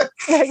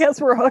 I guess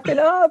we're hooking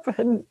up,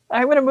 and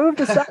I'm going to move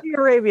to Saudi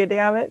Arabia.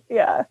 Damn it.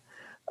 Yeah.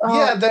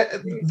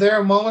 There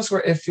are moments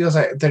where it feels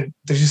like there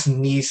just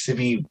needs to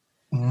be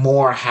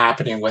more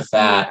happening with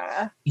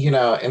that.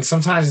 And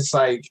sometimes it's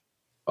like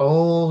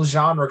old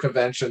genre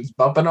conventions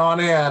bumping on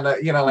in,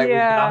 we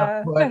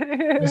gotta put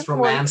this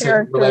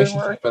romantic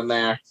relationship in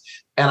there.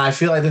 And I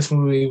feel like this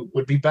movie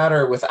would be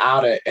better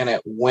without it. And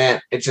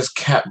it just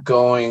kept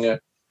going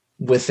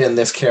within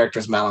this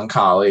character's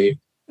melancholy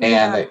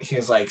and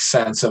his like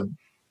sense of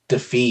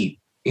defeat,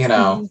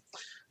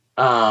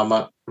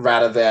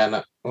 rather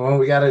than, well,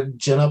 we gotta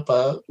gin up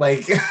a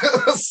like we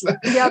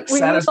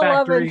need a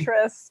love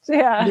interest.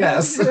 Yeah.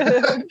 Yes.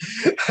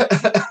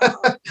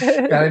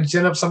 Gotta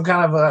gin up some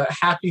kind of a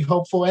happy,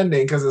 hopeful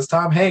ending because it's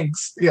Tom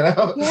Hanks,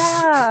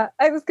 Yeah.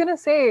 I was gonna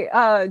say,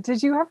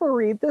 did you ever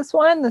read this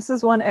one? This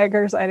is one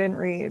Eggers I didn't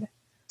read.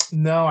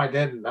 No, I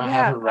didn't. I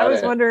haven't read it. I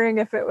was wondering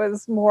if it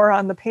was more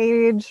on the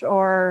page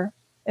or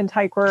in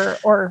Tyquer,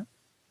 or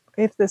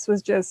if this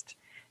was just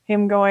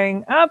him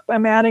going up,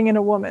 I'm adding in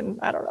a woman.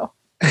 I don't know.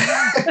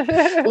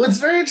 Well, it's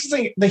very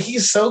interesting that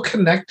he's so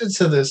connected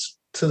to this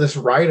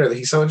writer, that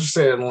he's so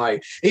interested in,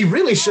 like, he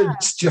really should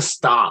just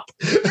stop.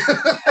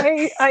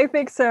 I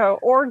think so.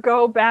 Or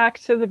go back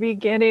to the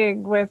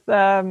beginning with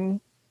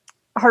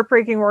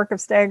Heartbreaking Work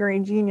of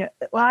Staggering Genius.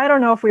 Well, I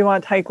don't know if we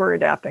want Tyquer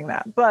adapting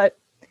that, but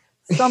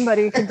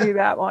somebody could do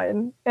that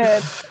one.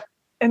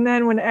 And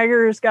then when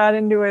Eggers got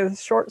into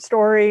his short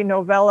story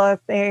novella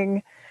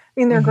thing, I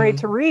mean, they're great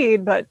to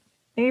read, but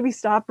maybe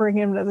stop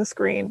bringing him to the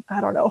screen.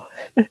 I don't know.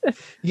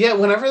 Yeah,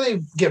 whenever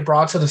they get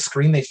brought to the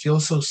screen, they feel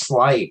so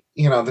slight.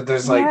 That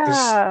there's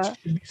there's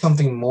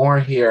something more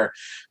here.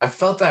 I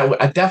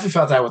definitely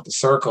felt that with The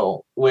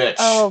Circle, which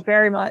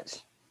very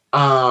much.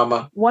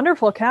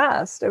 Wonderful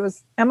cast. It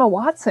was Emma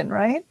Watson,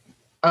 right?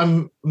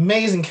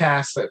 Amazing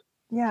cast.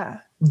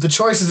 The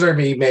choices that are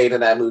being made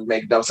in that movie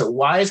make no sense.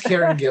 Why is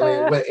Karen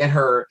Gillan in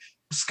her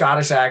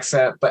Scottish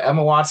accent, but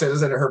Emma Watson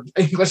is in her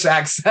English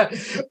accent,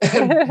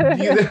 and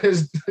neither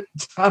is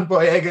John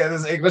Boyega in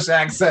his English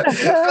accent?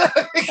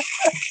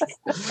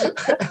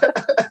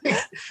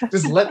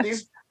 Just let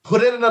these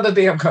put it in another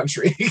damn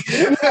country.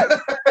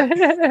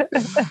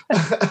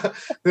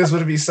 This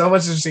would be so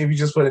much interesting if you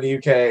just put it in the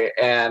UK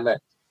and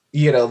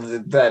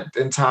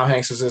and Tom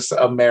Hanks was this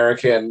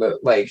American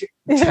like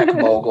tech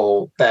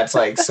mogul that's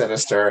like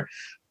sinister.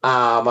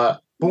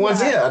 But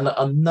once again,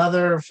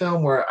 another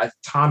film where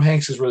Tom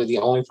Hanks is really the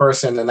only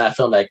person in that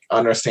film that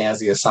understands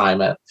the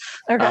assignment.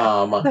 Okay.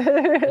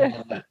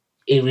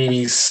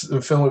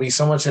 The film would be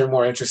so much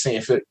more interesting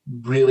if it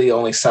really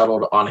only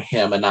settled on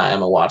him and not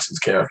Emma Watson's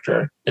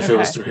character, if it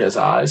was through his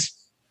eyes.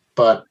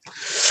 But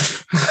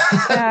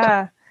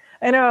yeah,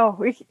 I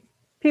know.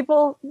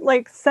 People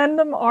like send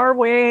them our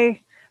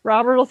way.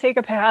 Robert will take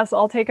a pass.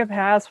 I'll take a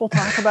pass. We'll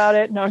talk about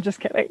it. No, I'm just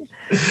kidding.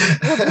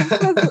 Well, this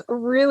was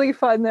really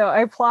fun, though.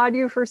 I applaud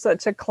you for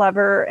such a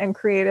clever and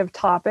creative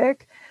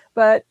topic.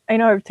 But I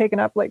know I've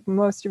taken up like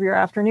most of your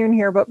afternoon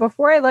here. But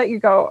before I let you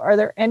go, are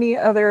there any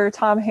other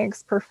Tom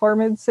Hanks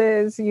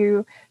performances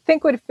you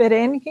think would fit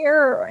in here,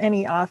 or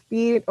any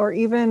offbeat or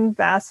even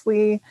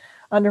vastly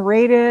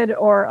underrated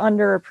or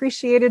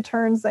underappreciated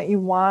turns that you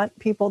want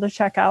people to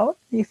check out?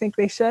 You think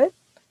they should?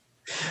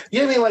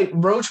 Yeah, I mean, like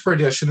Roach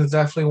Perdition is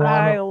definitely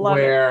one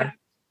where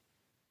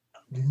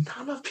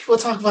not enough people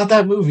talk about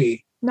that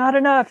movie. Not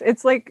enough.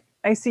 It's like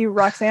I see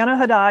Roxana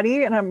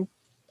Haddadi and I'm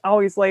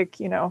always like,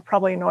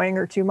 probably annoying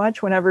her too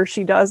much whenever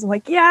she does. I'm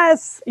like,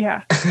 yes.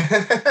 Yeah.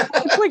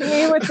 It's like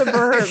me with the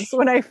Burbs.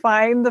 When I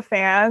find the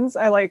fans,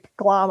 I like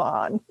glom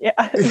on. Yeah.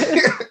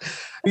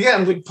 Yeah.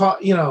 And like,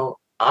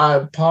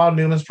 Paul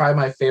Newman's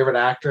probably my favorite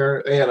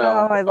actor, I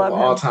love of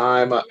all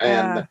time.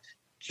 And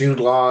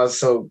Jude Law is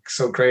so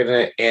great in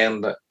it.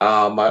 And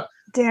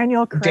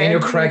Daniel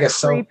Craig is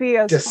so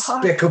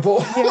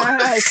despicable.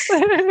 Yes.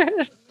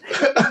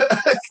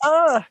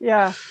 Oh,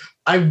 yeah.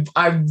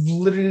 I've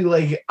literally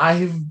like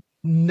I've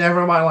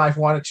never in my life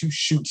wanted to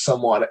shoot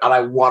someone, and I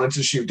wanted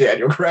to shoot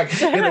Daniel Craig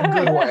in a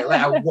good way.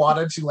 Like I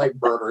wanted to like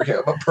murder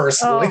him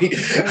personally.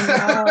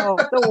 Oh,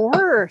 the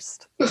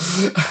worst.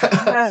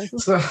 Yes.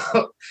 So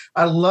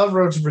I love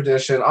Road to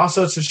Perdition.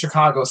 Also, it's a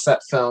Chicago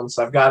set film,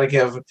 so I've got to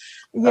give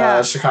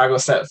Chicago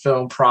set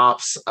film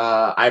props.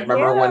 I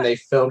remember when they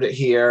filmed it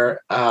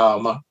here.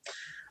 A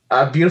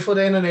Beautiful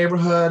Day in the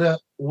Neighborhood,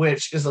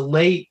 which is a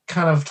late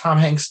kind of Tom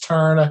Hanks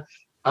turn.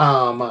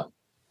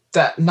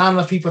 That not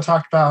enough people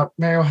talked about.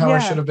 Mariel Heller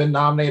should have been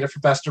nominated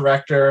for Best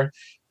Director.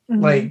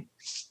 Mm-hmm. Like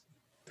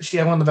she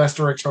had one of the best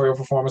directorial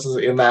performances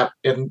in that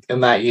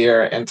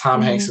year. And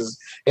Tom Hanks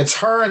it's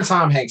her and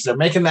Tom Hanks. They're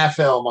making that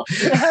film.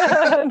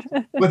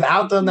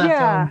 Without them, that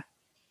film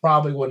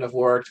probably wouldn't have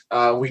worked.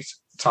 We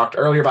talked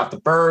earlier about The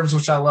Burbs,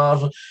 which I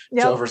love.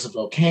 Joe versus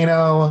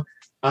Volcano.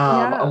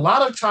 A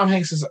lot of Tom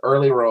Hanks's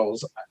early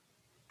roles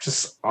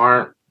just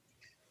aren't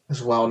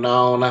as well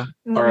known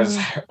or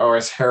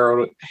as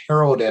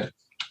heralded.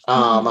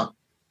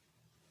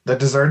 That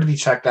deserve to be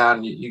checked out,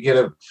 and you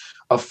get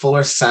a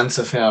fuller sense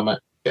of him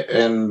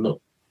and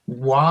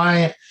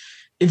why.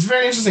 It's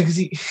very interesting because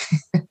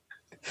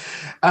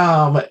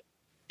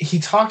he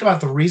talked about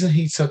the reason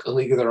he took A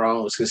League of Their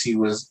Own was because he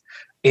was,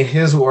 in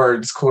his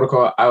words, quote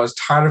unquote, I was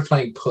tired of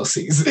playing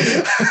pussies.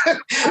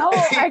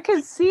 I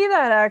could see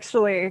that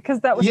actually,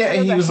 because that was kind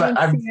of he was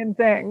Hanksian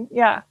thing.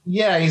 Yeah.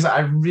 Yeah, he's like,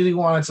 I really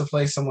wanted to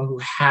play someone who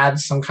had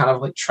some kind of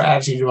like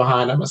tragedy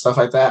behind him and stuff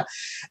like that.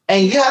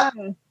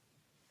 And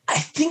I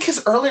think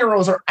his earlier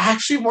roles are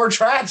actually more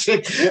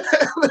tragic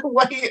than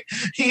what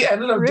he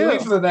ended up doing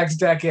for the next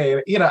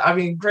decade. I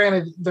mean,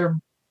 granted, there are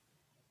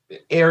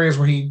areas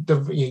where he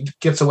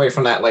gets away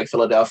from that, like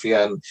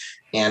Philadelphia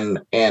and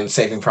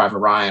Saving Private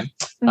Ryan.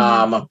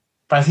 But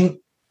I think,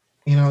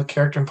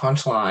 Character and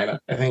Punchline,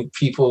 I think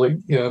people,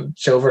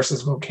 Joe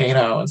versus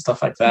Volcano and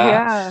stuff like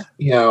that,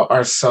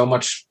 are so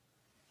much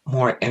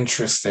more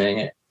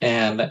interesting.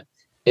 And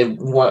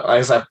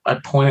as I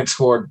pointed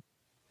toward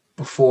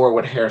before,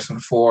 what Harrison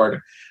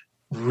Ford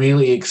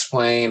really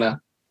explain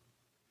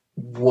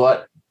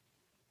what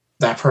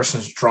that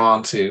person's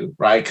drawn to,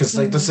 right? Because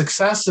like the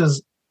success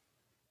is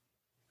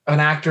an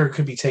actor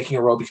could be taking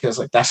a role because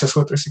like that's just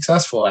what they're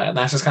successful at, and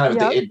that's just kind of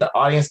the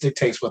audience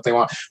dictates what they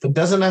want, but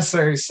doesn't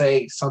necessarily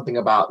say something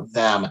about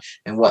them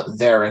and what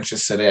they're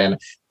interested in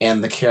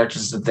and the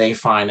characters that they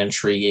find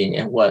intriguing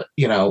and what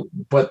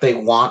they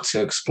want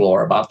to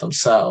explore about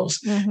themselves.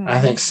 I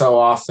think so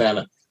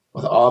often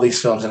with all these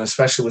films, and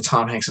especially with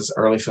Tom Hanks's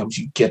early films,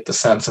 you get the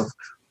sense of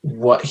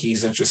what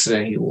he's interested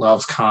in. He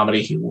loves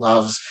comedy. He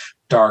loves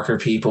darker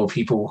people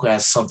who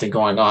has something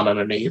going on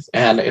underneath.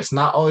 And it's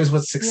not always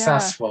what's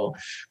successful,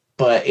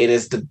 but it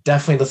is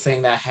definitely the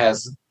thing that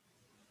has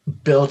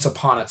built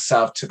upon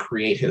itself to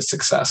create his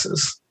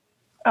successes.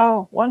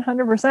 Oh,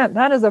 100%.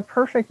 That is a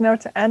perfect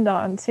note to end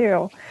on,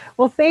 too.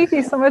 Well, thank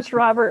you so much,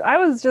 Robert. I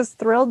was just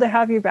thrilled to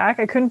have you back.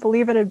 I couldn't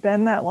believe it had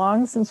been that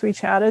long since we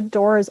chatted.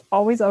 Door is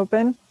always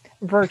open.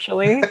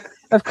 Virtually,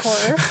 of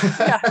course.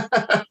 Yeah.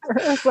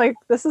 It's like,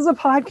 this is a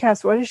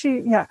podcast. What is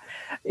she? Yeah.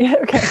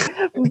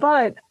 Okay.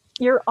 But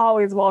you're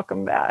always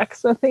welcome back.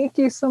 So thank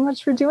you so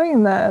much for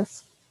doing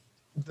this.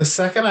 The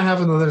second I have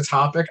another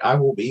topic, I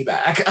will be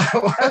back.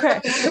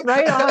 Okay.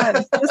 Right on.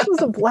 This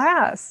was a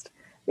blast.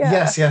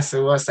 Yes,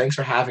 it was. Thanks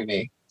for having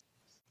me.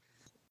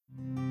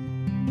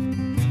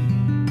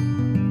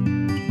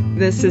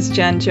 This is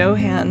Jen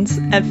Johans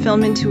at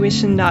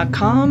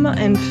filmintuition.com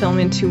and Film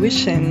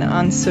Intuition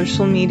on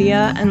social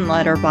media and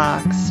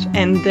Letterboxd.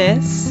 And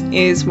this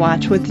is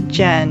Watch with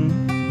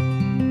Jen.